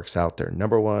networks out there.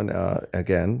 Number one,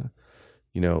 again,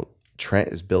 Trent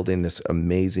is building this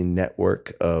amazing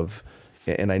network of,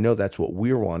 and I know that's what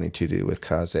we're wanting to do with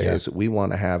Kaze, is we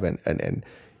want to have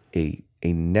a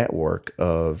network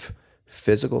of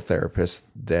physical therapists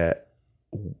that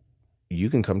you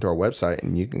can come to our website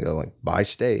and you can go like by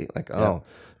state, like, all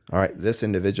right, this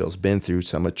individual's been through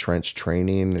some of Trent's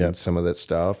training and some of that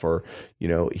stuff, or,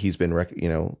 he's been,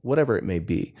 whatever it may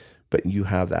be, but you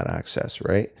have that access,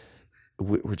 right?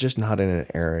 We're just not in an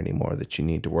era anymore that you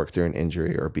need to work through an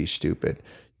injury or be stupid.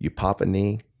 You pop a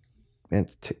knee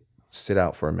and sit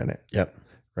out for a minute. Yep.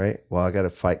 Right? Well, I got a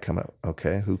fight coming up.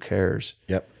 Okay. Who cares?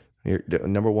 Yep.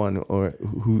 Number one, or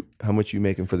how much you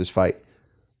making for this fight?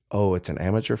 Oh, it's an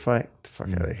amateur fight? Get the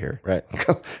fuck out of here. Right.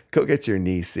 Go get your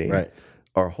knee seen. Right.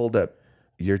 Or hold up.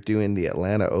 You're doing the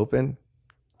Atlanta Open?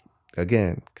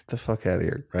 Again, get the fuck out of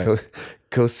here. Right.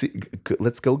 Go see.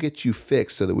 Let's go get you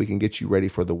fixed so that we can get you ready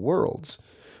for the Worlds.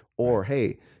 Or,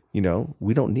 hey,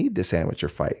 we don't need this amateur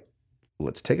fight.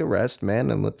 Let's take a rest, man,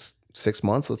 and 6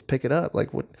 months, let's pick it up.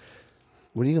 Like, what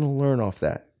are you going to learn off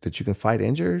that? That you can fight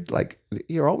injured? Like,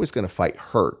 you're always going to fight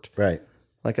hurt. Right.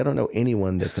 Like, I don't know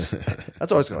anyone that's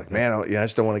always like, man, I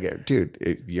just don't want to get, dude,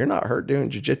 if you're not hurt doing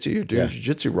jiu-jitsu, you're doing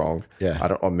jiu-jitsu wrong. Yeah. I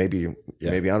don't, or maybe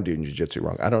I'm doing jiu-jitsu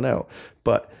wrong. I don't know.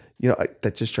 But,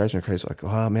 that just drives me crazy. Like,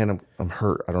 oh man, I'm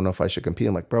hurt. I don't know if I should compete.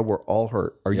 I'm like, bro, we're all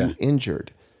hurt. Are you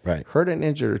injured? Right. Hurt and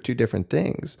injured are two different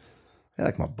things. Yeah,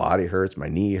 like my body hurts, my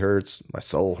knee hurts, my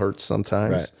soul hurts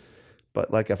sometimes. Right. But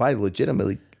like if I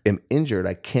legitimately am injured,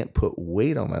 I can't put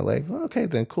weight on my leg. Well, okay,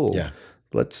 then cool. Yeah.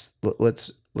 Let's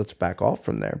back off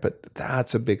from there. But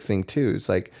that's a big thing too. It's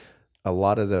like a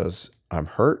lot of those I'm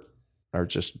hurt are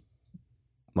just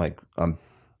like I'm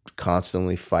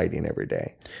constantly fighting every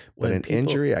day. But an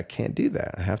injury, I can't do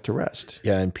that. I have to rest.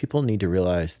 Yeah, and people need to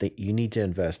realize that you need to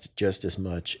invest just as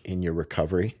much in your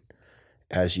recovery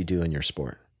as you do in your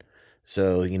sport.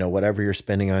 So, whatever you're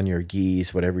spending on your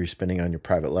gis, whatever you're spending on your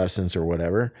private lessons or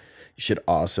whatever, you should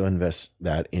also invest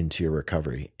that into your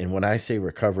recovery. And when I say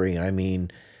recovery, I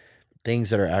mean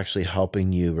things that are actually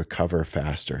helping you recover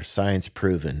faster, science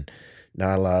proven,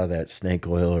 not a lot of that snake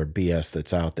oil or BS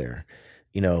that's out there.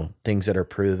 Things that are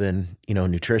proven,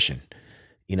 nutrition.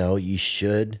 You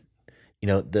should,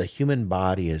 the human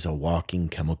body is a walking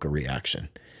chemical reaction.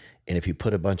 And if you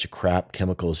put a bunch of crap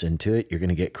chemicals into it, you're going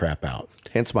to get crap out.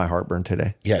 Hence my heartburn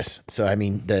today. Yes. So, I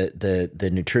mean, the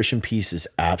nutrition piece is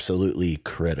absolutely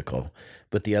critical.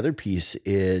 But the other piece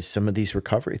is some of these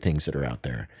recovery things that are out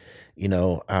there.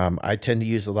 I tend to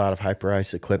use a lot of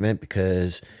HyperIce equipment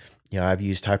because, I've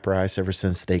used HyperIce ever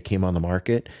since they came on the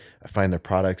market. I find their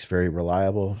products very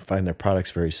reliable. I find their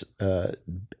products very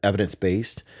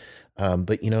evidence-based.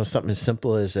 But, something as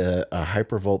simple as a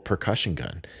Hypervolt percussion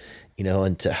gun,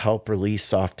 and to help release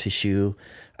soft tissue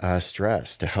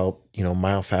stress, to help,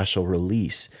 myofascial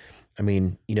release. I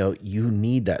mean, you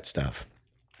need that stuff.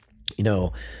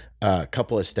 A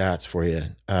couple of stats for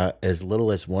you. As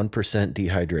little as 1%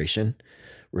 dehydration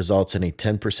results in a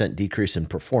 10% decrease in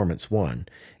performance,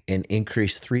 and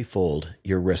increase threefold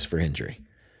your risk for injury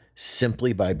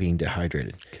simply by being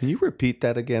dehydrated. Can you repeat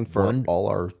that again for all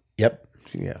our... Yep.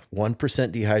 Yeah. 1%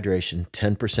 dehydration,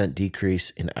 10%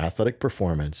 decrease in athletic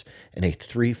performance, and a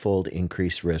threefold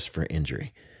increased risk for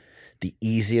injury. The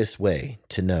easiest way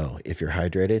to know if you're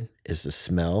hydrated is the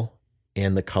smell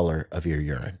and the color of your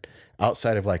urine.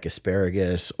 Outside of like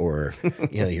asparagus or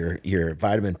your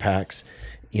vitamin packs,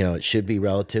 it should be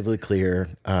relatively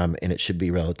clear, and it should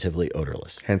be relatively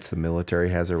odorless. Hence the military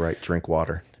has it right. Drink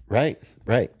water. Right.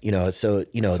 So,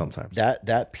 sometimes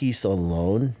that piece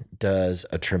alone does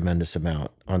a tremendous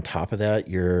amount. On top of that,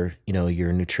 your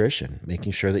nutrition,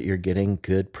 making sure that you're getting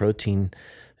good protein,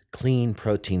 clean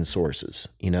protein sources,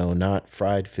 not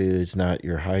fried foods, not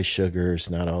your high sugars,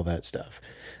 not all that stuff.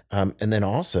 And then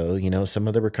also, some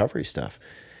of the recovery stuff,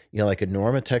 like a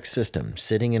Normatec system,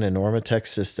 sitting in a Normatec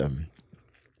system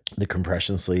the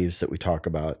compression sleeves that we talk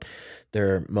about.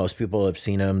 Most people have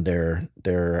seen them. They're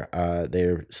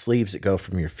sleeves that go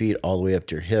from your feet all the way up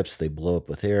to your hips. They blow up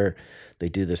with air. They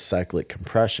do this cyclic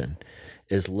compression.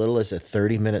 As little as a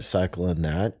 30-minute cycle in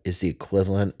that is the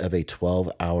equivalent of a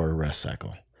 12-hour rest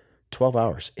cycle. 12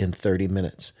 hours in 30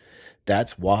 minutes.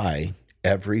 That's why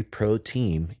every pro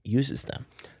team uses them.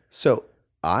 So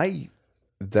the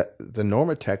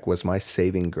Normatec was my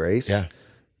saving grace. Yeah.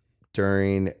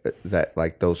 During that,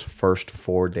 like those first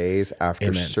 4 days after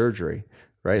Amen. surgery,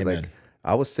 right? Amen. Like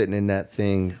I was sitting in that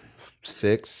thing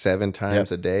 6-7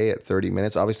 times a day at 30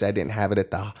 minutes. Obviously I didn't have it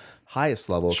at the highest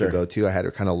level it could go to. I had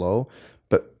it kind of low,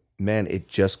 but man, it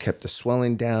just kept the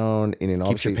swelling down, and then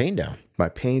Keeps your obviously pain down. my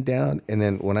pain down. And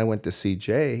then when I went to see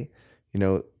Jay,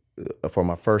 for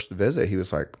my first visit, he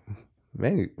was like,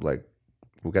 man, like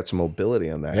we got some mobility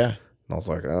on that. Yeah. And I was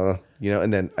like,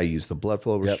 and then I used the blood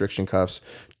flow restriction cuffs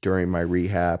during my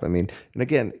rehab. I mean, and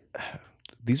again,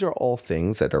 these are all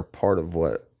things that are part of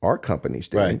what our company's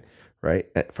doing, right?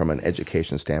 From an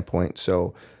education standpoint.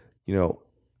 So,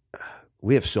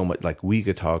 we have so much, like we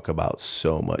could talk about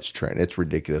so much, Trent. It's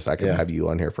ridiculous. I could have you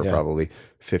on here for probably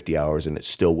 50 hours and it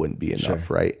still wouldn't be enough,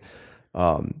 right?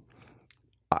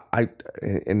 I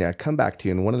come back to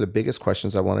you, and one of the biggest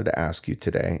questions I wanted to ask you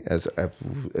today,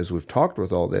 as we've talked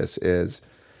with all this, is,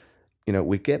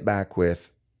 we get back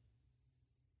with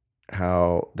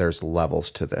how there's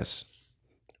levels to this,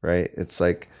 right? It's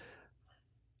like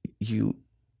you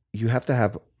have to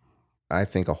have, I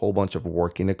think, a whole bunch of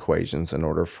working equations in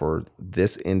order for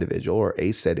this individual or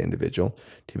a said individual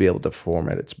to be able to perform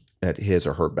at his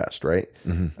or her best, right?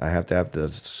 Mm-hmm. I have to have the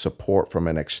support from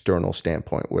an external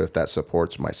standpoint. What if that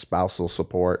supports my spousal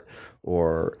support,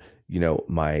 or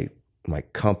my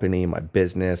company, my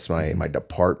business, my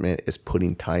department is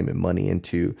putting time and money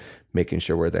into making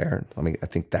sure we're there. I mean, I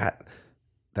think that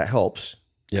helps.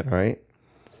 Yep. Right.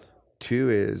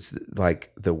 2 is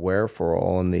like the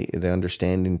wherefore and the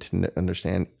understanding to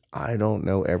understand I don't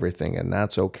know everything, and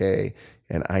that's okay.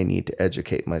 And I need to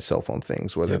educate myself on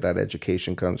things, whether that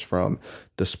education comes from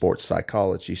the sports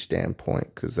psychology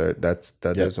standpoint, because that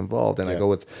is involved. And I go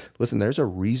with, listen, there's a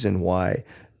reason why,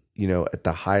 at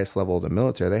the highest level of the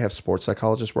military, they have sports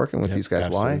psychologists working with these guys.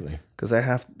 Absolutely. Why?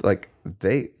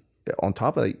 Because on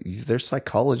top of it, there's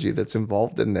psychology that's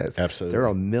involved in this. Absolutely. There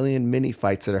are a million mini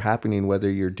fights that are happening,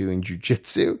 whether you're doing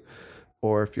jujitsu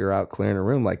or if you're out clearing a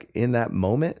room. Like in that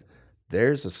moment,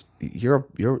 you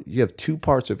have 2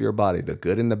 parts of your body, the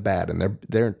good and the bad, and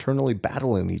they're internally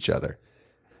battling each other.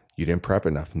 You didn't prep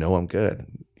enough. No, I'm good.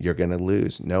 You're going to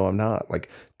lose. No, I'm not. Like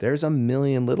there's a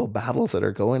million little battles that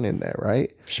are going in there,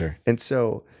 right? Sure. And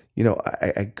so,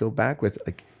 I go back with,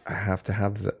 like, I have to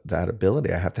have that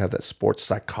ability. I have to have that sports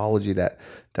psychology, that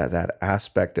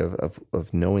aspect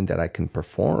of knowing that I can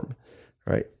perform,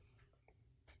 right?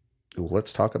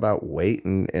 Let's talk about weight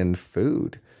and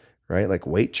food, right? Like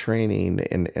weight training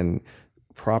and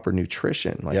proper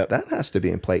nutrition. Like that has to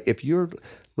be in play. If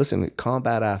listen,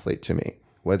 combat athlete to me,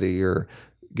 whether you're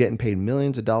getting paid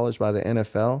millions of dollars by the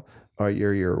NFL or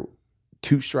you're your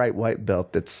 2-stripe white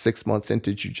belt that's 6 months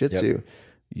into jiu-jitsu,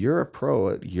 you're a pro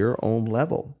at your own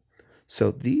level.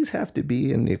 So these have to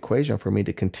be in the equation for me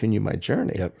to continue my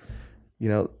journey.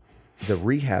 Yep. The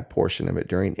rehab portion of it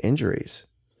during injuries,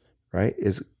 right,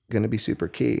 is going to be super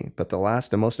key. But the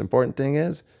last and most important thing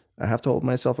is I have to hold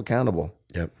myself accountable.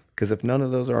 Yep. Because if none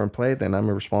of those are in play, then I'm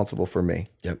responsible for me.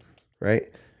 Yep.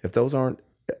 Right? If those aren't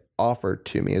offered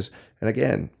to me, and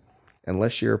again,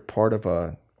 unless you're part of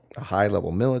a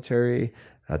high-level military,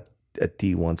 a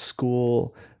D1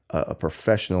 school, a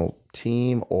professional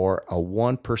team, or a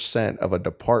 1% of a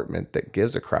department that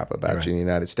gives a crap about you in the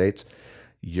United States,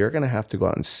 you're going to have to go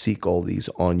out and seek all these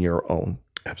on your own.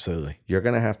 Absolutely. You're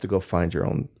going to have to go find your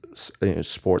own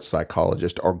sports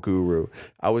psychologist or guru.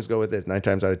 I always go with this. 9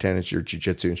 times out of 10, it's your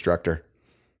jiu-jitsu instructor,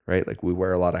 right? Like we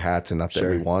wear a lot of hats, and not that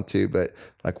we want to, but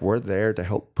like we're there to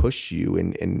help push you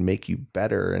and make you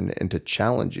better and to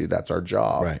challenge you. That's our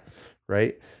job,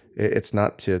 right? It's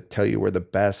not to tell you we're the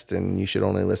best and you should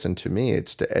only listen to me.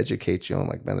 It's to educate you on,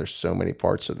 like, man, there's so many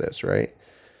parts of this, right?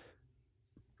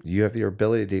 You have your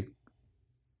ability to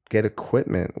get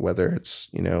equipment, whether it's,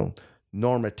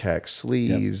 Normatec,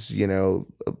 sleeves,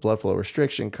 blood flow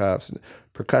restriction cuffs,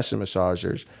 percussion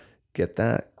massagers. Get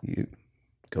that. You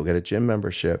go get a gym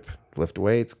membership, lift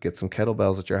weights, get some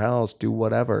kettlebells at your house, do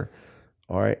whatever.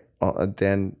 All right.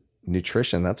 Then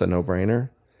nutrition, that's a no-brainer.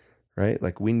 Right?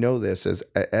 Like we know this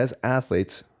as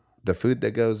athletes, the food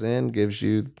that goes in gives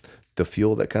you the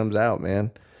fuel that comes out,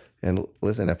 man. And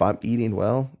listen, if I'm eating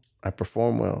well, I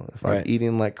perform well. If I'm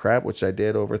eating like crap, which I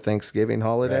did over Thanksgiving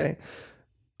holiday,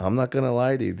 I'm not going to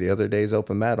lie to you. The other day's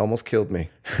open mat almost killed me.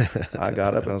 I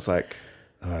got up and I was like,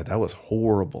 that was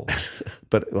horrible.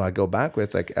 But when I go back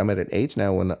with, like, I'm at an age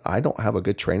now when I don't have a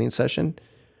good training session.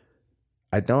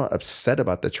 I'm not upset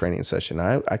about the training session.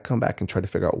 I come back and try to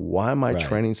figure out why my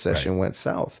training session went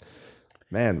south.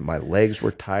 Man, my legs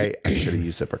were tight. I should have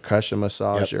used a percussion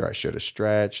massager. I should have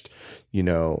stretched. You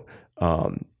know,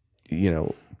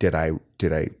 did I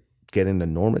get into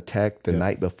Normatec the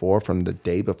night before from the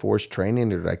day before's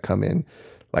training, or did I come in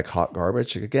like hot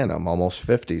garbage? Again, I'm almost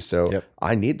 50, so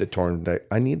I need the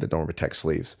Normatec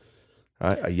sleeves.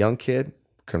 A young kid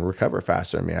can recover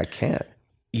faster than me. I can't.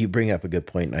 You bring up a good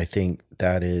point, and I think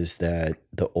that is that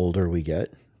the older we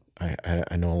get,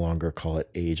 I no longer call it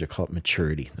age, I call it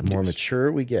maturity. The more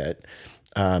mature we get,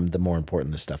 the more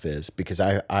important this stuff is. Because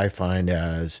I find,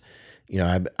 as you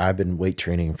know, I've been weight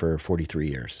training for 43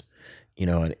 years, you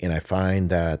know, and I find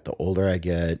that the older I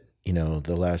get, you know,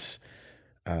 the less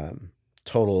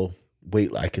total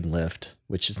weight I can lift,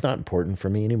 which is not important for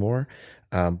me anymore.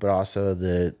 But also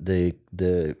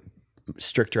the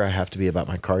stricter I have to be about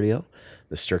my cardio,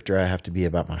 the stricter I have to be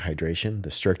about my hydration,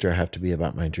 the stricter I have to be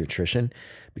about my nutrition,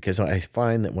 because I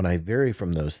find that when I vary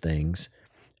from those things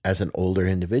as an older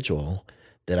individual,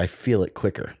 that I feel it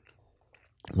quicker.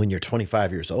 When you're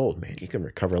 25 years old, man, you can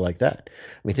recover like that.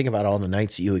 I mean, think about all the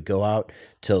nights that you would go out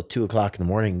till 2 o'clock in the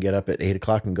morning and get up at 8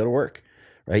 o'clock and go to work,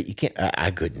 right? You can't,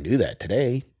 I couldn't do that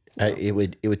today. It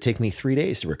would take me 3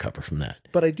 days to recover from that.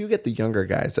 But I do get the younger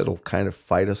guys that'll kind of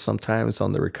fight us sometimes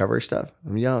on the recovery stuff.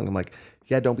 I'm young. I'm like,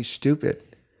 yeah, don't be stupid.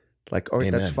 Like, all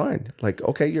right, that's fine. Like,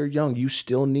 okay, you're young. You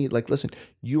still need, like, listen,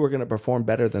 you are going to perform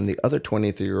better than the other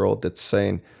 23-year-old that's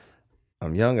saying,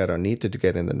 I'm young. I don't need to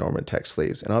get in the Normatec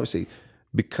sleeves. And obviously,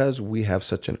 because we have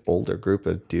such an older group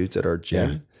of dudes at our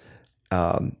gym,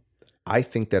 I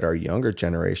think that our younger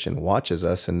generation watches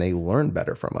us and they learn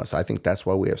better from us. I think that's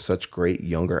why we have such great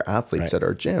younger athletes at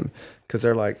our gym, because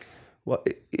they're like, well,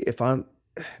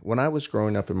 when I was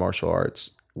growing up in martial arts,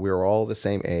 we were all the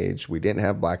same age. We didn't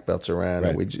have black belts around,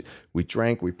 and we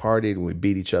drank, we partied, and we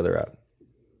beat each other up.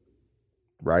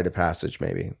 Rite of passage,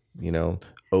 maybe, you know,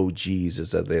 OGs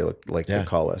as they like to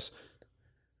call us.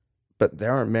 But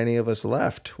there aren't many of us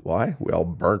left. Why? We all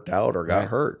burnt out or got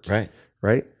hurt.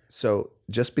 Right. So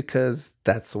just because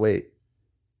that's the way it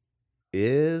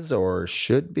is or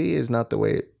should be is not the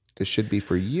way it should be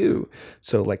for you.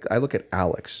 So like I look at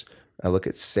Alex, I look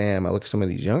at Sam, I look at some of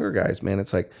these younger guys, man,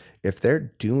 it's like if they're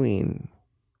doing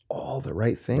all the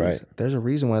right things, there's a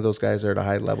reason why those guys are at a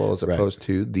high level as opposed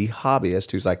to the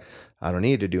hobbyist who's like, I don't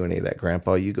need to do any of that,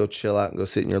 Grandpa. You go chill out and go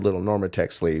sit in your little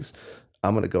Normatec sleeves.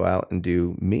 I'm going to go out and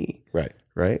do me. Right.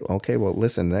 Okay. Well,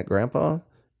 listen, that Grandpa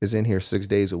is in here 6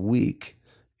 days a week.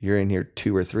 You're in here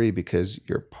 2 or 3 because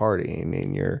you're partying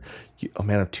and oh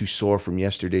man, I'm too sore from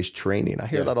yesterday's training. I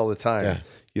hear that all the time.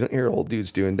 You don't hear old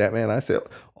dudes doing that, man. I say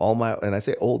and I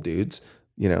say old dudes,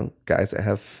 you know, guys that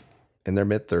have in their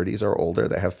mid 30s or older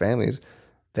that have families,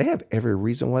 they have every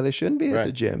reason why they shouldn't be at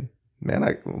the gym.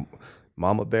 Man,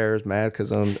 Mama Bear is mad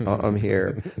because I'm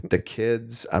here. The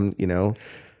kids,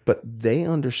 but they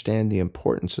understand the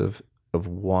importance of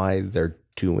why they're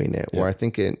doing it. Where I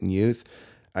think in youth,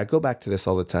 I go back to this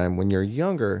all the time. When you're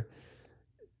younger,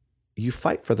 you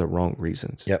fight for the wrong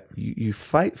reasons. You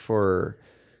fight for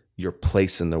your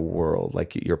place in the world,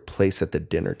 like your place at the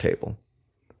dinner table,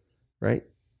 right?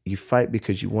 You fight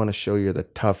because you want to show you're the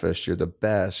toughest, you're the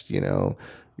best, to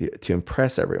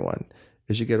impress everyone.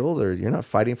 As you get older, you're not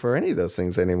fighting for any of those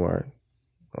things anymore.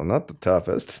 I'm not the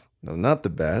toughest. I'm not the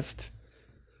best,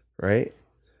 right?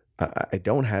 I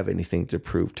don't have anything to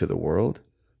prove to the world.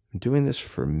 I'm doing this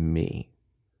for me,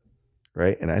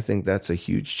 right? And I think that's a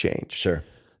huge change. Sure.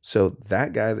 So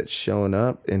that guy that's showing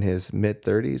up in his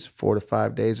mid-30s, 4 to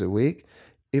 5 days a week,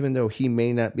 even though he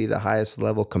may not be the highest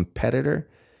level competitor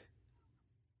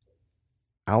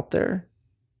out there,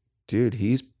 dude,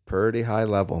 he's pretty high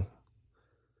level.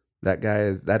 That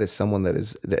guy, that is someone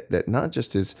that not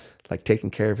just is like taking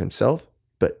care of himself,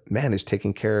 but man, is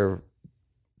taking care of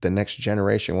the next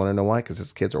generation. Want to know why? Because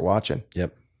his kids are watching.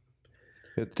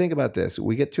 Think about this.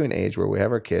 We get to an age where we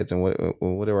have our kids, and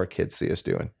what do our kids see us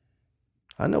doing?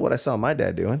 I know what I saw my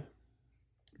dad doing.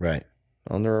 Right.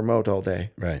 On the remote all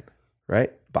day. Right.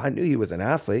 But I knew he was an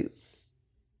athlete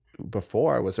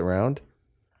before I was around.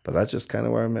 But that's just kind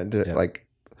of where I'm at. Like,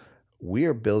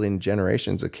 we're building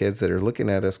generations of kids that are looking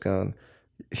at us going,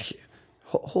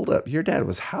 hold up, your dad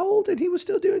was how old and he was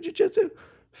still doing jiu-jitsu?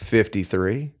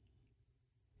 53.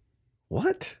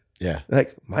 What? Yeah.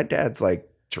 Like, my dad's like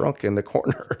drunk in the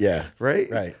corner. Yeah.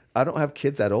 Right. I don't have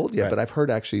kids that old yet, but I've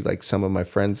heard actually like some of my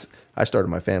friends, I started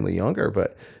my family younger,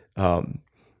 but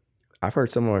I've heard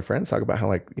some of my friends talk about how,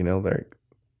 like,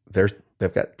 they're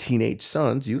they've got teenage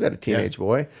sons. You got a Yeah. teenage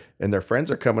boy, and their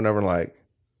friends are coming over and like,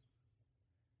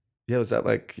 yo, is that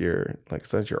like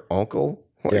is that your uncle?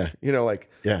 Like, Yeah. like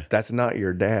Yeah. that's not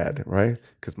your dad, right?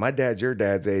 Because my dad's your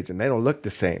dad's age, and they don't look the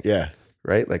same, Yeah.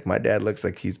 right? Like my dad looks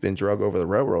like he's been drug over the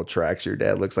railroad tracks. Your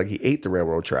dad looks like he ate the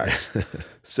railroad tracks.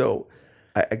 So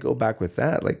I go back with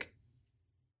that, like,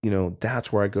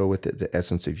 that's where I go with the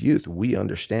essence of youth. We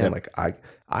understand, Yep. like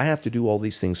I have to do all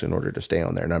these things in order to stay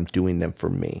on there, and I'm doing them for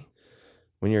me.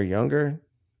 When you're younger,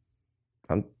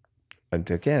 I'm and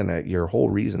again, your whole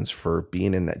reasons for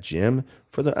being in that gym,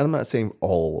 I'm not saying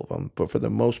all of them, but for the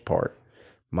most part,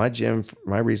 my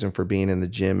reason for being in the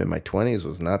gym in my 20s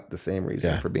was not the same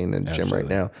reason Yeah. for being in the gym right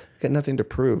Absolutely. now. I got nothing to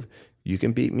prove. You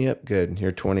can beat me up good.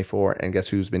 You're 24, and guess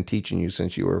who's been teaching you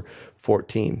since you were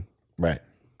 14? Right.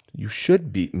 You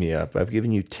should beat me up. I've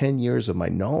given you 10 years of my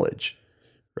knowledge,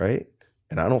 right?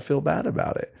 And I don't feel bad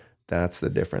about it. That's the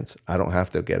difference. I don't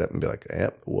have to get up and be like,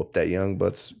 yep, whoop that young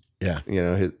butt's, Yeah.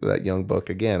 that young buck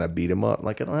again. I beat him up.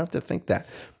 Like, I don't have to think that.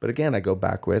 But again, I go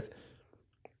back with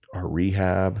our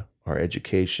rehab, our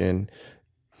education,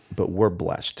 but we're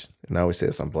blessed. And I always say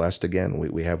this, I'm blessed again.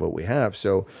 We have what we have.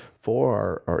 So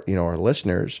for our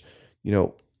listeners,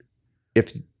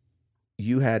 if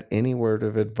you had any word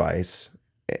of advice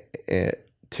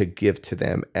to give to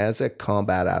them as a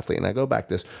combat athlete, and I go back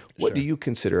to this, what do Sure. you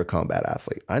consider a combat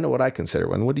athlete? I know what I consider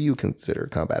one. What do you consider a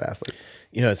combat athlete?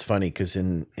 It's funny because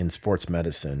in sports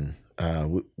medicine,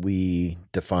 we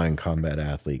define combat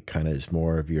athlete kind of as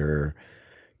more of your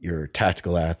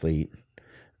tactical athlete,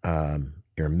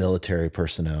 your military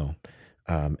personnel,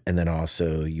 and then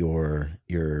also your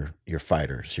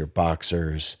fighters, your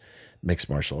boxers,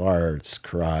 mixed martial arts,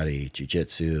 karate,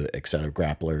 jiu-jitsu, et cetera,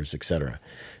 grapplers, et cetera.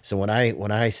 So when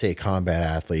I say combat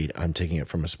athlete, I'm taking it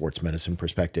from a sports medicine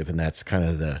perspective, and that's kind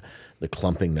of the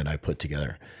clumping that I put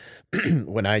together.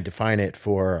 When I define it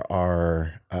for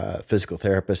our physical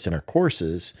therapists in our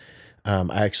courses,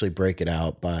 I actually break it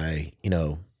out by,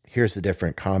 here's the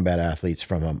different combat athletes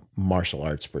from a martial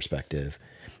arts perspective.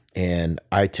 And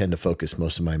I tend to focus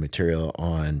most of my material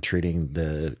on treating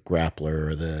the grappler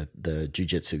or the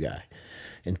jiu-jitsu guy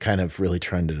and kind of really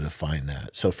trying to define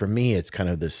that. So for me, it's kind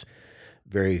of this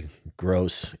very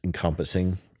gross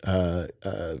encompassing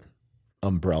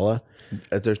umbrella.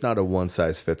 There's not a one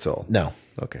size fits all. No,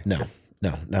 Okay. no, Good.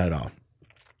 no, not at all.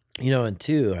 And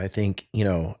two, I think,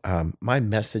 my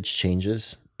message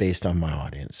changes based on my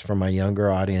audience. For my younger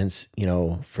audience,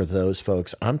 for those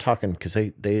folks, I'm talking because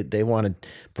they want to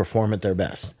perform at their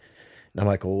best. And I'm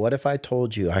like, well, what if I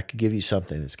told you I could give you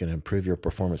something that's going to improve your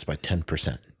performance by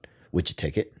 10%? Would you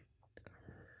take it?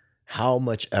 How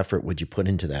much effort would you put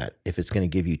into that if it's going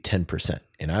to give you 10%?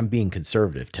 And I'm being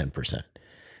conservative, 10%.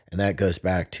 And that goes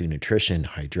back to nutrition,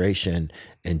 hydration,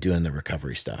 and doing the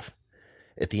recovery stuff.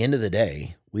 At the end of the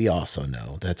day, we also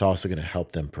know that's also going to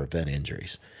help them prevent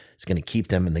injuries. It's going to keep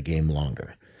them in the game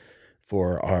longer.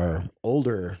 For our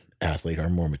older athlete, our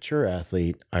more mature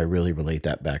athlete, I really relate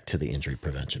that back to the injury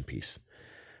prevention piece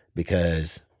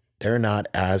because they're not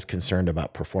as concerned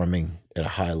about performing at a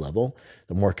high level.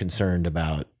 They're more concerned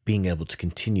about being able to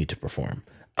continue to perform.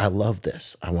 I love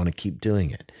this. I want to keep doing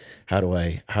it. How do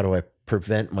I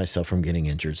prevent myself from getting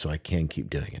injured so I can keep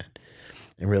doing it?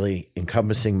 And really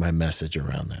encompassing my message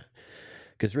around that.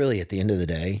 Because really, at the end of the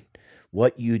day,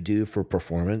 what you do for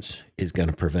performance is going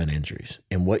to prevent injuries.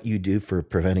 And what you do for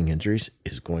preventing injuries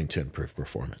is going to improve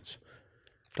performance.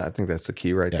 I think that's the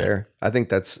key right there. I think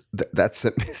that's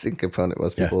the missing component.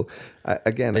 Most people,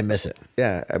 again, They miss it.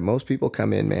 Yeah, most people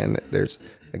come in, man. There's,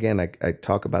 again, I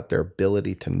talk about their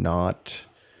ability to not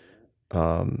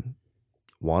want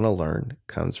to learn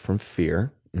comes from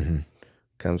fear,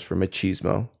 comes from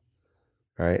machismo,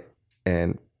 right?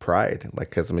 And pride, like,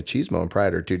 because machismo and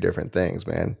pride are two different things,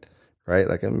 man, right?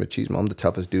 Like, I'm machismo, I'm the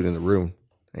toughest dude in the room,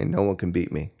 and no one can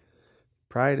beat me.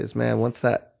 Pride is, man, once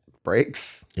that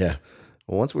breaks, Yeah.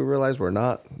 once we realize we're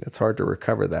not, it's hard to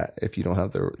recover that if you don't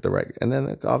have the right. And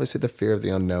then obviously the fear of the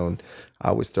unknown. I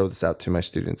always throw this out to my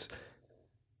students.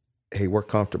 Hey, we're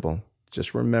comfortable.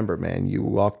 Just remember, man, you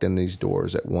walked in these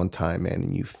doors at one time, man,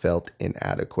 and you felt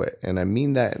inadequate. And I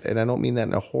mean that, and I don't mean that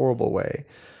in a horrible way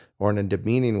or in a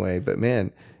demeaning way, but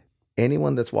man,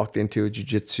 anyone that's walked into a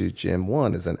jiu-jitsu gym,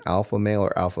 one, is an alpha male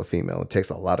or alpha female. It takes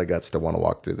a lot of guts to want to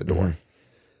walk through the door.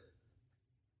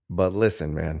 But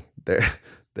listen, man,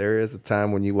 there is a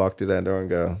time when you walk through that door and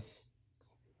go,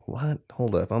 what?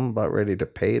 Hold up. I'm about ready to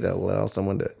pay to allow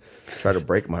someone to try to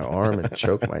break my arm and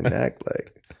choke my neck.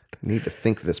 Like, I need to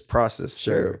think this process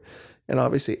through. And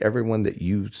obviously everyone that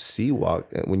you see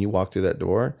when you walk through that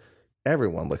door,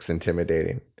 everyone looks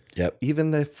intimidating. Yep.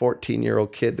 Even the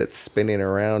 14-year-old kid that's spinning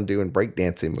around doing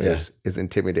breakdancing moves is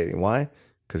intimidating. Why?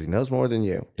 Because he knows more than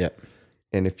you. Yep.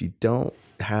 And if you don't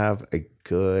have a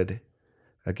good,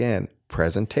 again,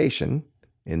 presentation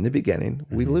in the beginning,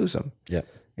 we lose them. Yep.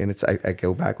 And it's I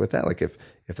go back with that. Like if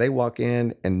they walk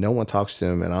in and no one talks to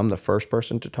them and I'm the first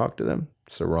person to talk to them,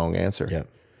 it's the wrong answer. Yep.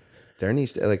 There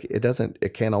needs to, like,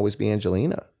 it can't always be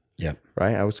Angelina. Yep.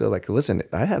 Right? I would say, like, listen,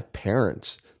 I have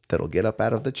parents that'll get up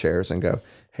out of the chairs and go,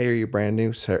 "Hey, are you brand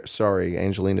new? Sorry,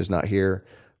 Angelina's not here.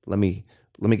 Let me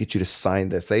get you to sign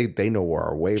this." They know where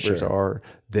our waivers are.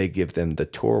 They give them the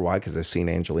tour. Why? Because they've seen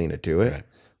Angelina do it. Right.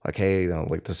 Like, hey,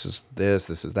 like this is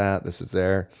that, this is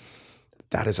there.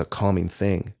 That is a calming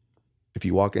thing. If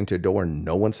you walk into a door and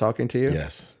no one's talking to you,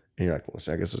 yes, and you're like, well,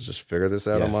 I guess I'll just figure this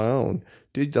out on my own.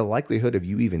 Dude, the likelihood of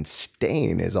you even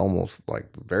staying is almost like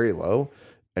very low.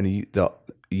 And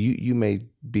you may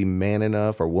be man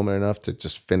enough or woman enough to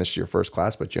just finish your first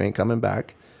class, but you ain't coming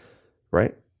back,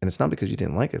 right? And it's not because you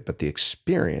didn't like it, but the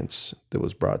experience that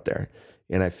was brought there.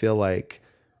 And I feel like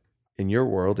in your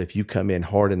world, if you come in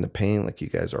hard in the paint, like you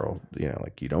guys are all,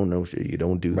 like you don't know, you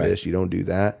don't do this, you don't do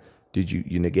that, dude,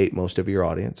 you negate most of your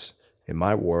audience. In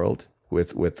my world,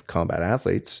 with combat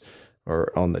athletes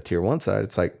or on the tier 1 side,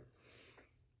 it's like,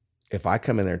 if I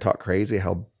come in there and talk crazy,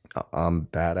 how I'm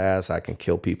badass, I can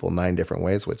kill people 9 different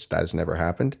ways, which that has never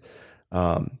happened.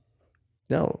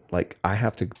 No, like I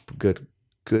have to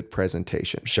good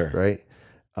presentation. Sure. Right.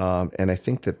 And I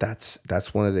think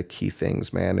that's one of the key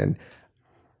things, man. And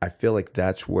I feel like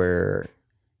that's where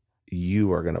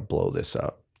you are going to blow this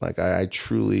up. Like I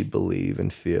truly believe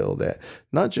and feel that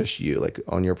not just you, like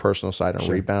on your personal side on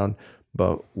Rebound,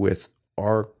 but with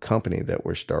our company that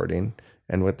we're starting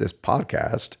and with this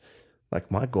podcast,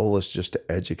 like my goal is just to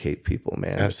educate people,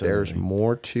 man. Absolutely. There's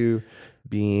more to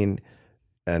being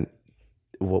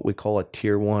what we call a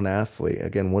tier 1 athlete.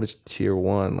 Again, what is tier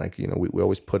 1? Like, we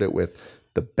always put it with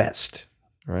the best,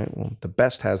 right? Well, the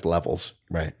best has levels.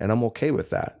 Right. And I'm okay with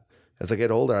that. As I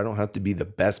get older, I don't have to be the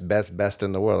best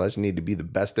in the world. I just need to be the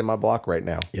best in my block right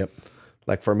now. Yep.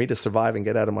 Like for me to survive and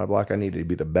get out of my block, I need to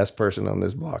be the best person on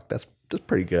this block. That's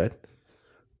pretty good.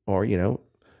 Or,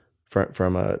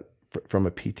 from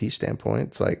a PT standpoint,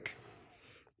 it's like,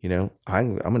 I'm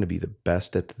going to be the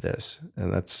best at this.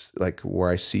 And that's like where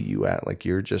I see you at. Like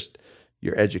your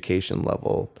education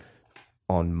level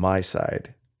on my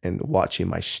side and watching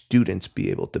my students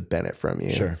be able to benefit from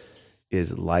you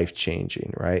is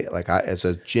life-changing, right? Like as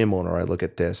a gym owner, I look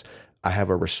at this, I have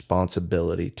a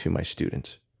responsibility to my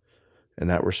students. And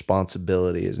that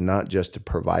responsibility is not just to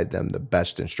provide them the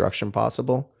best instruction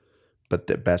possible, but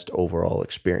the best overall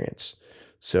experience.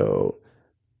 So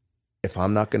if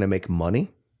I'm not going to make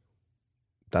money,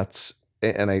 I'm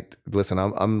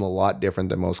a lot different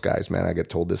than most guys, man. I get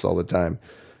told this all the time,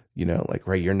 like,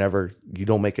 Ray, you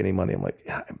don't make any money. I'm like,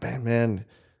 yeah, man,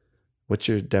 what's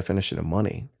your definition of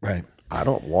money? Right. I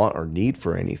don't want or need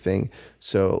for anything.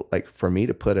 So like for me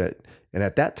to put it, and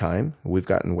at that time we've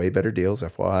gotten way better deals,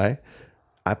 FYI,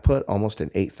 I put almost an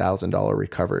 $8,000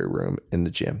 recovery room in the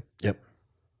gym. Yep.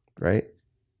 Right.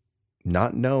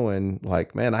 Not knowing,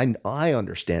 like, man, I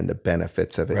understand the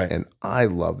benefits of it, right, and I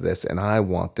love this and I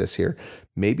want this here.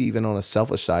 Maybe even on a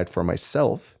selfish side for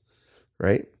myself,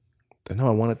 right? But no,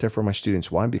 I want it there for my students.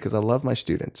 Why? Because I love my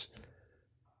students.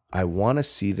 I want to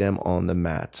see them on the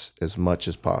mats as much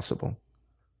as possible.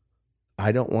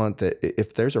 I don't want that.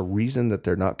 If there's a reason that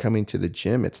they're not coming to the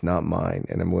gym, it's not mine.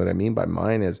 And what I mean by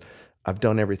mine is I've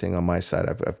done everything on my side.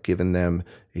 I've given them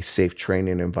a safe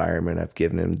training environment. I've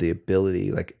given them the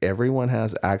ability, like everyone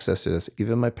has access to this.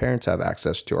 Even my parents have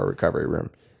access to our recovery room.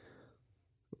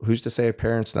 Who's to say a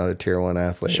parent's not a tier 1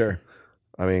 athlete? Sure.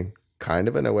 I mean, kind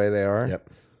of in a way they are. Yep.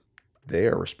 They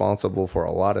are responsible for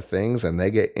a lot of things and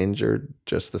they get injured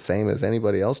just the same as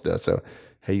anybody else does. So,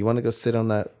 hey, you want to go sit on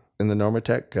that in the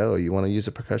Normatec? Go. You want to use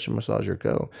a percussion massager?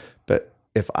 Go. But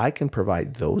if I can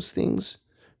provide those things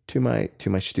to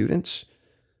my students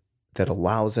that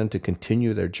allows them to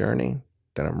continue their journey,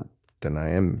 then I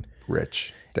am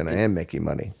rich. Then I am making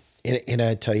money. And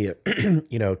I tell you,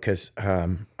 because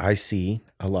I see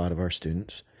a lot of our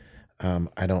students.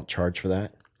 I don't charge for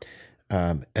that.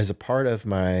 As a part of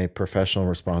my professional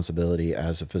responsibility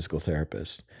as a physical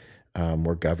therapist,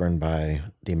 we're governed by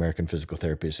the American Physical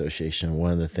Therapy Association.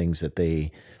 One of the things that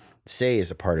they say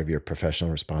is a part of your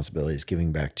professional responsibility is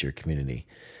giving back to your community.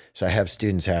 So I have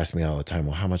students ask me all the time,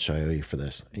 well, how much do I owe you for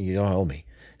this? And you don't owe me.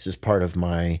 This is part of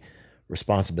my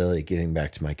responsibility, giving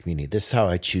back to my community. This is how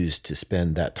I choose to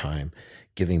spend that time,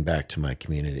 giving back to my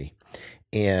community.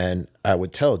 And I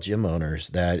would tell gym owners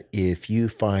that if you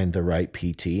find the right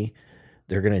PT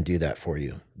they're going to do that for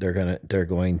you. They're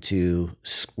going to,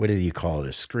 what do you call it?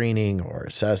 A screening or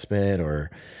assessment,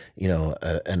 or,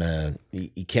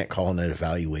 you can't call it an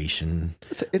evaluation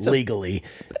It's a legally,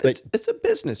 but it's a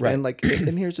business, man. right. Like,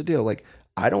 and here's the deal. Like,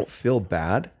 I don't feel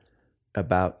bad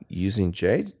about using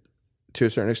Jay to a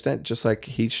certain extent, just like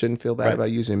he shouldn't feel bad Right.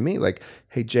 about using me. Like,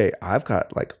 hey, Jay, I've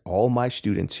got like all my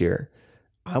students here.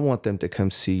 I want them to come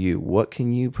see you. What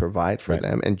can you provide for Right.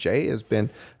 them? And Jay has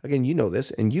been, again, you know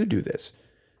this, and you do this.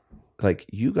 Like,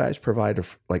 you guys provide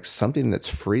like something that's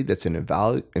free, that's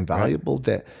Right. invaluable.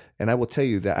 That, and I will tell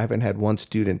you that I haven't had one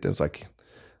student that was like,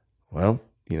 well,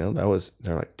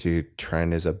 they're like, dude,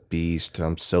 Trent is a beast.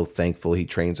 I'm so thankful he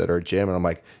trains at our gym. And I'm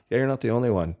like, yeah, you're not the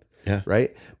only one. Yeah.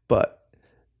 Right. But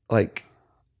like,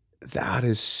 that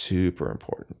is super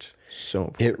important. So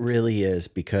important. It really is,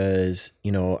 because,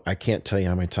 I can't tell you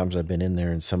how many times I've been in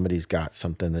there and somebody's got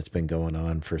something that's been going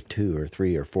on for 2 or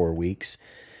 3 or 4 weeks,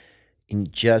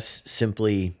 and just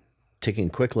simply taking a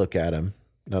quick look at them,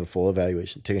 not a full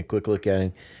evaluation, taking a quick look at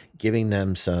it, giving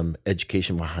them some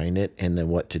education behind it and then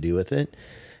what to do with it.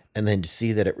 And then to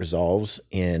see that it resolves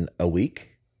in a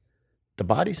week. The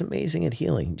body's amazing at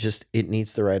healing. Just, it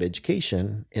needs the right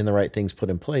education and the right things put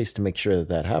in place to make sure that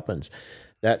that happens.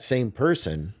 That same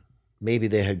person, maybe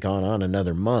they had gone on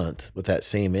another month with that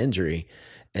same injury,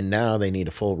 and now they need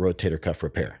a full rotator cuff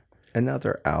repair. And now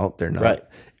they're out. They're not. Right.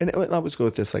 And I always go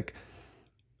with this. Like,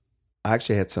 I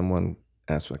actually had someone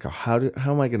ask me, like, how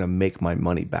am I going to make my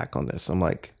money back on this? I'm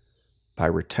like, by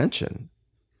retention.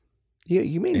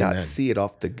 You may not Amen. see it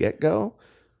off the get-go,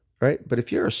 right? But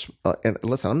if you're and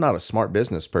listen, I'm not a smart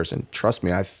business person. Trust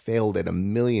me, I've failed at a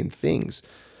million things.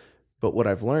 But what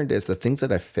I've learned is the things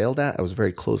that I failed at, I was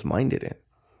very close-minded in.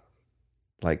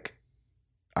 Like,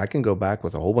 I can go back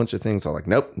with a whole bunch of things. I'm like,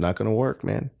 nope, not going to work,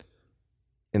 man.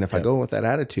 And if I Yep. go with that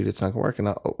attitude, it's not going to work.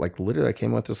 And I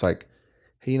came with this like,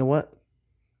 hey, you know what?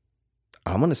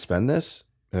 I'm going to spend this.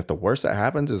 And if the worst that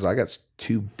happens is I got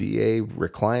 2 BA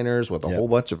recliners with a Yep. whole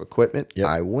bunch of equipment, Yep.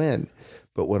 I win.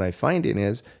 But what I find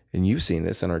is, and you've seen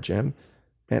this in our gym,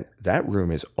 man, that room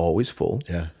is always full.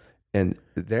 Yeah. And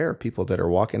there are people that are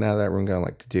walking out of that room going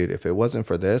like, dude, if it wasn't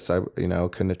for this, I,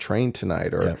 couldn't have trained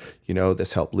tonight, or,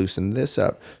 this helped loosen this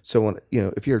up. So when,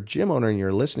 if you're a gym owner and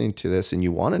you're listening to this and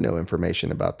you want to know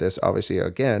information about this, obviously,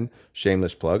 again,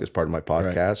 shameless plug as part of my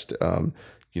podcast.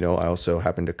 I also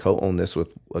happen to co-own this with,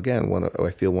 again, I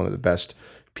feel one of the best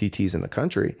PTs in the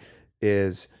country,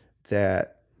 is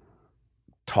that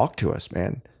talk to us,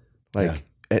 man. Like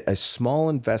a small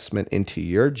investment into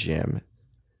your gym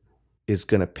is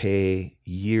going to pay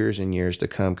years and years to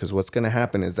come, because what's going to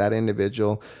happen is that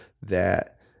individual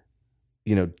that,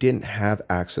 didn't have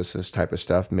access to this type of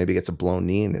stuff, maybe gets a blown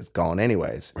knee and it's gone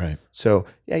anyways. Right. So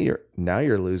yeah,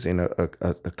 you're losing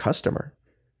a customer,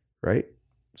 right?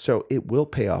 So it will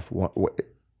pay off.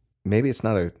 Maybe it's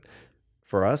not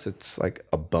for us, it's like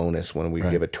a bonus when we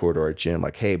give a tour to our gym.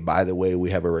 Like, hey, by the way,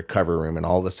 we have a recovery room. And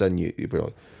all of a sudden you be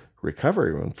like,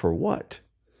 recovery room for what?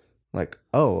 Like,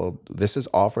 oh, well, this is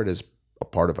offered as a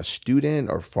part of a student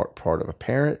or part of a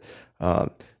parent.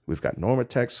 We've got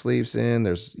Normatec sleeves in.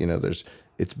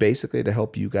 It's basically to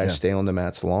help you guys stay on the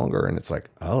mats longer. And it's like,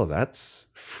 oh, that's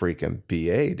freaking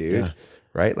BA, dude. Yeah.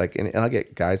 Right? Like, and I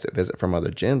get guys that visit from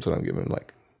other gyms when I'm giving them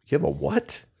like, you have a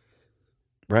what?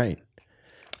 Right.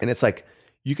 And it's like,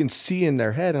 you can see in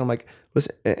their head. And I'm like,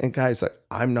 listen, and guys, like,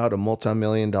 I'm not a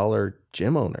multi-million-dollar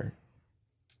gym owner.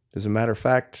 As a matter of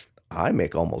fact, I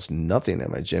make almost nothing at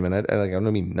my gym. And I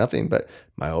don't mean nothing, but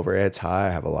my overhead's high.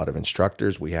 I have a lot of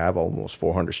instructors. We have almost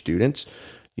 400 students,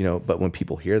 but when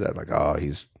people hear that, like, oh,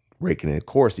 he's raking in a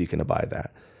course, you can buy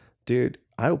that. Dude,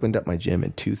 I opened up my gym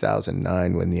in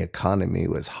 2009 when the economy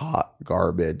was hot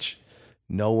garbage.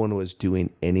 No one was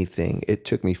doing anything. It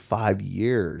took me 5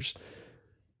 years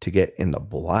to get in the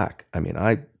black. I mean,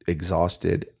 I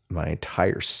exhausted my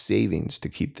entire savings to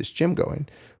keep this gym going.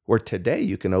 Where today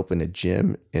you can open a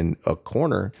gym in a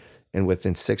corner, and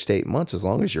within 6 to 8 months, as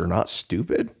long as you're not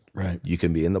stupid, you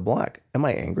can be in the black. Am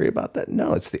I angry about that?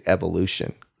 No, it's the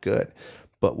evolution. Good.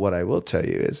 But what I will tell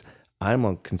you is I'm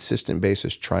on a consistent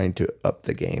basis trying to up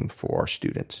the game for our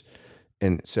students.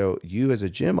 And so you as a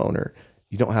gym owner,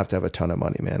 you don't have to have a ton of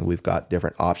money, man. We've got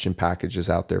different option packages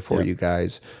out there for you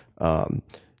guys.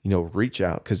 Reach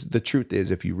out, because the truth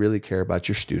is, if you really care about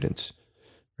your students,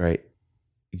 right,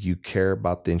 you care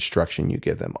about the instruction you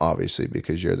give them, obviously,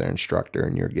 because you're their instructor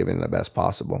and you're giving them the best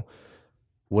possible.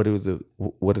 What are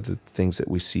the things that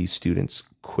we see students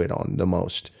quit on the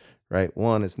most, right?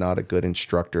 One is not a good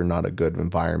instructor, not a good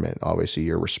environment. Obviously,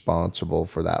 you're responsible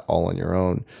for that all on your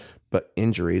own. But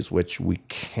injuries, which we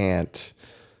can't,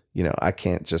 I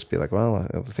can't just be like, well,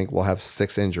 I think we'll have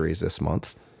 6 injuries this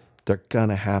month. They're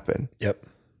gonna happen. Yep.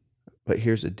 But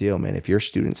here's the deal, man. If your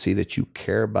students see that you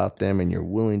care about them and you're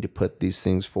willing to put these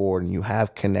things forward and you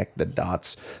have connect the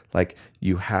dots, like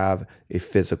you have a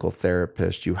physical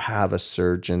therapist, you have a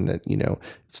surgeon that,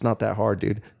 it's not that hard,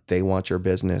 dude. They want your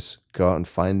business. Go out and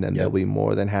find them. Yep. They'll be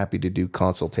more than happy to do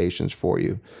consultations for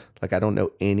you. Like I don't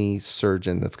know any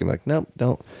surgeon that's gonna be like, nope,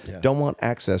 don't want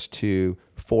access to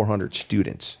 400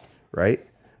 students, right?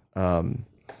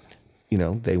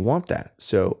 They want that.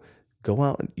 So go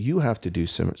out and you have to do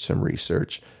some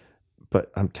research.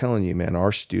 But I'm telling you, man,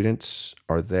 our students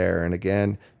are there. And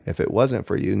again, if it wasn't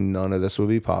for you, none of this would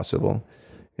be possible.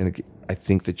 And I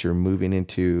think that you're moving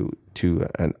into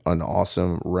an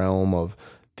awesome realm of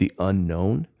the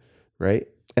unknown, right?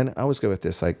 And I always go with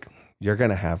this, like you're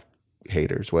gonna have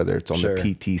haters, whether it's on the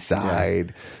PT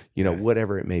side,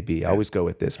 whatever it may be. I always go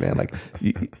with this, man. Like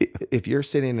if you're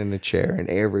sitting in a chair and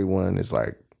everyone is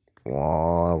like,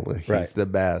 "Oh, he's the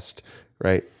best,"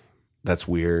 right? That's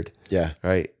weird. Yeah.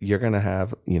 Right. You're going to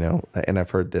have, and I've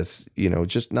heard this,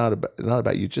 just not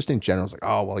about you, just in general. It's like,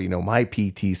 oh, well, my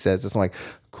PT says this. I'm like,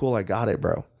 cool. I got it,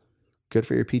 bro. Good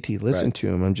for your PT. Listen to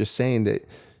him. I'm just saying that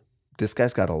this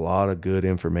guy's got a lot of good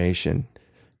information,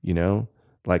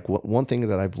 like one thing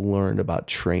that I've learned about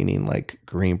training, like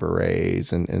Green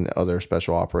Berets and other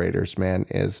special operators, man,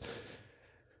 is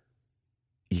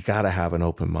you got to have an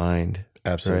open mind.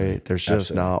 Absolutely. Right? There's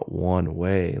just not one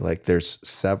way. Like there's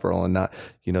several, and not,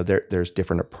 there's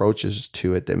different approaches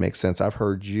to it that make sense. I've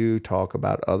heard you talk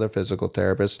about other physical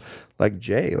therapists like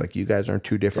Jay, like you guys are in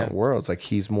 2 different worlds. Like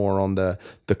he's more on the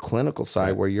clinical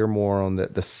side where you're more on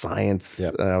the science.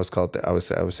 Yep. I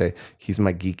would say he's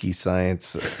my geeky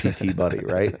science PT buddy,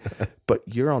 right? But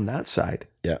you're on that side.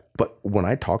 Yeah. But when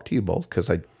I talk to you both, because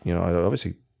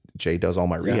obviously Jay does all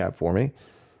my rehab for me,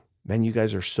 man, you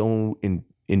guys are so in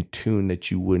tune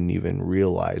that you wouldn't even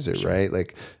realize it, right?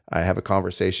 Like I have a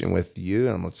conversation with you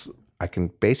and I can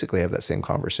basically have that same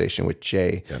conversation with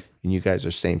Jay, and you guys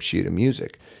are same sheet of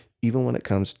music, even when it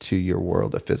comes to your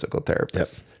world of physical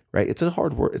therapists, right? It's a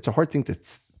hard word. It's a hard thing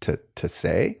to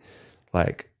say,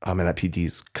 like, oh man, that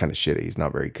PT's kind of shitty. He's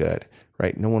not very good,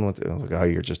 right? No one wants to like, oh,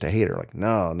 you're just a hater. Like,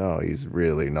 no, he's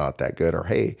really not that good. Or,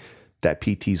 hey, that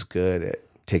PT's good at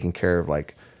taking care of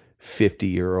like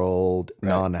 50-year-old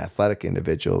non-athletic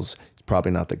individuals. It's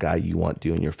probably not the guy you want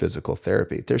doing your physical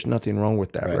therapy. There's nothing wrong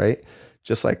with that, right?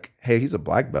 Just like, hey, he's a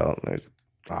black belt.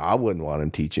 I wouldn't want him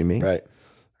teaching me,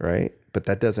 right? But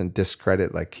that doesn't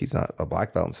discredit like he's not a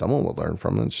black belt and someone will learn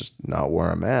from him. It's just not where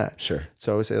I'm at. Sure.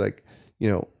 So I would say like,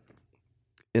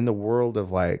 in the world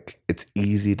of like, it's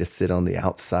easy to sit on the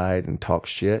outside and talk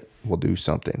shit. We'll do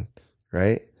something,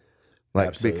 right? Like,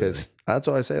 absolutely. Because that's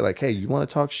what I say. Like, hey, you want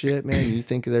to talk shit, man? You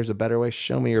think there's a better way?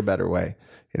 Show me your better way.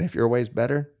 And if your way's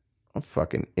better, I'm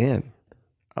fucking in.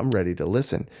 I'm ready to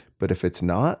listen. But if it's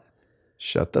not,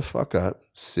 shut the fuck up,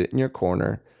 sit in your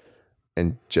corner,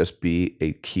 and just be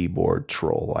a keyboard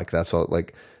troll. Like that's all.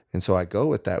 Like, and so I go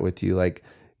with that with you. Like,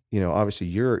 obviously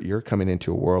you're coming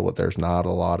into a world where there's not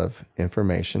a lot of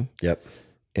information. Yep.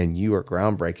 And you are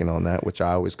groundbreaking on that, which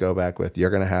I always go back with. You're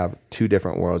going to have 2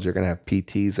 different worlds. You're going to have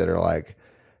PTs that are like,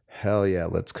 hell yeah,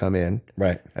 let's come in.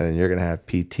 Right. And then you're going to have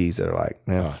PTs that are like,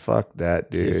 man, fuck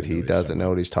that dude. He doesn't know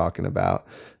what he's talking about.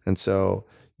 And so,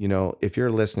 if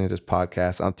you're listening to this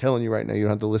podcast, I'm telling you right now, you don't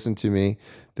have to listen to me.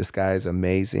 This guy is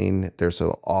amazing. There's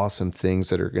some awesome things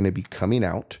that are going to be coming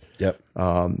out. Yep.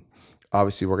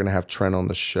 Obviously, we're going to have Trent on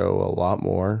the show a lot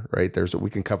more, right? We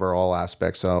can cover all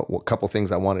aspects. A couple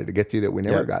things I wanted to get to that we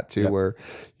never got to were,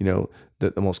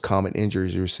 the most common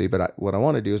injuries you see. But what I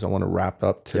want to do is I want to wrap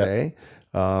up today,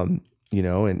 and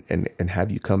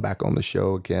have you come back on the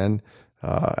show again.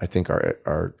 I think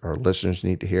our listeners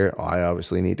need to hear it. I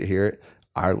obviously need to hear it.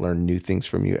 I learn new things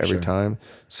from you every time.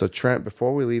 So Trent,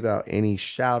 before we leave out, any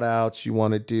shout outs you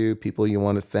want to do, people you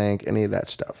want to thank, any of that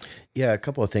stuff? Yeah, a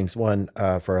couple of things. One,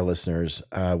 for our listeners,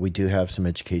 we do have some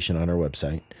education on our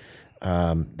website.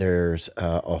 There's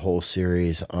a whole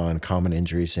series on common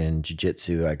injuries in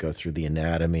jiu-jitsu. I go through the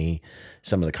anatomy,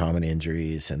 some of the common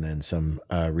injuries, and then some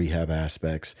rehab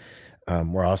aspects.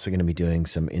 We're also going to be doing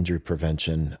some injury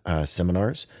prevention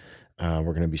seminars. We're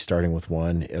going to be starting with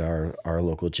one at our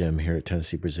local gym here at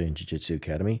Tennessee Brazilian Jiu-Jitsu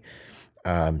Academy.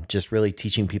 Just really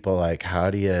teaching people like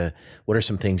what are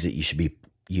some things that you should be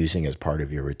using as part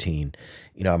of your routine.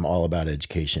 I'm all about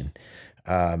education.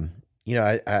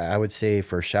 I would say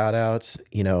for shout outs,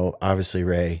 obviously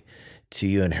Ray, to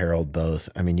you and Harold both.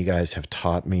 I mean, you guys have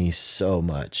taught me so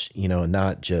much,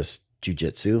 not just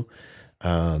jiu-jitsu,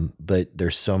 but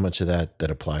there's so much of that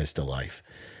applies to life.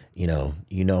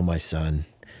 My son,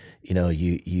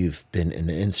 you've been an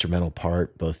instrumental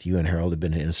part. Both you and Harold have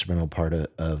been an instrumental part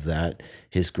of that,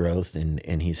 his growth,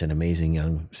 and he's an amazing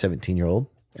young 17-year-old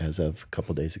as of a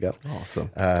couple of days ago. Awesome.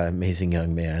 Amazing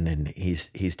young man, and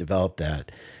he's developed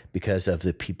that because of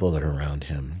the people that are around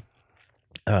him.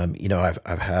 I've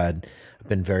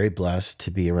been very blessed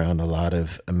to be around a lot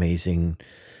of amazing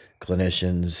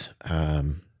clinicians,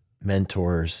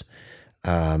 mentors,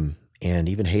 and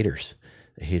even haters.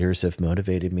 The haters have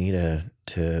motivated me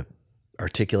to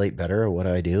articulate better at what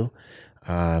I do,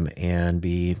 and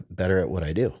be better at what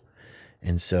I do.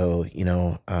 And so,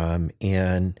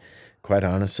 and quite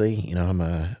honestly, I'm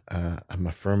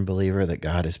a firm believer that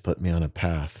God has put me on a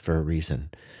path for a reason.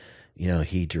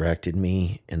 He directed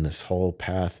me in this whole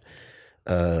path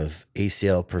of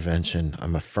ACL prevention.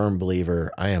 I'm a firm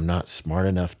believer. I am not smart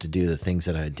enough to do the things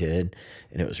that I did.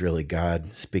 And it was really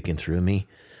God speaking through me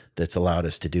that's allowed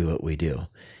us to do what we do.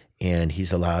 And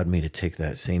he's allowed me to take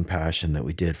that same passion that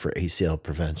we did for ACL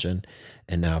prevention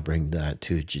and now bring that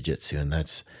to jiu-jitsu. And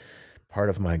that's part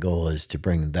of my goal, is to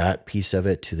bring that piece of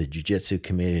it to the jiu-jitsu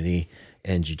community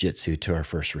and jiu-jitsu to our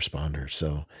first responders.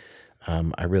 So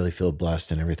I really feel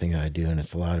blessed in everything I do, and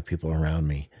it's a lot of people around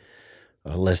me.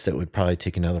 A list that would probably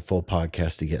take another full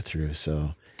podcast to get through.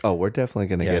 So, we're definitely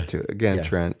going to get to it again, yeah.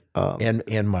 Trent.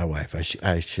 And my wife,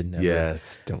 I should never.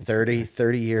 Yes, don't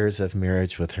 30 years of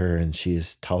marriage with her, and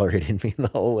she's tolerated me the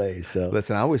whole way. So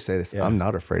listen, I always say this: I'm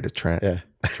not afraid of Trent. Yeah.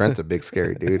 Trent's a big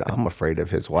scary dude. I'm afraid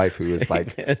of his wife, who is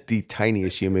like the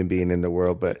tiniest human being in the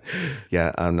world. But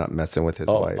yeah, I'm not messing with his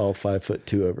wife. All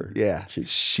 5'2" of her. Yeah,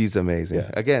 she's amazing.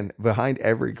 Yeah. Again, behind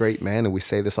every great man, and we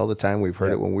say this all the time, we've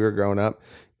heard it when we were growing up,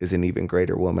 is an even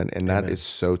greater woman, and that is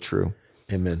so true.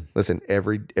 Amen. Listen,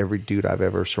 every dude I've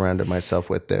ever surrounded myself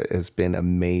with that has been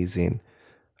amazing.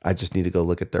 I just need to go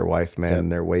look at their wife,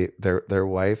 man. Yep. Their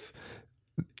wife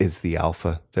is the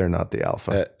alpha. They're not the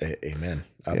alpha. Amen.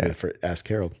 I'll be ask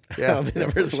Harold. Yeah, I'll be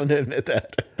the first one to admit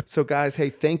that. So, guys,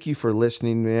 hey, thank you for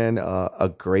listening, man.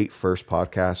 A great first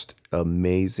podcast.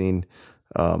 Amazing.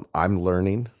 I'm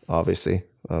learning, obviously.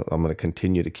 I'm going to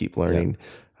continue to keep learning.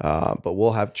 But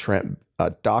we'll have Trent,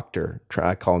 Dr. Trent,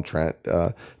 I call him Trent.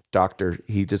 Doctor,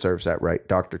 he deserves that, right?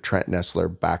 Dr. Trent Nessler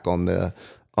back on the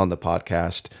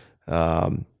podcast.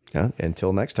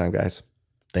 Until next time, guys.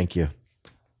 Thank you.